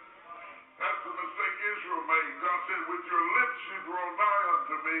dancing. That's the mistake Israel made. God said, with your lips you draw nigh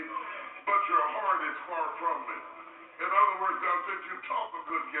unto me, but your heart is far from me. In other words, God said, you talk a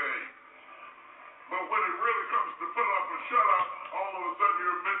good game. But when it really comes to fill up or shut up, all of a sudden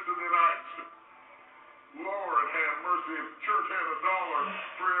you're missing in action. Lord have mercy. If the church had $1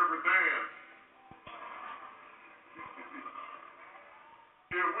 for every dance,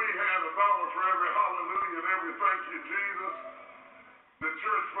 if we had $1 for every hallelujah and every thank you, Jesus, the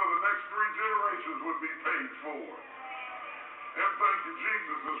church for the next 3 generations would be paid for. And thank you,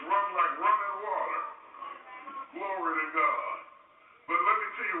 Jesus, is run like running water. Glory to God. But let me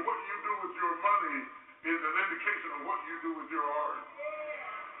tell you, what you do with your money is an indication of what you do with your heart.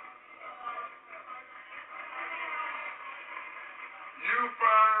 You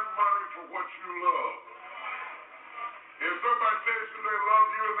find money for what you love. If somebody tells you they love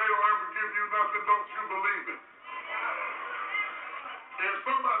you and they don't ever give you nothing, don't you believe it. If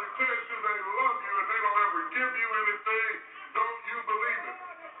somebody tells you they love you and they don't ever give you anything, don't you believe it.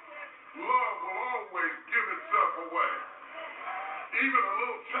 Love will always give itself away. Even a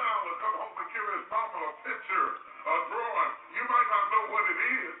little child will come home and give his mama a picture, a drawing. You might not know what it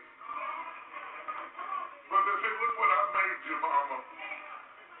is, but they say, look what I made you, mama.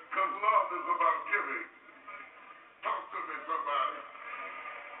 Because love is about giving. Talk to me, somebody.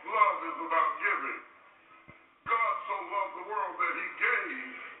 Love is about giving. God so loved the world that he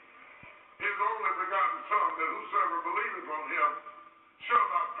gave his only begotten Son, that whosoever believeth on him shall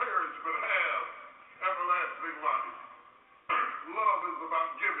not perish but have everlasting life. Love is about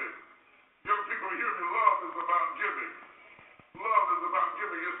giving. Young people, hear me. Love is about giving. Love is about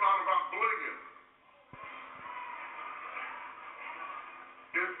giving. It's not about blinging.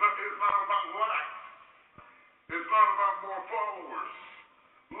 It's not about likes. It's not about more followers.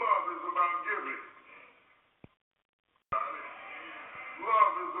 Love is about giving.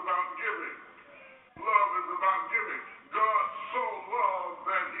 Love is about giving. Love is about giving. God so loved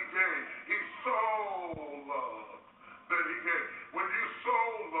that he gave. He so loved that he gave. When you so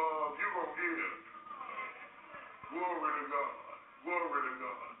love, you're going to give. Glory to God. Glory to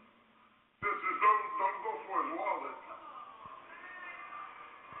God. Sisters, don't go for his wallet.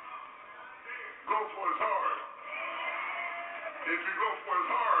 Go for his heart. If you go for his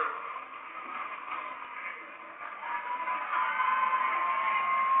heart,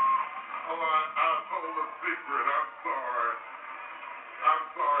 I told a secret. I'm sorry. I'm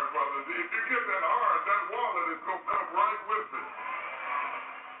sorry, brother. If you get that heart, that wallet is going to come right with it.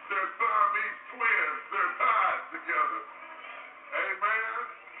 They're Siamese twins. They're tied together. Amen.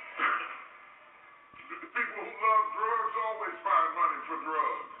 People who love drugs always find money for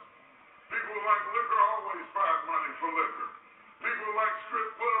drugs. People who like liquor always find money for liquor. People who like strip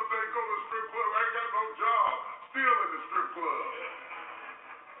clubs, they go to strip club, they ain't got no job, still in the strip club.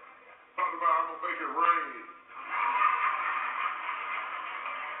 Talk about, I'm going to make it rain.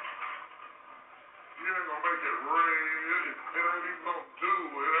 You ain't going to make it rain. It ain't even going to do.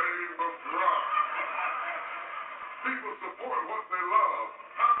 It ain't even going to drop. People support what they love.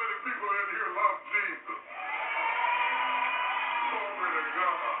 How many people in here love Jesus? Glory to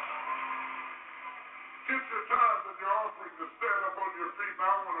God. Get your tithes and your offering to stand up on your feet. Now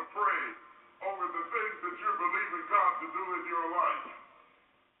I want to pray over the things that you're believing God to do in your life.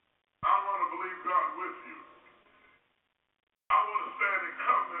 I want to believe God with you. I want to stand in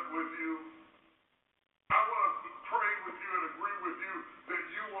covenant with you. I want to pray with you and agree with you that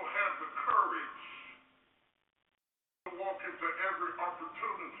you will have the courage to walk into every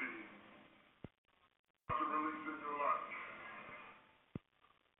opportunity to release in your life.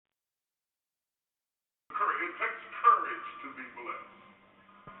 It takes courage to be blessed.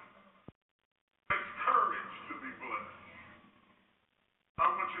 It takes courage to be blessed.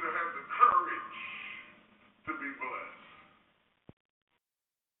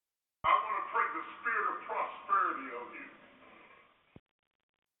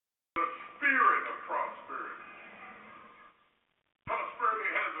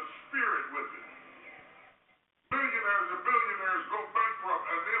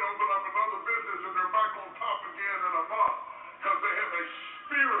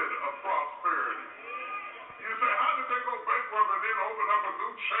 prosperity. You say, how did they go bankrupt and then open up a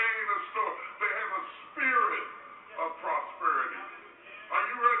new chain of store? They have a spirit of prosperity. Are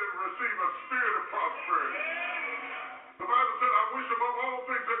you ready to receive a spirit of prosperity? The Bible said, I wish above all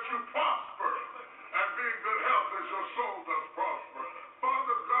things that you prosper and be in good health as your soul does prosper.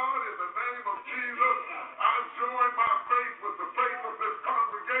 Father God, in the name of Jesus, I join my faith with the faith of this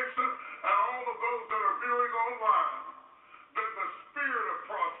congregation and all of those that are viewing online, that the spirit of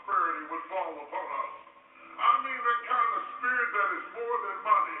prosperity would fall upon us. I mean that kind of spirit that is more than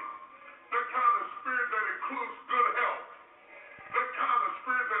money, that kind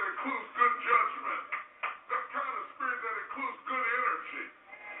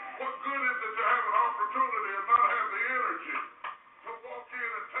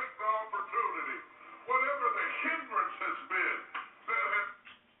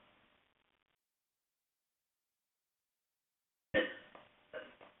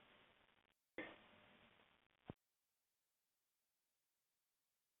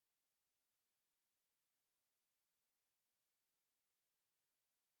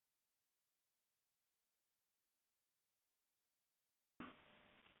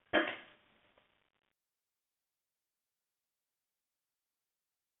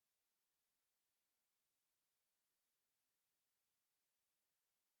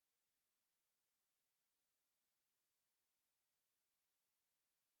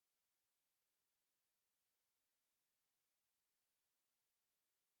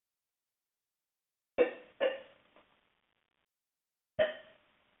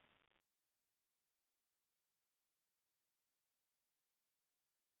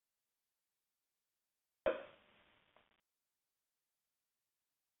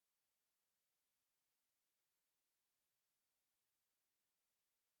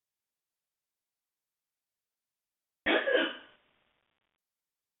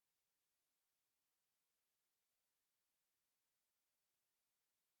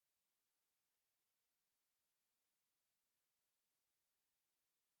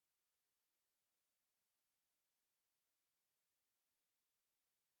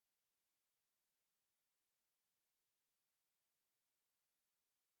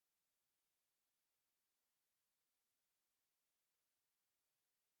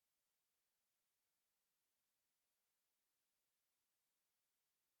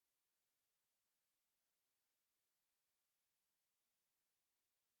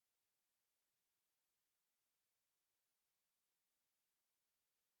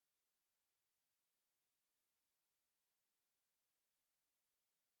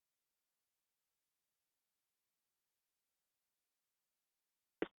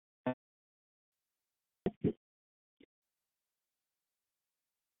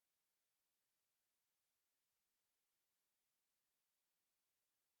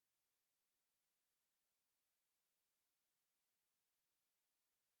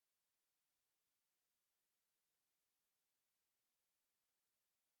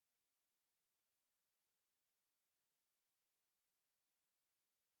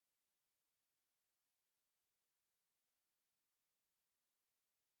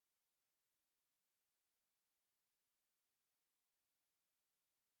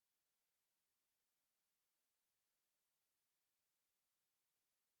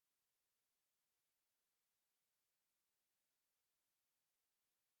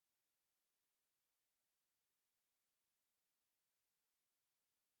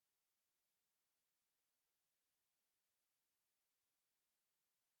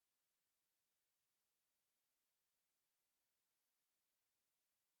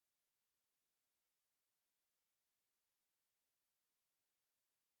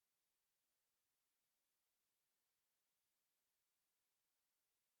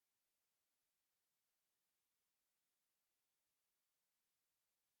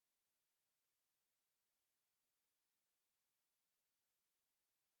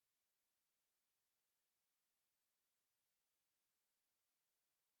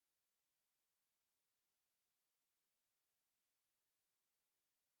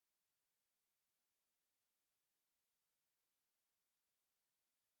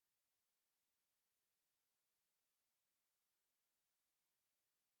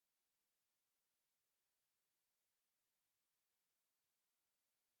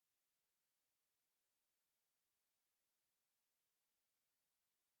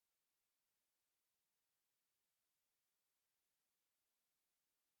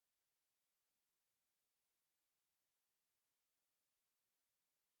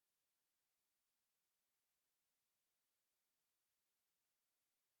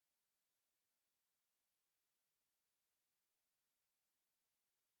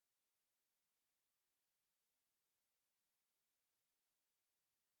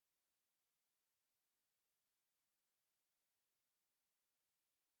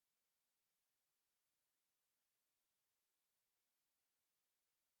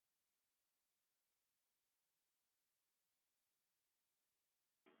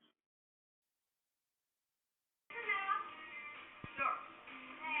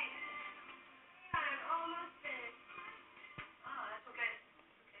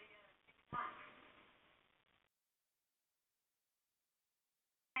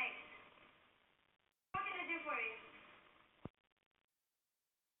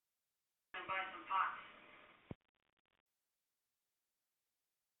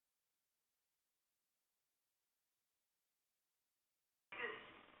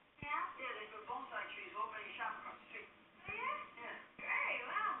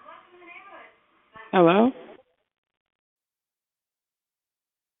Hello?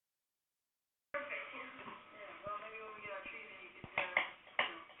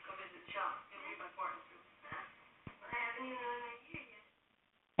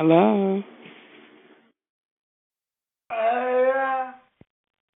 Hello?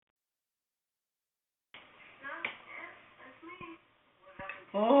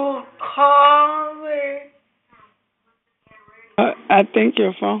 Oh, call me. I think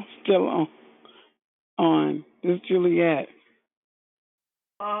your phone's still on. This is Juliet.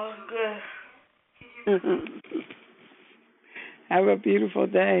 Oh, good. Have a beautiful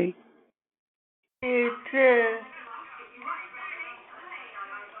day. You too.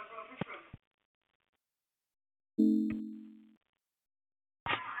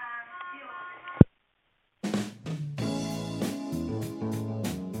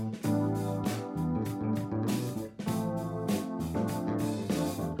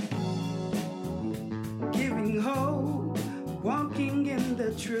 Giving hope, walking in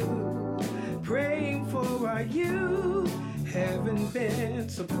the truth, praying for our youth, having been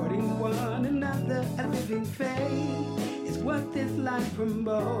supporting one another. A living faith is what this life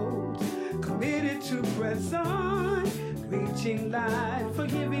promotes. Committed to press on, reaching light,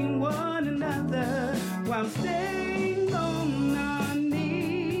 forgiving one another while staying on our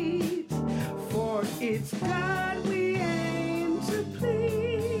knees. For it's God we aim to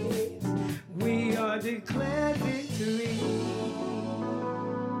please. We are declared victory.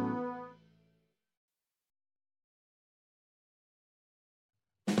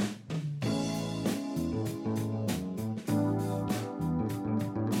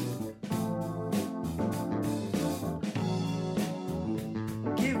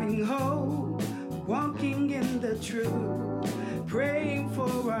 Giving hope, walking in the truth, praying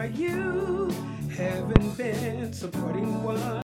for our youth, having been supporting one